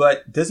 Mm-hmm.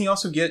 But doesn't he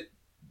also get?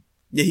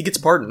 Yeah, he gets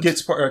pardoned.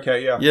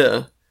 Okay, yeah.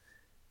 Yeah.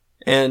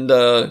 And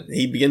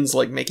he begins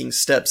like making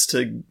steps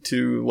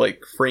to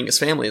like freeing his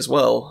family as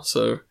well.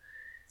 So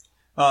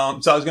so I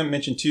was going to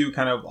mention two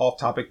kind of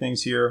off-topic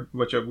things here,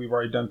 which we've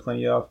already done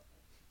plenty of.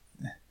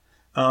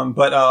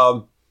 But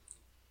I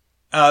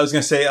was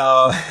going to say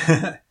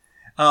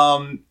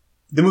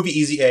the movie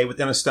Easy A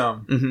with Emma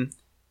Stone. Mm-hmm.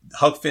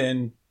 Huck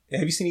Finn.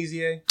 Have you seen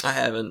Easy A? I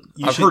haven't.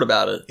 I've heard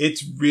about it.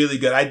 It's really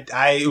good.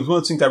 It was one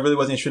of those things I really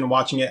wasn't interested in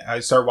watching it. I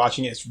started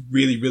watching it. It's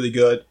really, really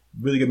good.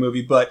 Really good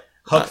movie. But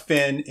Huck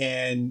Finn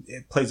and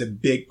it plays a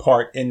big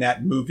part in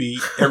that movie.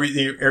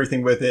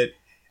 Everything with it.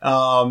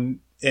 And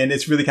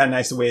it's really kind of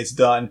nice the way it's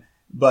done.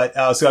 But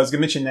so I was going to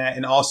mention that.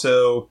 And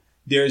also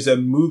there's a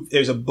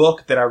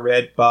book that I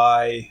read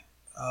by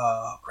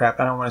I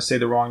don't want to say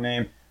the wrong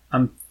name.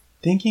 I'm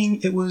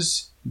thinking it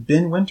was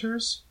Ben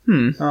Winters.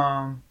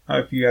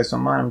 If you guys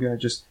don't mind, I'm going to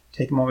just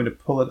take a moment to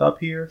pull it up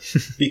here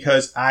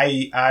because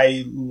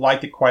I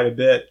liked it quite a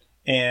bit,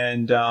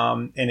 and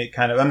it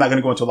kind of, I'm not going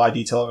to go into a lot of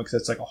detail because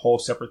it's like a whole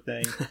separate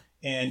thing.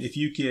 And if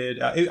you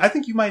could, I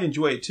think you might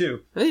enjoy it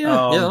too. Yeah,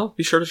 I'll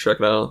be sure to check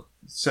it out.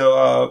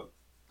 So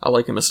I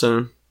like Emma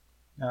Stone.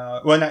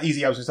 Well, not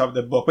Easy. I was just talking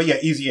about the book, but yeah,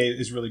 Easy A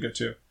is really good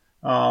too.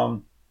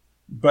 But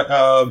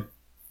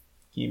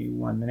give me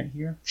 1 minute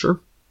here.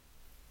 Sure.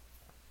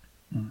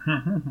 I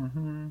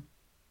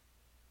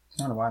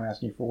don't know why I'm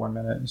asking you for 1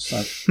 minute. It's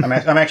like, I'm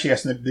actually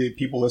asking the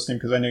people listening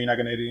because I know you're not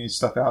going to edit any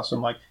stuff out. So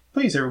I'm like,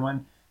 please,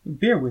 everyone,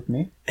 bear with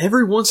me.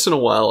 Every once in a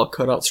while, I'll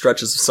cut out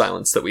stretches of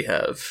silence that we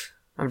have.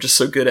 I'm just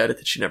so good at it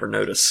that you never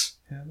notice.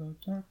 Hello,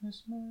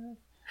 darkness, my...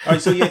 All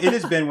right, so yeah, it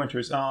is Ben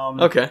Winters.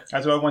 Okay.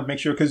 That's what I wanted to make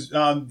sure because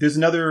there's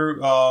another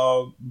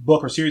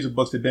book or series of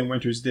books that Ben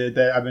Winters did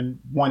that I've been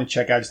wanting to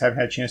check out. I just haven't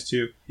had a chance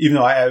to. Even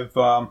though I have,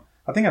 I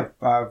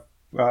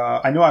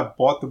know I've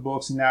bought the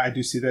books and now I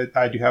do see that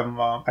I do have them.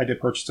 I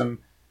did purchase them.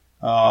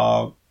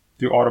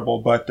 through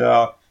Audible, but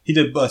he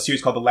did a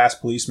series called The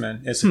Last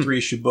Policeman. It's a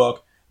 3-issue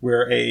book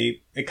where a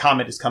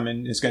comet is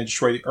coming, it's going to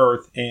destroy the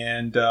Earth,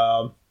 and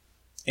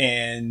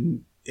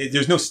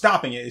there's no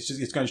stopping it. It's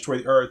going to destroy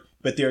the Earth,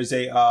 but there is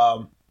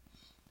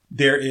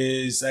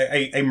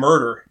a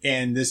murder,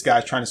 and this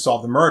guy's trying to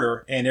solve the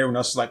murder, and everyone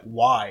else is like,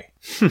 why?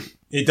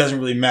 It doesn't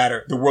really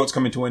matter. The world's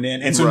coming to an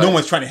end, and so no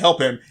one's trying to help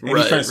him, and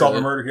he's trying to solve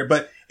the murder here.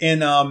 But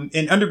in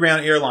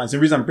Underground Airlines, the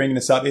reason I'm bringing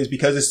this up is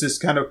because it's this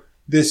kind of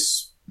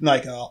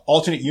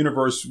alternate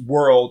universe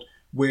world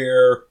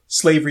where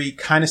slavery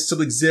kind of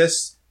still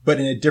exists, but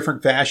in a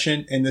different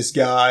fashion. And this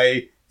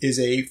guy is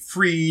a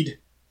freed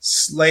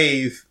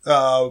slave,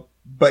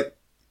 but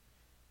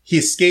he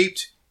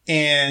escaped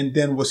and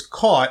then was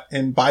caught.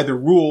 And by the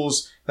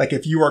rules, like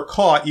if you are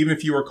caught, even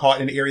if you are caught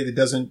in an area that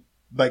doesn't,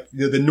 like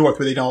the North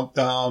where they don't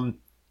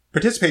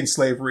participate in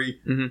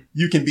slavery,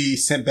 you can be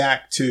sent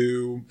back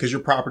because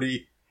your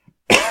property.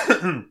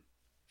 And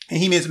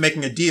he is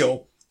making a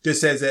deal that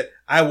says that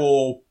I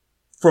will,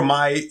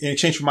 in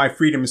exchange for my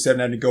freedom, instead of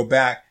having to go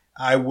back,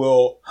 I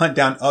will hunt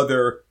down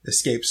other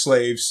escaped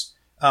slaves.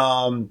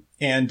 Anyway,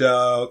 and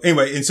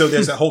so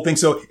there's that whole thing.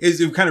 So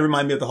it kind of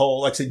reminded me of the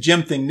whole, like, say,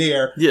 Jim thing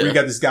there. Yeah. Where you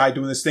got this guy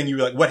doing this thing. You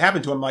were like, what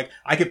happened to him? Like,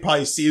 I could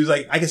probably see,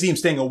 I could see him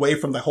staying away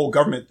from the whole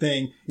government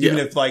thing. Even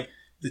if, like,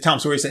 the Tom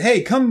Sawyer said, hey,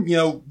 you can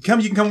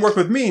come work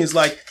with me. It's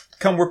like,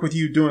 come work with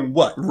you doing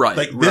what? Right.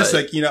 Like this,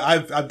 like,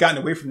 I've gotten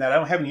away from that. I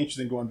don't have any interest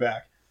in going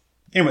back.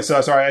 Anyway,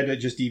 so sorry, I had to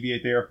just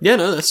deviate there. Yeah,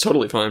 no, that's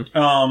totally fine.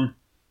 Tom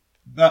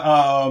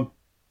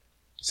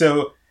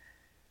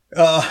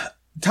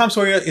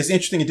Sawyer is an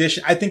interesting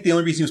addition. I think the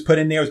only reason he was put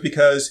in there was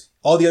because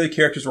all the other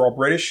characters were all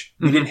British.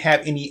 We didn't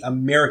have any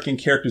American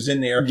characters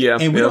in there. Yeah.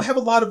 And we don't have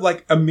a lot of,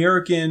 like,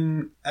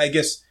 American, I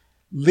guess,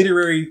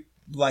 literary,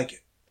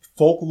 like,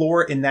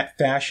 folklore in that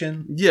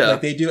fashion. Yeah.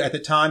 Like they do at the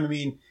time. I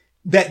mean,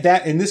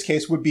 that in this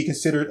case would be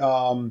considered,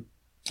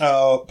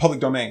 public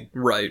domain.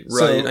 Right.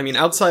 So, I mean,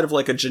 outside of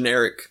like a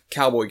generic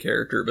cowboy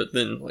character, but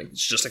then like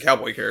it's just a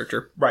cowboy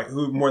character. Right.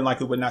 Who more than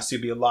likely would not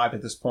still be alive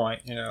at this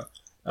point,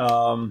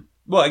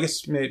 well, I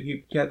guess maybe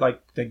you had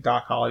like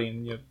Doc Holliday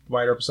and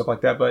Wyatt Earp and stuff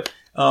like that, but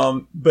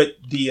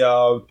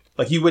the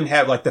like you wouldn't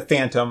have like the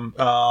Phantom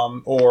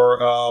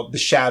or the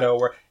Shadow,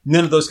 or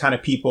none of those kind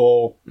of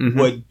people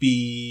would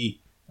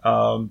be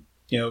Tarzan.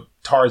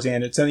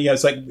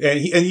 It's like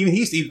even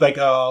he's like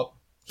Doc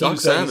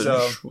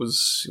Savage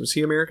was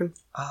he American?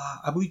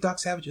 I believe Doc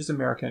Savage is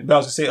American, but I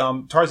was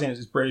gonna say Tarzan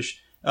is British.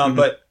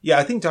 But yeah,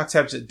 I think Doc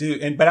Savage is a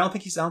dude, but I don't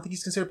think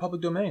he's considered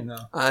public domain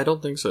though. I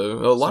don't think so.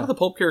 A lot of the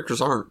pulp characters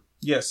aren't.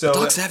 Yeah, so but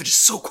Doc Savage is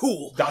so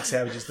cool. Doc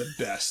Savage is the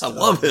best. I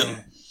love him.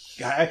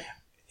 And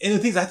the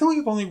things, I think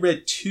we've only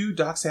read 2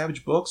 Doc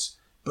Savage books,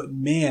 but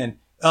man,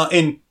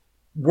 and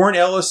Warren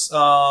Ellis,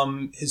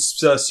 his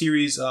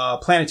series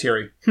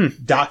Planetary,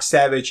 Doc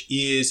Savage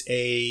is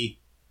a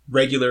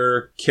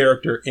regular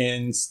character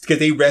because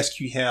they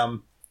rescue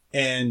him,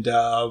 and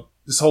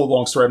this whole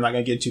long story I'm not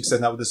going to get into because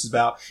that's not what this is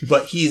about,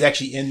 but he's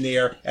actually in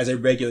there as a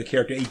regular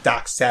character, a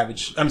Doc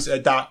Savage.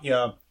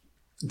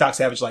 Doc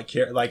Savage like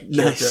character.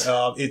 Nice.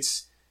 I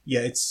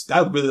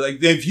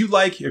really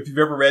like, if you've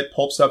ever read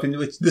pulp stuff, and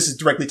this is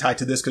directly tied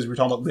to this because we're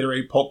talking about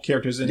literary pulp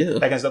characters and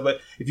that kind of stuff, but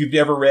if you've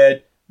ever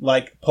read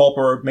like pulp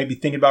or maybe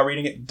thinking about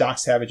reading it, Doc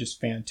Savage is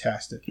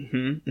fantastic.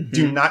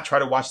 Do not try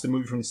to watch the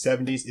movie from the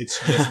 70s.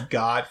 It's just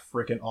god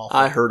freaking awful.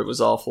 I heard it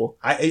was awful.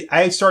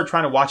 I started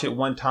trying to watch it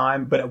one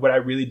time, but what I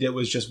really did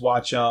was just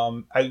watch,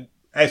 I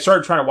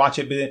started trying to watch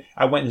it, but then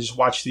I went and just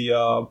watched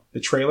the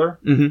trailer.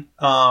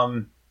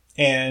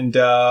 And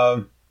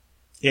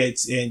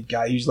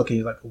guy, he's looking,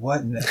 he's like,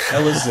 what in the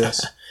hell is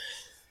this?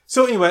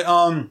 So anyway,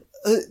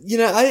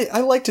 I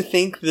like to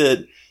think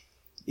that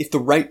if the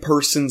right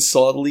person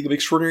saw The League of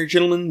Extraordinary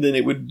Gentlemen, then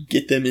it would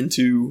get them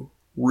into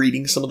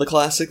reading some of the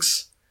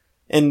classics.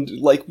 And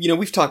like,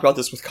 we've talked about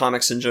this with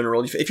comics in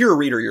general. If you're a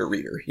reader, you're a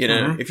reader,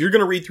 If you're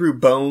going to read through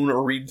Bone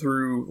or read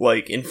through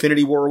like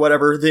Infinity War or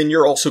whatever, then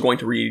you're also going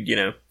to read,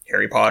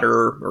 Harry Potter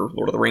or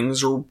Lord of the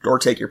Rings or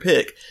take your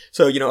pick.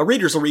 So, a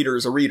reader's a reader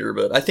is a reader,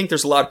 but I think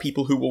there's a lot of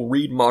people who will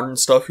read modern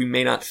stuff who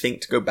may not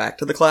think to go back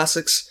to the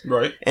classics.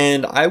 Right.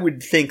 And I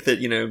would think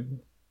that,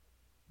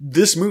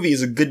 this movie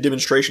is a good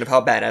demonstration of how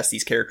badass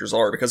these characters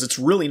are, because it's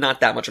really not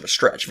that much of a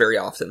stretch very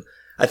often.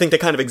 I think they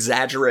kind of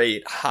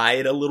exaggerate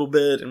Hyde a little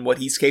bit and what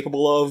he's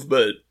capable of,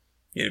 but,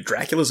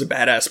 Dracula's a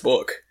badass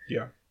book.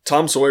 Yeah.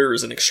 Tom Sawyer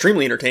is an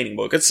extremely entertaining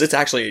book. It's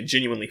actually a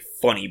genuinely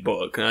funny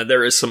book.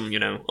 There is some,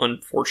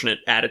 unfortunate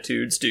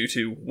attitudes due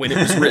to when it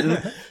was written,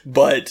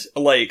 but,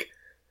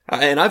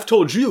 and I've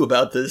told you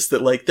about this,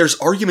 that, there's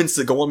arguments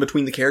that go on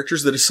between the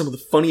characters that is some of the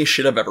funniest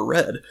shit I've ever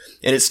read.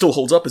 And it still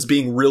holds up as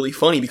being really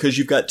funny because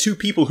you've got 2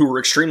 people who are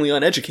extremely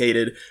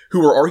uneducated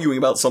who are arguing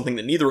about something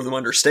that neither of them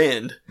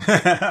understand.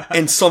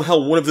 And somehow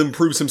one of them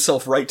proves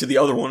himself right to the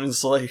other one. And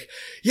it's like,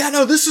 yeah,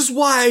 no, this is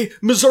why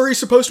Missouri's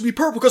supposed to be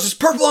purple, because it's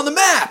purple on the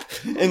map!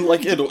 And,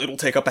 it'll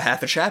take up a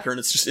half a chapter, and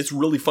it's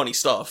really funny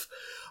stuff.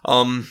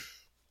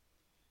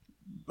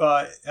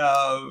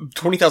 20,000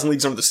 20,000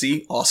 Leagues Under the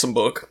Sea, awesome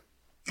book.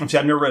 I've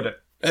never read it.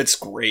 It's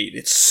great.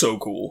 It's so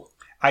cool.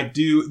 I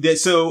do that.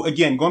 So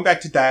again, going back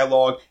to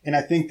dialogue, and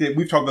I think that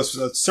we've talked about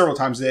this several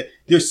times, that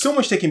there's so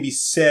much that can be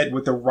said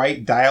with the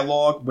right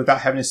dialogue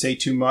without having to say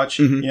too much.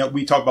 Mm-hmm. You know,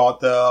 we talk about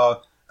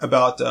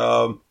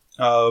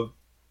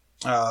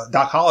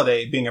Doc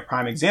Holliday being a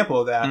prime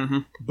example of that.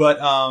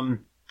 Mm-hmm.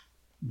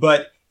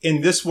 But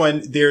in this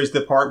one, there's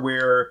the part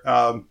where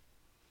Alan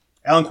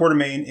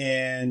Quartermain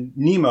and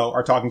Nemo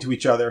are talking to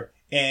each other,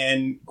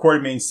 and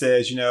Quartermain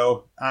says, you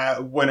know, I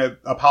want to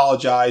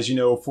apologize, you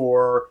know,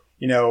 for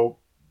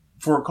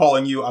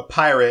calling you a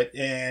pirate.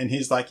 And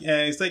he's like,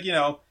 you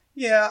know,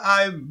 yeah,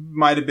 I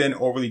might have been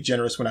overly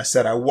generous when I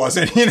said I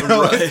wasn't, you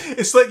know. Right.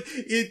 It's like,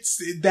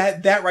 it's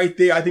that right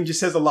there, I think just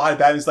says a lot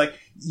about it. It's like,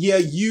 yeah,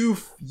 you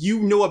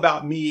know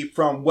about me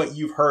from what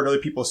you've heard other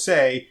people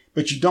say,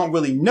 but you don't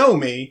really know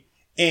me.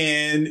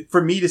 And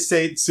for me to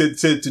say,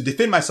 to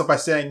defend myself by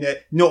saying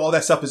that, no, all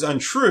that stuff is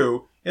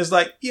untrue, is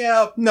like,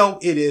 yeah, no,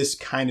 it is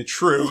kind of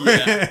true.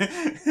 Yeah.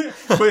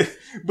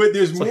 but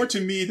there's more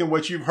to me than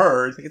what you've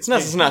heard. It's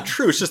not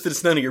true. It's just that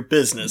it's none of your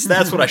business.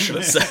 That's what I should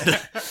have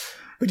said.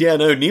 But yeah,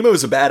 no,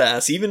 Nemo's a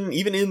badass. Even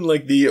in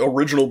like the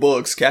original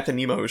books, Captain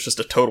Nemo is just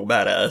a total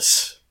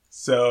badass.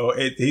 So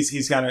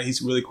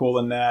he's really cool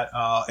in that,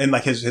 and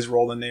like his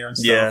role in there and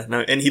stuff. Yeah,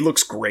 no, and he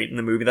looks great in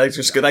the movie. That's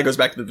just good. That goes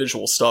back to the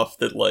visual stuff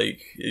that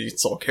like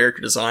it's all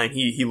character design.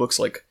 He looks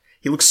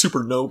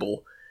super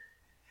noble.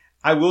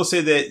 I will say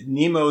that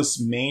Nemo's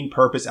main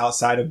purpose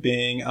outside of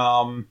being,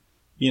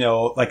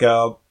 like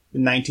a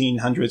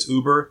 1900s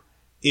Uber,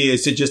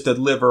 is to just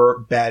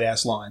deliver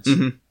badass lines.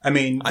 Mm-hmm. I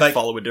mean, I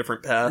follow a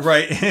different path,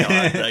 right? God,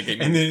 that gave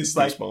me and then it's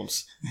like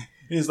goosebumps.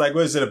 He's like,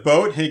 what is it, a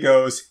boat? He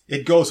goes,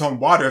 it goes on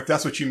water, if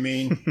that's what you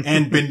mean,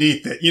 and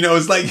beneath it. You know,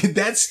 it's like,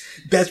 that's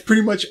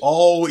pretty much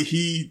all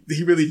he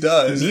really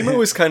does. Nemo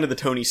is kind of the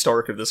Tony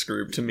Stark of this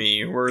group to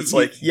me, where it's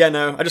like, yeah,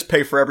 no, I just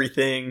pay for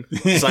everything,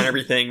 design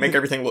everything, make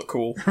everything look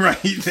cool. Right,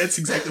 that's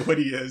exactly what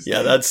he is.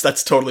 Yeah,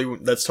 that's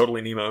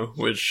totally Nemo,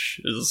 which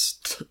is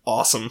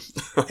awesome.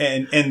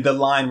 and the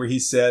line where he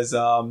says,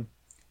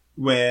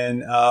 when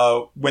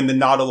the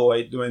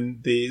Nautiloid, when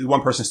the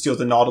one person steals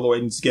the Nautiloid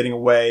and is getting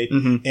away,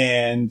 mm-hmm.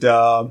 and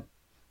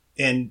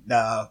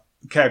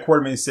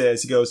Quartermain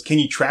says, he goes, can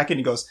you track it? And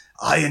he goes,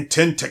 I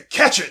intend to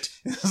catch it.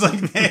 It's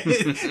like, man,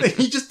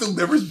 he just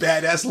delivers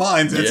badass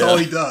lines. That's all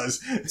he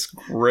does. It's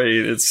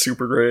great. It's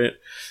super great.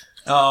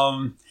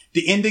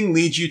 The ending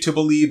leads you to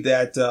believe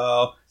that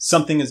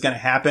something is going to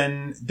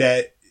happen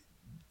that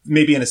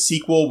maybe in a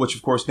sequel, which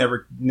of course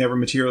never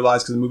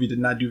materialized because the movie did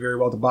not do very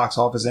well at the box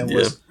office, and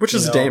which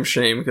is a damn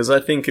shame because I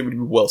think it would be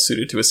well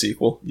suited to a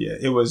sequel. Yeah,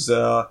 it was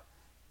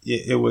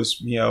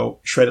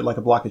shredded like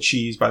a block of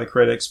cheese by the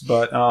critics,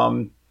 but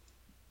and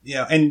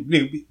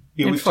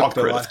we've talked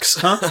a lot.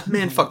 Huh?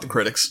 Man, fuck the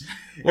critics.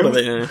 What are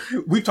they?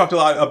 We've talked a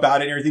lot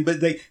about it and everything, but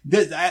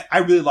I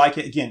really like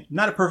it. Again,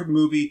 not a perfect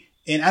movie.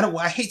 And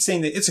I hate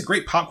saying that it's a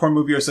great popcorn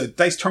movie or it's a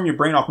nice turn your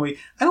brain off movie.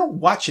 I don't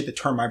watch it to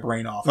turn my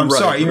brain off. I'm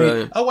sorry. I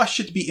mean, I watch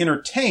it to be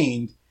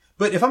entertained.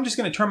 But if I'm just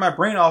going to turn my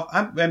brain off,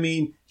 I'll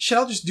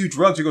just do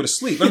drugs or go to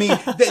sleep. I mean,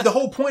 the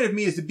whole point of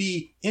me is to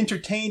be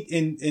entertained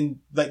and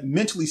like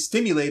mentally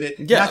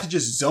stimulated, not to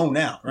just zone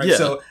out, right? Yeah.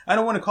 So I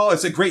don't want to call it,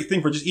 it's a great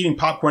thing for just eating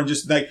popcorn,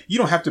 just like, you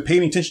don't have to pay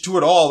any attention to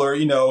it all, or,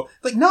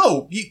 like,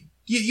 no,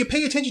 you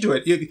pay attention to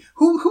it.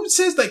 Who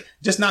says like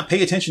just not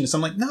pay attention to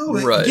something? Like, no,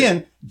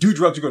 again, do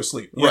drugs or go to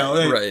sleep. You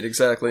know? Right,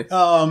 exactly.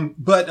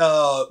 But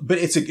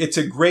it's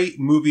a great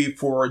movie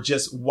for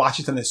just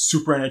watching something that's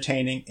super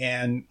entertaining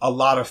and a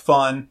lot of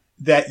fun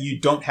that you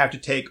don't have to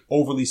take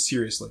overly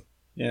seriously.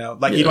 You know,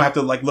 like you don't have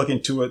to like look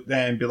into it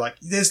and be like,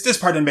 this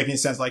part didn't make any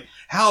sense. Like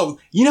how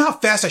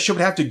fast I should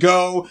have to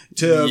go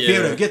to be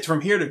able to get from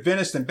here to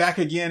Venice and back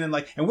again. And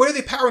like, and what are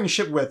they powering the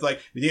ship with?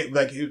 Like,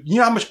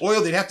 how much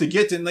oil they'd have to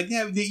get to, and like,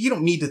 you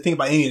don't need to think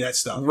about any of that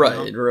stuff.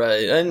 Right, you know?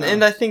 right.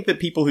 And I think that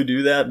people who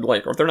do that,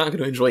 like, they're not going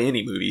to enjoy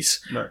any movies.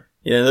 Right.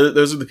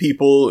 Those are the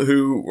people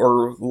who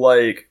are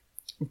like,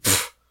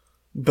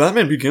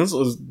 Batman Begins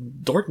is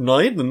Dark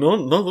Knight?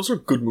 No, those are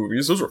good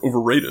movies. Those are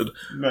overrated.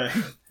 Right.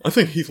 I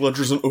think Heath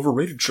Ledger's an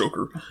overrated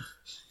Joker.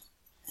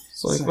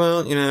 It's like,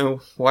 well,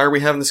 why are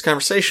we having this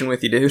conversation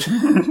with you, dude?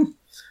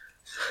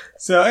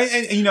 So,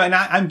 and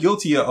I'm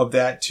guilty of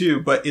that too,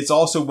 but it's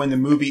also when the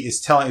movie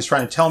is trying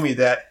to tell me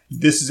that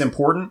this is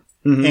important,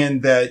 mm-hmm.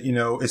 and that,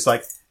 it's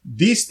like,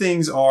 these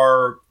things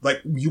are like,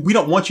 we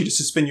don't want you to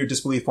suspend your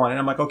disbelief on it. And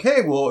I'm like,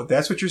 okay, well, if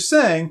that's what you're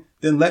saying,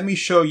 then let me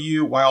show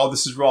you why all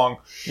this is wrong.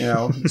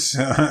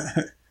 So,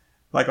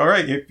 like, all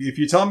right, if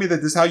you're telling me that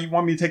this is how you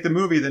want me to take the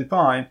movie, then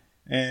fine.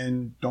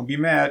 And don't be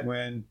mad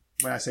when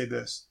I say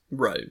this.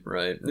 Right.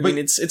 I mean,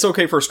 it's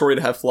okay for a story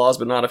to have flaws,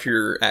 but not if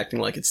you're acting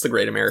like it's the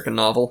great American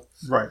novel.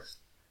 Right.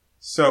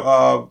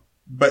 So,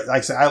 but like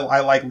I said,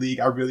 I like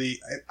League. I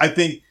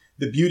think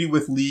the beauty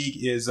with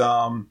League is,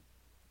 that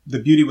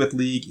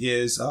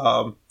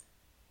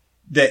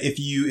if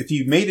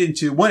you made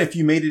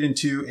it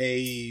into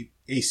a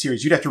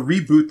series, you'd have to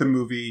reboot the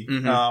movie,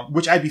 mm-hmm.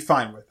 Which I'd be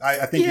fine with.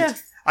 I think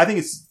it's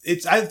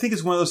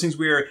one of those things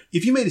where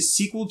if you made a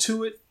sequel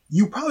to it,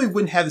 you probably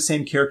wouldn't have the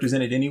same characters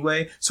in it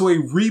anyway. So a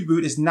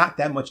reboot is not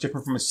that much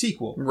different from a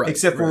sequel. Right.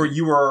 Except for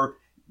you are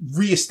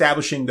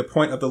reestablishing the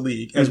point of the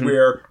League, as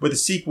where with a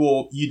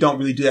sequel, you don't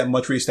really do that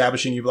much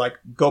reestablishing. You like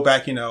go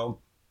back, kind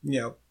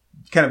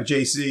of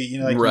JC,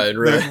 you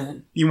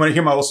want to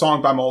hear my old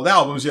song by my old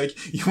albums.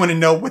 You want to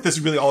know what this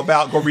is really all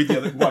about. Go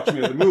watch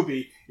the other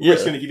movie. We're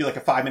just going to give you like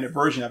a 5-minute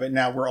version of it.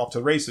 Now we're off to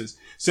the races.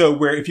 So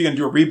where if you're going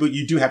to do a reboot,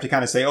 you do have to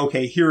kind of say,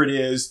 okay, here it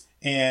is.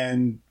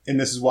 And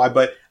this is why.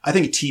 But I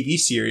think a TV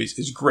series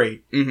is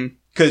great.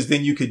 Because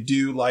then you could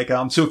do like,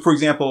 so for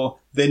example,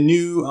 the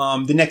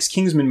next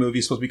Kingsman movie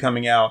is supposed to be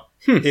coming out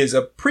is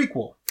a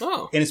prequel.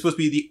 Oh. And it's supposed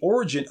to be the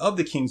origin of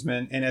the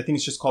Kingsman. And I think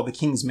it's just called The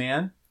King's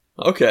Man.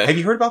 Okay. Have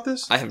you heard about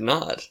this? I have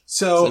not.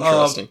 So,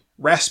 interesting.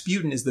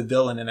 Rasputin is the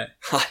villain in it.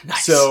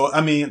 Nice. So,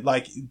 I mean,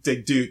 like,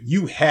 dude,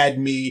 you had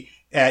me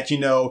at,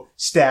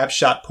 stabbed,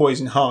 shot,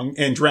 poisoned, hung,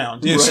 and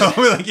drowned. Right. So,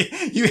 like,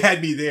 you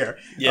had me there.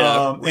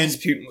 Yeah.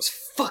 Rasputin was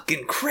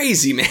fucking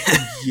crazy, man.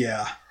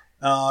 Yeah.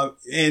 I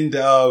mean,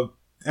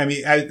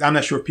 I'm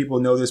not sure if people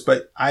know this,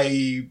 but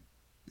I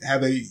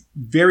have a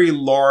very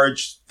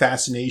large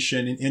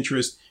fascination and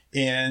interest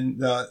in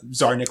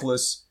Tsar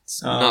Nicholas.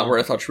 Not where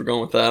I thought you were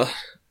going with that.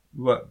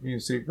 What? You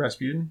say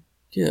Rasputin?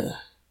 Yeah.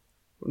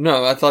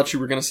 No, I thought you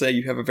were going to say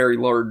you have a very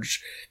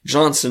large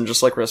Johnson,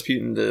 just like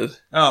Rasputin did.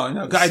 Oh,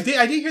 no. I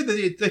did hear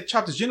that they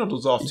chopped his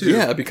genitals off, too.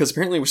 Yeah, because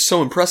apparently it was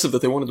so impressive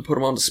that they wanted to put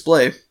him on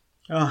display.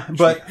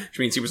 Which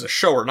means he was a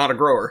shower, not a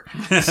grower.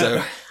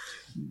 So,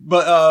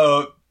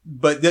 but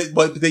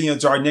then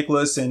Tsar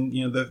Nicholas and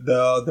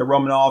the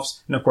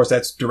Romanovs, and of course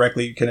that's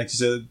directly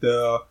connected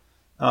to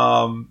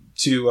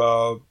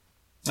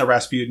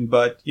Rasputin.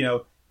 But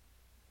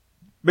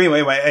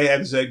anyway, I have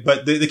to say,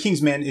 but the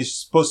King's Man is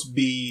supposed to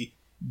be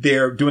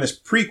they're doing this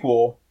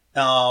prequel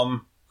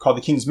called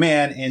The King's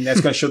Man, and that's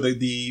going to show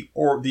the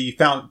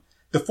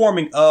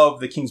forming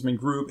of the Kingsman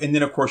group, and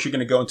then of course you're going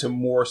to go into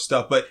more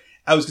stuff. But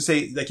I was going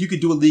to say, like, you could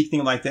do a League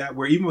thing like that,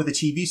 where even with a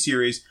TV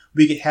series,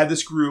 we could have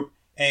this group.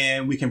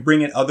 And we can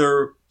bring in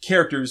other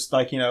characters,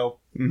 like,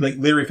 like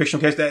literary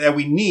fictional characters that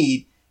we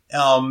need.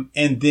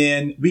 And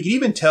then we can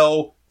even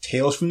tell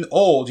tales from the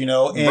old,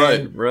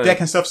 and right. that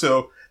kind of stuff.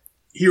 So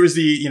here's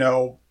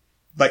an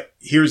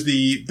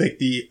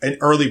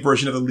early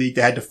version of the League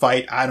that had to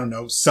fight, I don't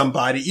know,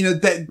 somebody,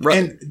 right.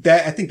 And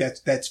that, I think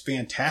that's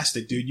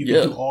fantastic, dude. You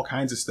can do all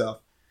kinds of stuff.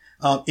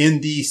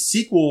 In the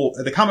sequel,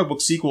 the comic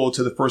book sequel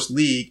to the first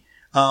League,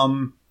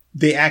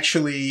 they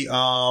actually,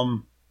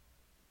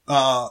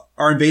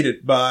 are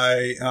invaded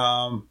by,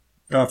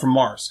 from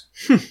Mars.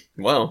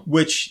 Wow.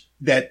 Which,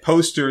 that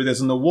poster that's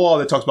on the wall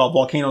that talks about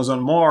volcanoes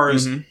on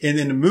Mars, and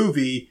in the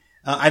movie,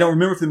 I don't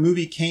remember if the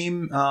movie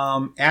came,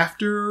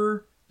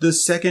 after the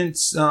second,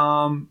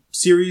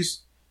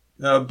 series,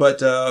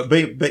 but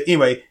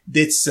anyway,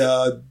 it's,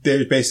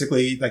 there's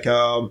basically like,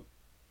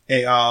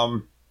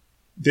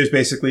 there's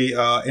basically,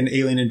 an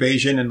alien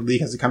invasion and the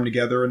League has to come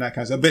together and that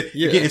kind of stuff. But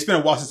again, it's been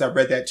a while since I've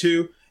read that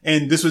too.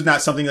 And this was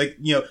not something like,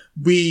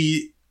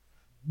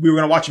 we were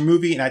going to watch a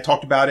movie and I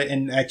talked about it,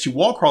 and actually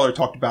Wallcrawler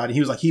talked about it. He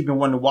was like, he'd been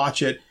wanting to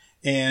watch it,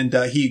 and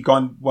he'd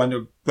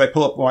wanted to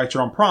pull up watch it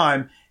on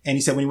Prime, and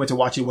he said when he went to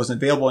watch it, it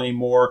wasn't available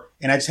anymore,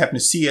 and I just happened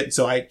to see it.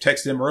 So I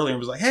texted him earlier and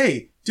was like,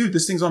 hey, dude,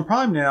 this thing's on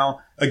Prime now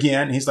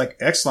again. And he's like,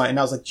 excellent. And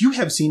I was like, you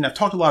have seen, I've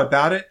talked a lot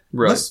about it.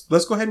 Right.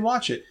 Let's go ahead and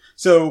watch it.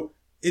 So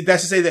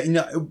that's to say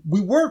that,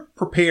 we weren't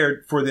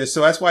prepared for this.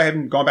 So that's why I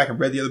haven't gone back and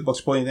read the other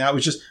books pulling it out. It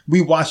was just,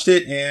 we watched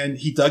it and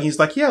he dug, he's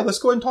like, yeah, let's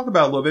go ahead and talk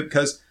about it a little bit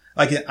because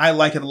I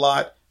like it a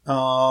lot.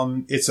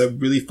 It's a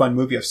really fun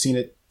movie. I've seen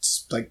it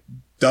like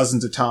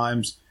dozens of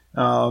times.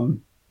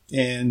 And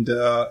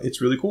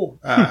it's really cool.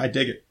 I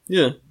dig it.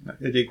 Yeah.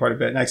 I dig quite a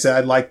bit. And like I said, I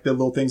like the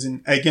little things.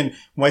 And again,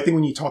 one thing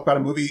when you talk about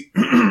a movie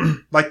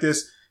like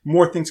this,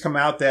 more things come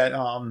out that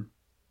are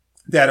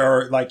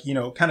like,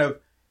 kind of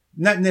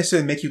not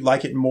necessarily make you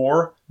like it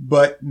more,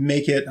 but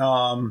make it,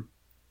 that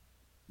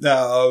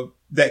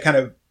kind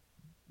of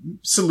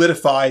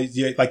solidifies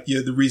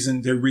the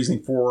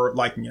reasoning for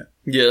liking it.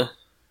 Yeah.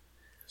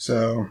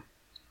 So.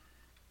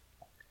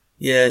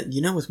 Yeah,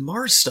 with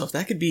Mars stuff,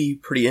 that could be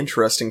pretty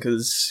interesting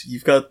because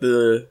you've got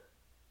the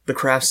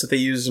crafts that they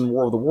use in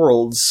War of the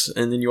Worlds,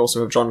 and then you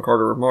also have John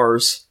Carter of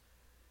Mars.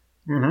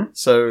 Mm-hmm.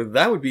 So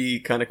that would be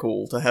kind of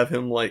cool to have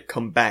him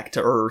come back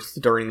to Earth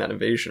during that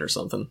invasion or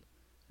something.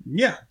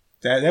 Yeah,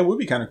 that would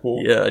be kind of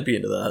cool. Yeah, I'd be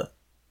into that.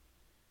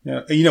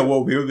 Yeah,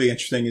 what would be really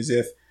interesting is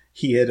if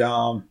he had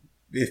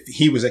if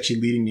he was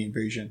actually leading the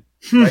invasion.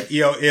 Right?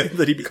 If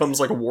that he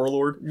becomes like a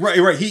warlord. Right.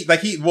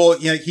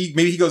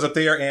 Maybe he goes up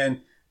there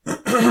and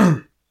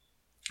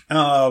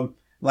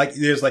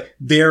there's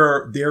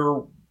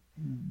their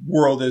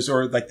world is,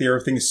 or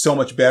their thing is so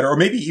much better, or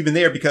maybe even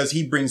there because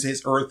he brings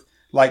his Earth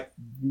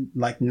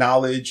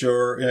knowledge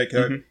or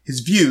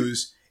his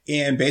views,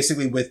 and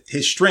basically with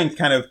his strength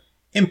kind of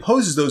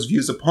imposes those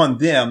views upon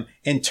them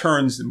and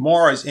turns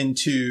Mars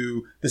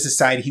into the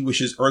society he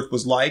wishes Earth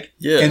was like.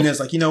 Yeah. And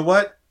there's you know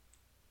what?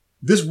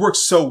 This works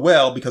so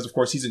well because of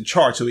course he's in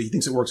charge, so he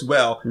thinks it works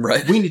well.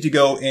 Right. We need to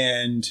go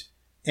and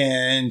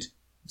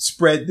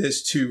spread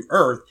this to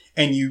Earth,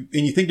 and you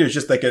think there's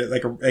just like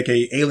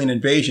a alien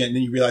invasion, and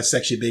then you realize it's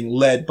actually being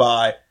led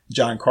by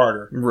John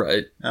Carter.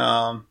 Right.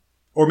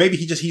 Or maybe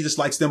he just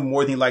likes them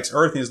more than he likes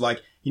Earth, and is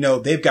like,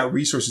 they've got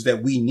resources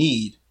that we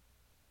need,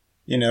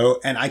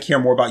 and I care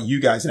more about you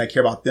guys than I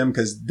care about them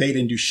because they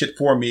didn't do shit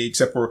for me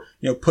except for,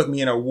 put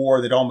me in a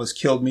war that almost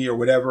killed me or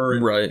whatever.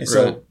 And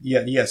so,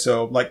 yeah.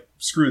 So like,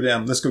 screw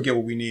them. Let's go get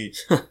what we need.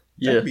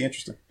 Yeah. That'd be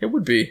interesting. It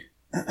would be.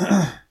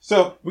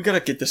 So we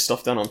gotta get this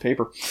stuff done on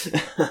paper.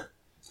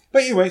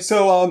 But anyway,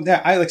 so I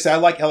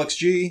like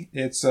LXG.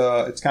 It's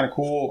kind of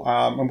cool.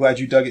 I'm glad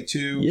you dug it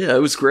too. Yeah,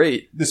 it was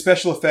great. The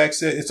special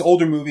effects. It's an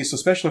older movie, so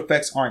special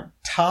effects aren't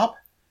top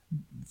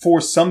for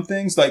some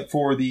things. Like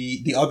for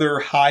the other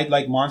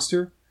Hyde-like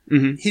monster,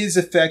 his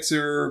effects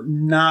are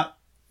not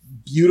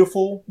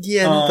beautiful.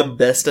 Yeah, not the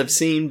best I've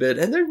seen, but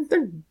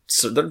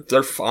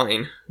they're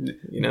fine.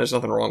 There's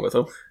nothing wrong with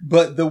them.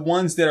 But the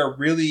ones that are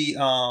really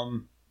I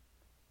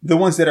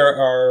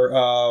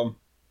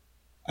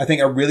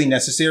think are really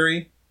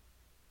necessary.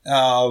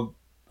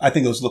 I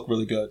think those look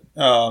really good.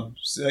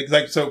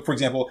 So for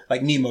example,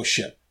 like Nemo's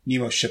ship.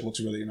 Nemo's ship looks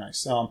really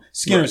nice.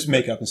 Skinner's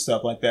makeup and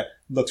stuff like that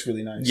looks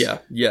really nice.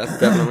 Yeah,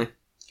 definitely.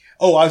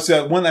 Oh,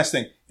 one last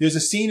thing. There's a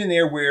scene in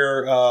there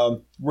where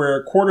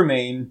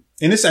Quartermain,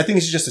 and this I think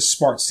is just a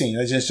smart scene.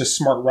 It's just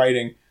smart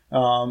writing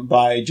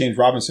by James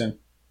Robinson.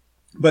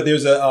 But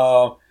there's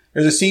a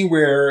scene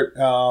where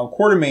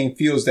Quartermain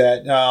feels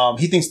that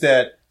he thinks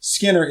that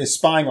Skinner is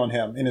spying on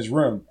him in his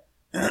room.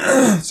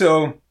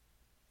 So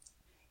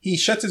he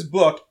shuts his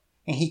book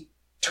and he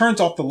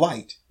turns off the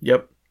light.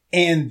 Yep.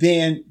 And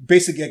then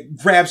basically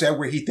grabs at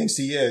where he thinks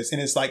he is.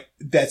 And it's like,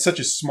 that's such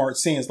a smart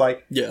scene. It's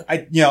like, yeah,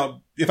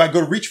 if I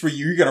go to reach for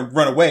you, you're going to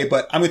run away,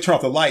 but I'm going to turn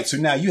off the light. So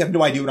now you have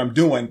no idea what I'm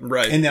doing.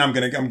 Right. And then I'm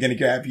going to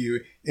grab you.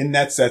 And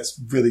that's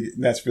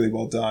really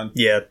well done.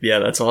 Yeah.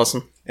 That's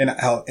awesome. And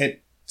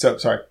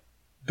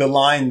the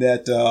line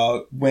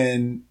that,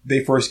 when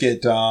they first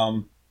get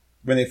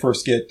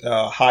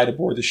Hyde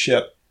aboard the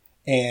ship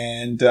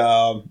and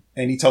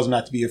he tells him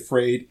not to be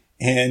afraid.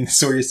 And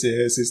Sawyer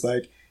says, it's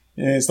like,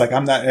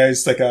 I'm not,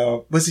 it's like,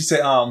 what's he say?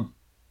 Oh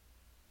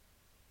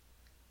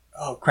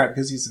crap,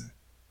 because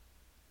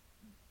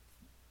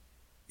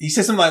he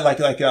says something like,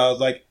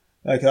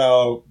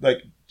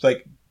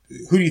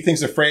 who do you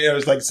think's afraid? It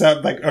was like,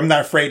 I'm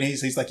not afraid. And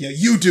he's like,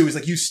 you do. He's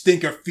like, you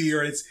stink of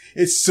fear. And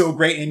it's so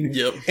great. And,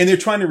 and they're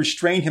trying to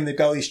restrain him. They've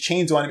got all these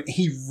chains on him. And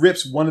he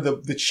rips one of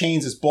the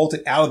chains that's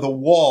bolted out of the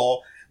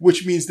wall,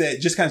 which means that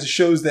just kind of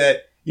shows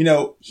that,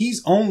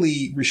 he's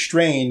only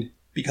restrained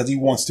because he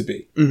wants to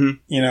be,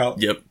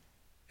 Yep.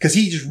 Because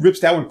he just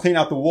rips that one clean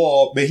out the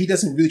wall, but he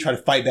doesn't really try to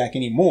fight back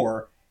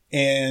anymore.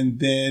 And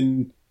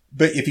then,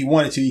 but if he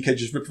wanted to, he could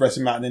just rip the rest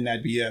of them out and then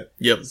that'd be it.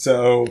 Yep.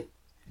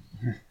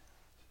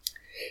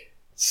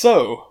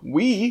 So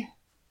we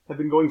have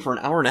been going for an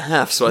hour and a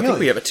half, so I think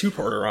we have a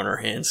two-parter on our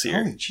hands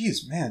here. Holy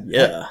jeez, man.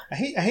 Yeah. I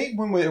hate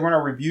when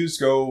our reviews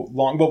go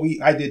long, but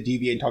I did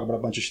deviate and talk about a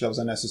bunch of shit that was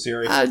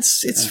unnecessary.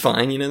 It's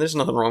fine, there's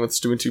nothing wrong with us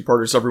doing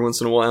two-parters every once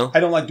in a while. I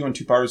don't like doing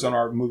two-parters on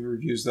our movie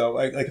reviews, though.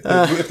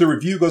 If the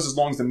review goes as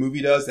long as the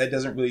movie does, that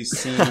doesn't really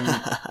seem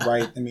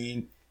right. I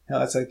mean, hell,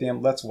 that's like,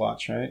 damn, let's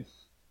watch, right?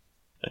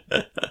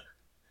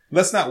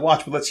 Let's not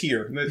watch, but let's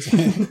hear.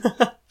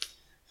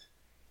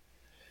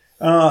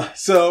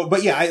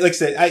 But yeah, like I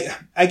said,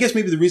 I guess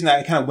maybe the reason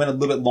I kind of went a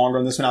little bit longer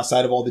on this one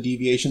outside of all the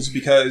deviations is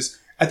because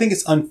I think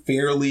it's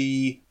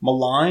unfairly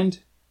maligned.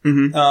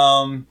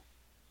 And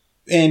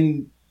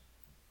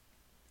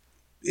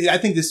I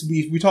think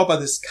we talk about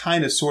this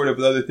kind of sort of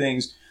with other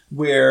things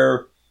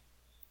where,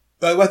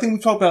 I think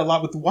we've talked about it a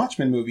lot with the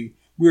Watchmen movie,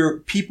 where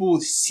people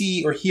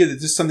see or hear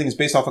that this something is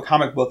based off a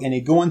comic book and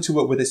they go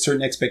into it with a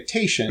certain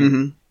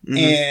expectation.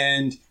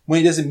 And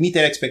when it doesn't meet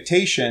that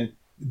expectation,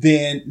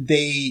 then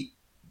they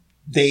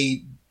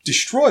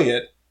destroy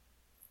it,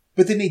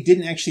 but then they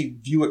didn't actually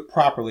view it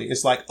properly.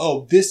 It's like,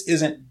 oh, this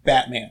isn't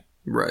Batman.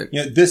 Right.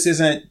 This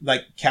isn't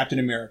like Captain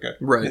America.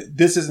 Right.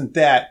 This isn't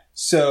that.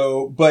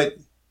 So, but,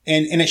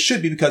 and it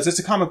should be because it's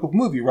a comic book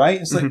movie,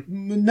 right? It's like,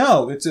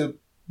 no, it's a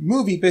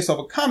movie based off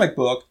a comic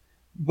book,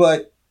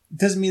 but it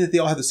doesn't mean that they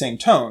all have the same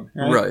tone.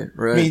 Right.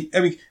 I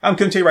mean, I'm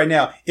going to tell you right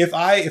now, if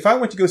I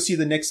went to go see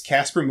the next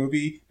Casper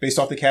movie based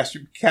off the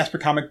Casper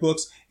comic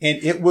books, and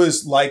it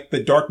was like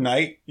The Dark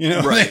Knight,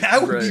 I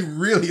would be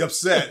really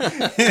upset.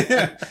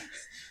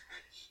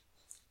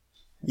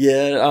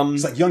 Yeah,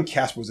 it's like young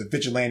Casper was a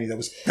vigilante that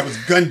was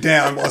gunned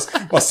down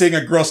while saving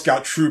a Girl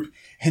Scout troop,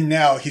 and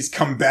now he's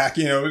come back.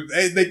 No,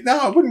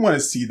 I wouldn't want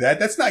to see that.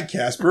 That's not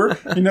Casper.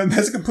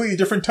 That's a completely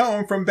different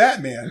tone from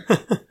Batman.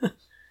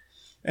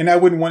 And I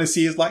wouldn't want to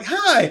see is like,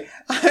 hi,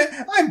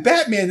 I'm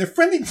Batman, the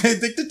friendly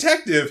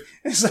detective.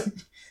 And it's like,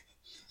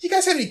 you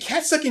guys have any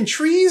cat sucking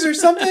trees or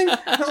something?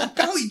 Oh,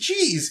 golly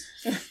jeez.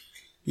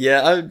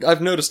 Yeah, I've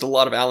noticed a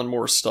lot of Alan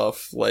Moore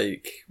stuff.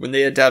 Like, when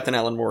they adapt an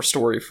Alan Moore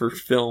story for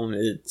film,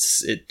 it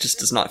just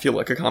does not feel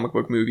like a comic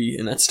book movie,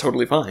 and that's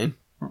totally fine.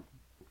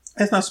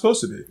 It's not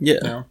supposed to be.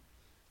 Yeah.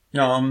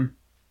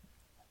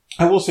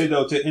 I will say,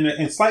 though,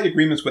 in slight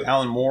agreements with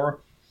Alan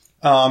Moore,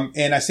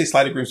 And I say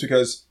slight agreements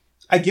because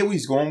I get what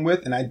he's going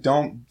with, and I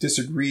don't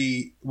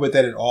disagree with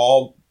that at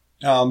all.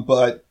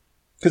 But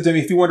because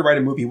if he wanted to write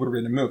a movie, he would have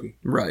written a movie.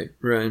 Right.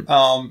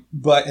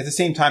 But at the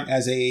same time,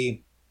 as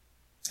a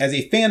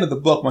fan of the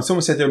book, when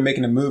someone said they were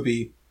making a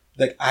movie,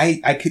 like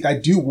I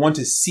do want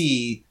to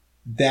see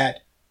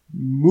that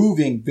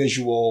moving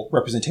visual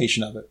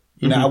representation of it.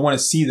 You know, I want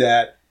to see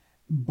that.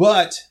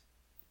 But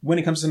when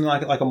it comes to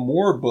something like a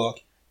Moore book,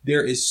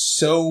 there is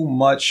so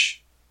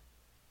much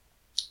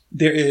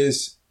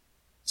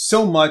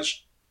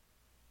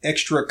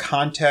extra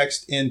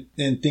context and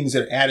things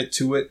that are added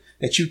to it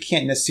that you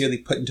can't necessarily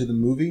put into the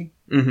movie,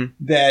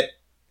 that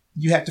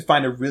you have to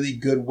find a really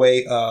good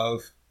way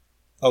of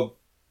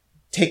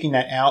taking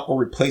that out or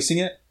replacing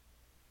it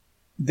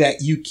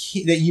that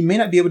you may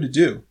not be able to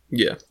do.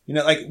 Yeah. You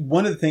know, like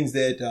one of the things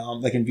that,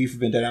 like in V for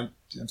Vendetta,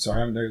 I'm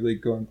sorry, I'm really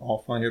going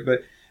off on here,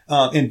 but,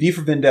 in V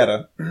for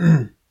Vendetta,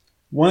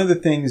 one of the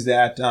things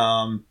that,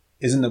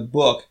 is in the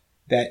book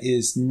that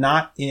is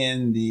not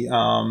in the,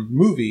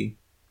 movie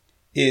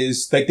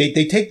is like they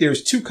take,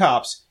 there's two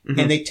cops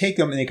and they take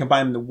them and they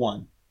combine them into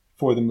one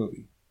for the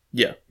movie.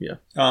 Yeah.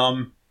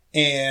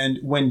 And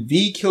when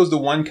V kills the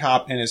one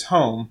cop in his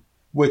home,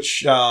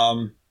 which,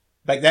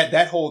 like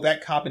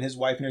that cop and his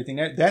wife and everything,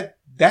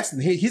 that's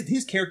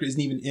his character isn't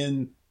even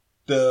in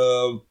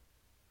the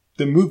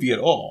movie at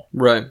all.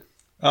 Right.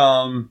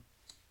 But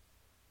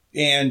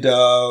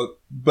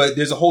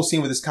there's a whole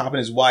scene with this cop and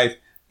his wife,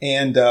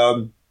 and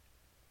the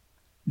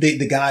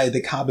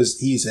cop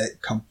he's a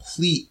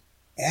complete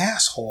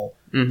asshole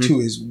to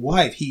his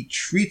wife. He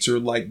treats her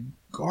like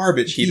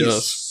garbage. He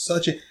does.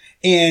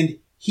 And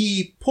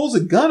he pulls a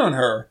gun on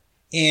her,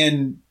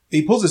 and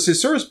he pulls a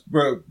service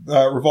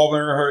revolver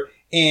on her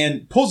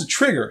and pulls a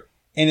trigger,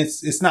 and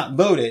it's not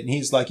loaded. And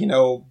he's like, you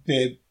know,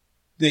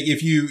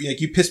 if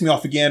you piss me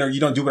off again or you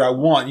don't do what I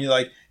want, you're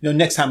like, you know,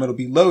 next time it'll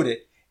be loaded.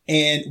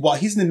 And while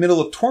he's in the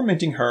middle of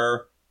tormenting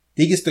her,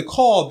 he gets the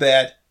call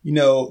that, you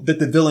know, that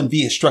the villain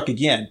V has struck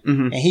again.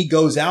 And he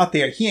goes out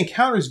there, he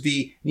encounters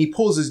V, and he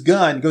pulls his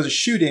gun, goes to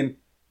shoot him,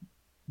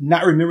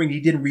 not remembering he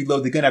didn't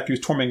reload the gun after he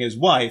was tormenting his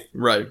wife.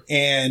 Right.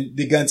 And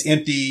the gun's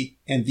empty,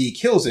 and V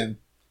kills him.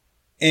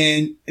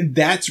 And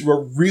that's a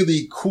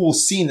really cool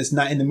scene that's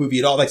not in the movie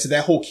at all. Like, so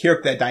that whole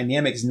character, that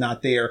dynamic is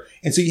not there.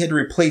 And so you had to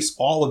replace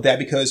all of that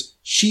because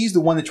she's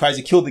the one that tries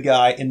to kill the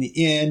guy in the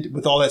end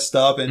with all that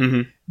stuff.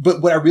 And,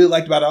 but what I really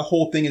liked about that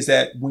whole thing is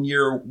that when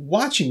you're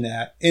watching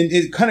that, and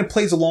it kind of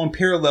plays along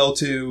parallel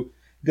to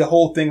the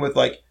whole thing with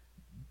like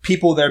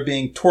people that are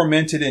being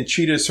tormented and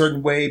treated a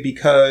certain way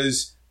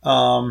because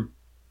of,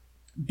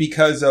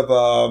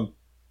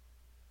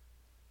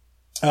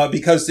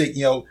 because they,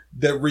 you know,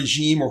 the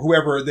regime or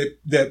whoever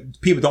that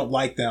people don't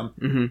like them.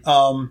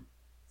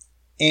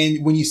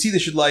 And when you see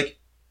this, you're like,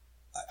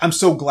 I'm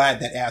so glad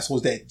that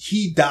assholes that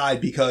he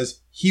died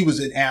because he was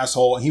an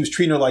asshole and he was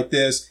treating her like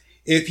this.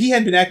 If he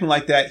hadn't been acting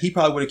like that, he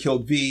probably would have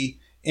killed V,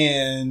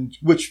 and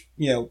which,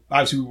 you know,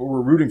 obviously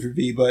we're rooting for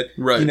V, but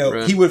you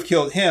know, he would have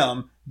killed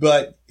him,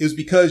 but it was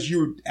because you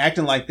were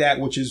acting like that,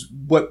 which is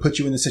what put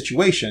you in the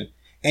situation.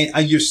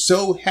 And you're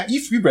so happy.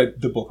 You read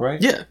the book,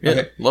 right? Yeah.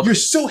 Okay. You're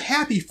so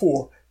happy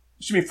for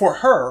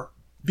her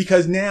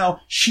because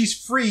now she's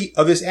free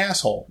of this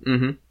asshole.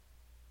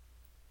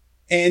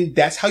 And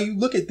that's how you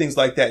look at things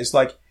like that. It's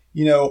like,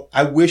 you know,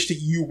 I wish that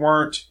you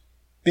weren't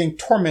being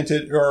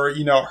tormented or,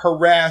 you know,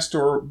 harassed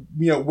or,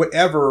 you know,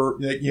 whatever,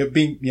 you know,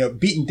 being, you know,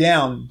 beaten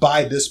down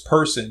by this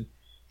person.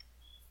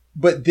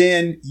 But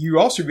then you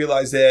also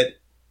realize that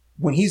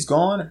when he's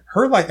gone,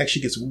 her life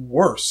actually gets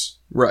worse.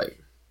 Right.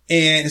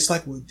 And it's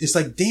like,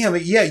 damn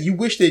it. Yeah. You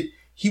wish that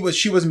she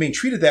wasn't being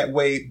treated that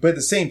way. But at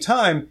the same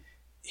time,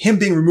 him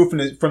being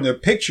removed from the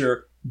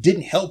picture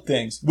didn't help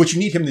things. What you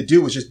need him to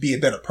do is just be a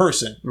better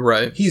person.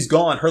 Right. He's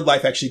gone. Her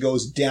life actually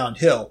goes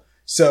downhill.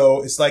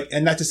 So it's like,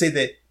 and not to say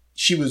that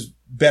she was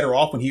better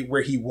off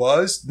where he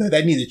was,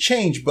 that needed to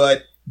change,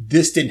 but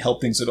this didn't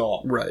help things at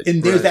all. Right.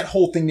 And there's that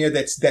whole thing there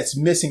that's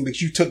missing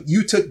because you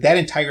took that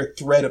entire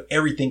thread of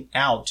everything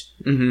out,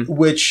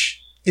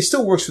 which it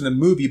still works for the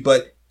movie,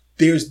 but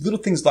there's little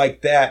things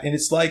like that. And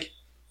it's like,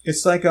 there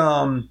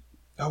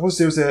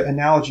was an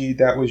analogy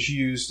that was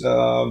used,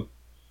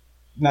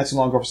 not too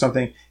long ago for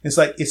something. It's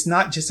like, it's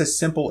not just as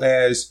simple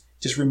as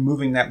just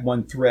removing that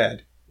one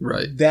thread.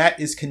 Right. That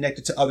is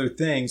connected to other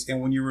things.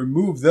 And when you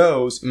remove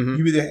those,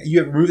 you have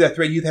to remove that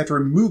thread. You have to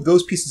remove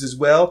those pieces as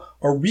well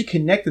or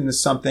reconnect them to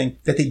something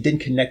that they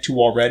didn't connect to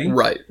already.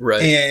 Right.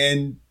 Right.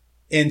 And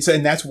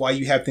that's why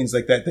you have things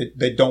like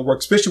that don't work,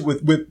 especially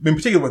with in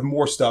particular with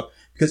more stuff,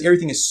 because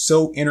everything is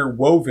so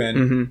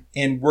interwoven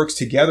and works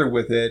together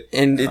with it.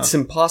 And it's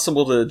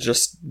impossible to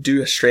just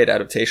do a straight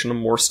adaptation of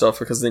more stuff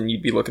because then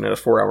you'd be looking at a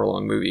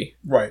 4-hour-long movie.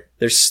 Right.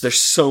 There's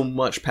so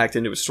much packed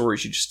into its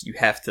stories. You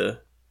have to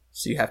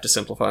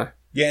simplify.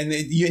 Yeah, and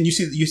you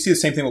see the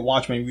same thing with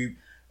Watchmen.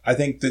 I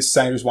think the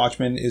Snyder's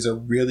Watchmen is a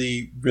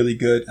really, really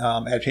good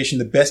adaptation.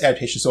 The best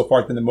adaptation so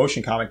far has been the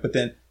motion comic, but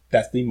then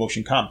that's the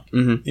motion comic.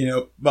 You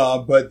know,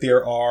 but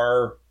there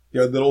are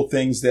little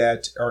things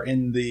that are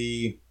in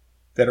the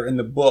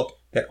book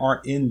that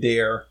aren't in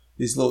there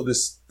this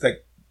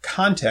like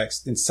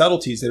context and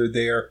subtleties that are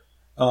there,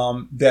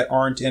 that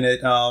aren't in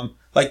it.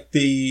 Like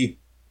the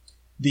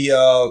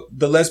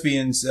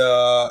lesbians,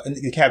 and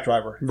the cab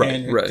driver. Right,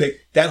 and right.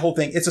 that whole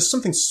thing. It's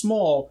something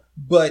small,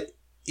 but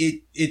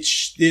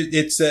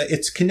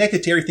it's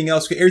connected to everything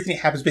else. Everything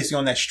that happens basically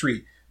on that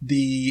street.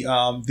 The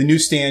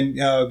newsstand,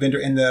 vendor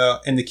and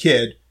the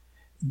kid,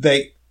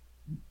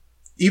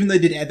 even though they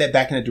didn't add that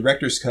back in the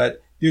director's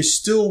cut, there's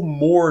still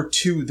more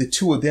to the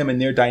two of them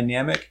and their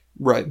dynamic.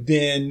 Right.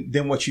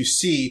 Than what you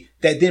see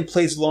that then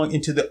plays along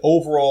into the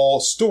overall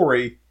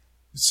story,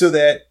 so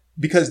that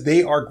because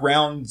they are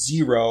ground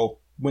zero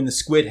when the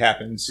squid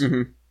happens,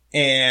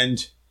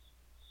 and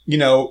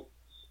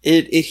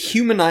it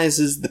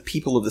humanizes the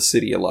people of the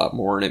city a lot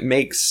more, and it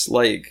makes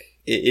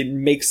it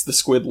makes the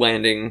squid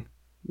landing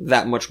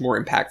that much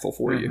more impactful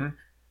for you,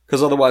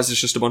 because otherwise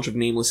it's just a bunch of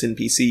nameless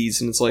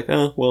NPCs, and it's like,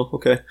 oh well,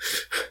 okay.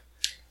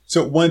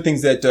 So one of the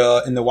things that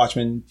in the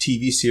Watchmen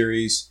TV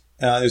series,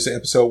 there's an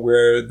episode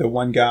where the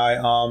one guy,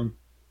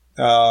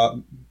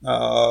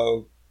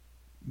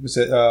 was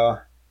it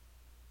a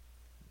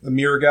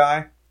mirror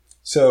guy?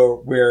 So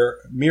where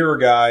mirror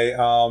guy,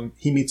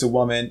 he meets a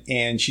woman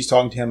and she's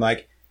talking to him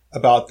like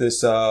about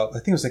this. I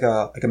think it was like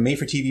a made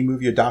for TV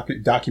movie or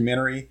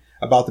documentary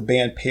about the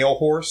band Pale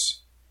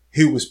Horse,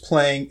 who was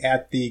playing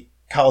at the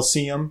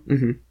Coliseum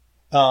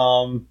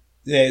when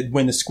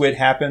the squid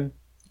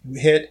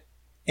hit.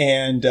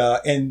 And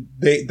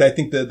they, I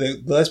think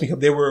the lesbian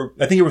couple, they were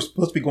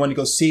supposed to be going to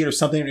go see it or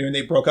something, and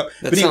they broke up.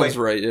 That sounds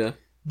right, yeah.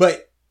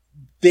 But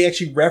they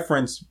actually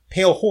referenced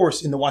Pale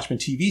Horse in the Watchmen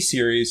TV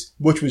series,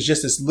 which was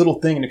just this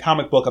little thing in the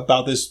comic book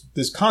about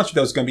this concert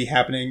that was going to be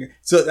happening.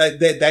 So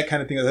that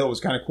kind of thing I thought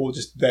was kind of cool,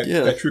 just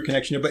that true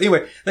connection there. But anyway,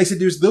 like I said,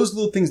 there's those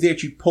little things there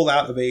that you pull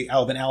out of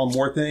an Alan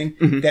Moore thing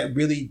that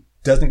really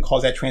doesn't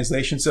cause that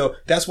translation. So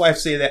that's why I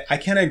say that I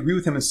kind of agree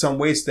with him in some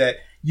ways that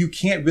you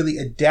can't really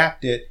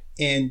adapt it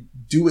and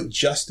do it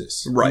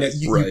justice. Right.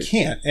 You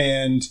can't.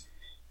 And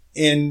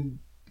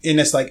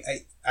it's like,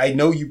 I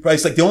know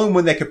it's like the only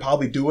one that could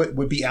probably do it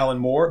would be Alan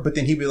Moore, but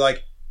then he'd be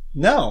like,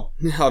 no.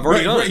 I've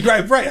already done it.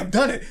 Right. I've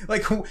done it.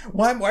 Like,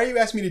 why are you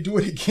asking me to do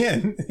it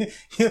again?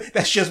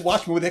 That's just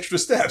Watchmen with extra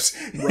steps.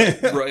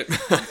 Right.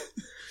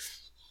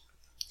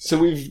 So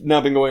we've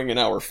now been going an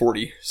hour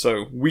 40,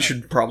 so we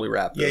should probably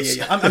wrap this.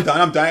 Yeah. I'm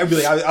done. I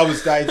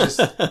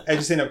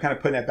just ended up kind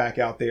of putting that back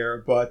out there,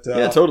 but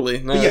yeah,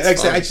 totally. No, like I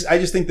said, I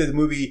just think that the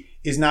movie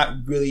is not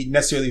really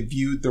necessarily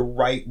viewed the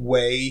right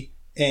way,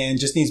 and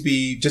just needs to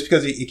be, just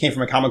because it came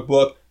from a comic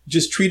book,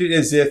 just treat it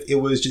as if it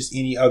was just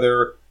any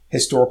other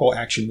historical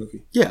action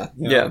movie. Yeah,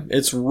 yeah,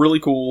 it's really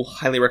cool.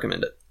 Highly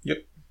recommend it. Yep.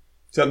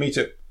 So me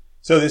too.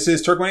 So this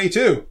is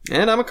Turk182,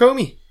 and I'm a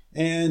Comey.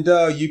 And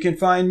you can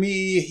find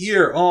me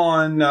here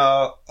on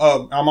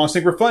I'm on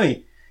Sync We're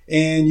Funny,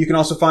 and you can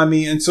also find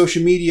me on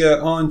social media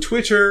on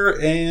Twitter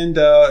and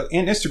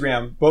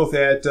Instagram, both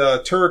at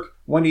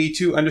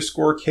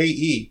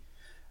Turk182_KE.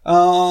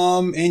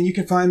 And you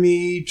can find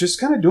me just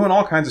kind of doing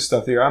all kinds of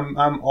stuff there.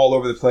 I'm all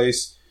over the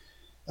place,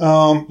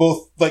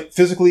 both like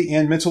physically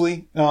and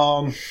mentally.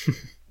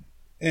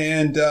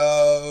 And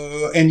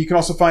you can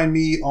also find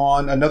me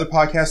on another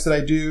podcast that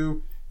I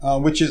do,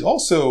 which is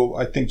also,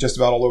 I think, just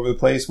about all over the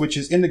place, which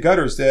is In the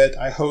Gutters, that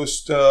I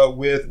host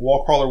with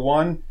Wallcrawler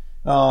One,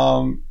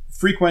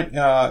 frequent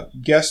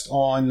guest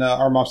on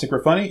Our Moms Think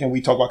We're Funny, and we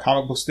talk about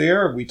comic books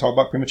there. We talk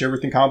about pretty much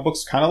everything comic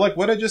books, kind of like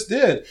what I just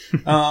did,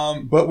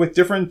 but with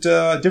different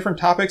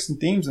topics and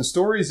themes and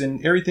stories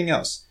and everything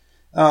else.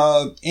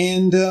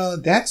 And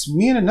that's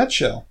me in a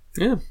nutshell.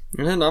 Yeah,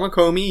 and I'm a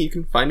Comey. You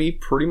can find me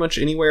pretty much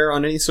anywhere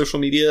on any social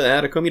media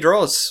at a Comey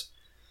Draws.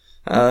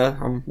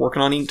 I'm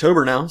working on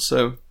Inktober now,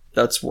 so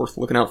that's worth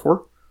looking out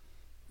for.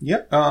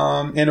 Yep.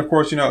 And of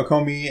course,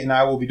 Akomi and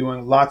I will be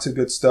doing lots of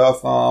good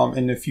stuff,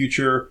 in the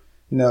future,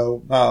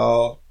 kind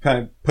of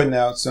putting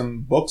out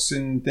some books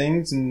and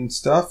things and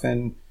stuff.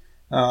 And,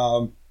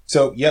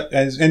 so, yep.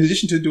 As in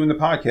addition to doing the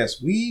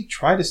podcast, we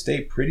try to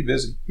stay pretty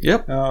busy.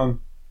 Yep.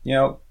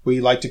 We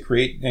like to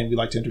create and we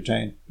like to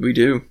entertain. We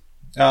do.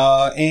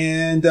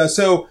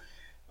 So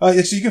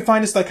you can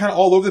find us like kind of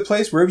all over the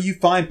place. Wherever you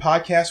find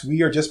podcasts,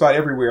 we are just about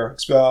everywhere.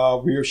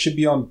 We should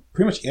be on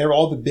pretty much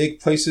all the big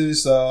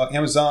places,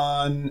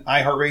 Amazon,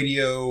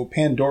 iHeartRadio,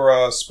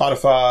 Pandora,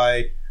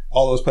 Spotify,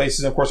 all those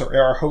places. Of course,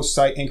 our host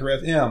site, Anchor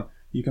FM.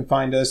 You can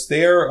find us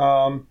there.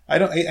 I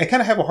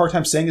kind of have a hard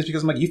time saying this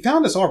because I'm like, you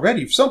found us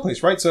already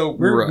someplace, right? So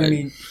right. I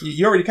mean,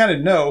 you already kind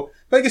of know,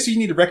 but I guess you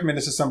need to recommend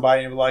this to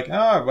somebody and be like,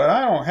 but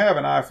I don't have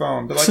an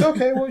iPhone. They're like,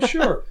 okay, well,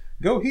 sure.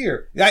 Go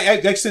here.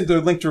 I sent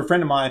the link to a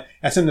friend of mine.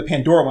 I sent him the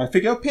Pandora one. I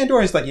figured,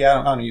 Pandora. He's like, yeah,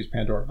 I don't use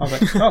Pandora. I was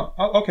like, oh,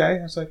 okay.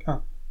 I was like,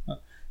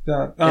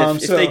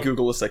 if they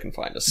Google us, they can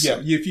find us.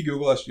 Yeah, if you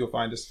Google us, you'll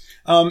find us.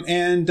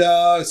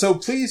 So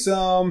please,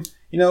 I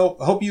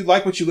hope you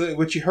like what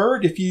you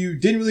heard. If you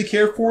didn't really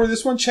care for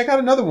this one, check out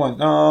another one.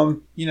 Not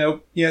you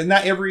don't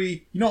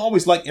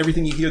always like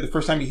everything you hear the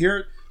first time you hear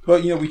it,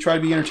 but we try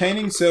to be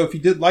entertaining. So if you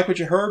did like what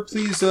you heard,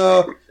 please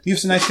leave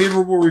us a nice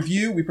favorable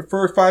review. We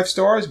prefer 5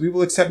 stars. We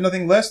will accept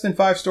nothing less than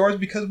 5 stars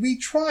because we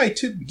try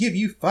to give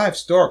you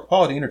 5-star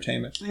quality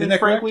entertainment. Isn't And that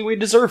frankly, correct? we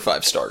deserve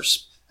 5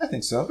 stars. I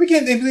think so. We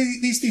can't.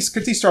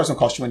 These stars don't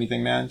cost you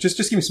anything, man. Just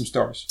give me some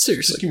stars.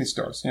 Seriously. Just give me the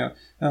stars.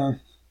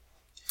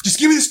 Just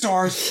give me the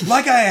stars,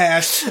 like I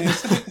asked.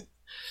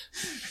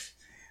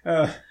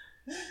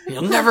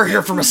 You'll never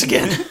hear from us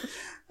again.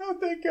 Oh,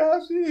 thank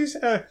God, jeez.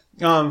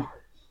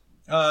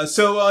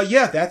 So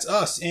that's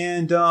us,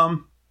 and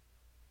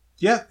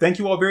thank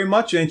you all very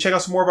much, and check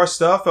out some more of our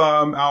stuff.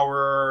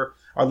 Our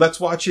Let's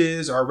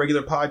Watches, our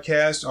regular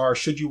podcast, our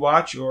Should You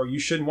Watch or You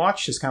Shouldn't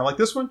Watch, just kind of like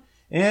this one.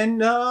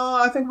 And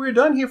I think we're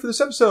done here for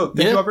this episode.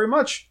 Thank you all very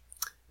much.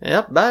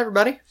 Yep. Bye,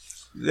 everybody.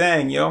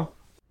 Dang, yo.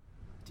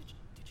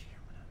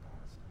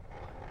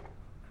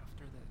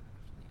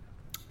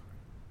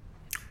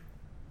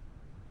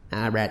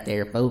 All right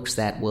there, folks.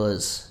 That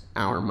was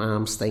Our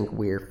Moms Think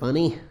We're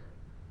Funny.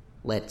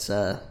 Let's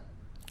give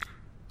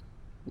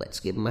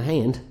them a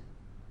hand.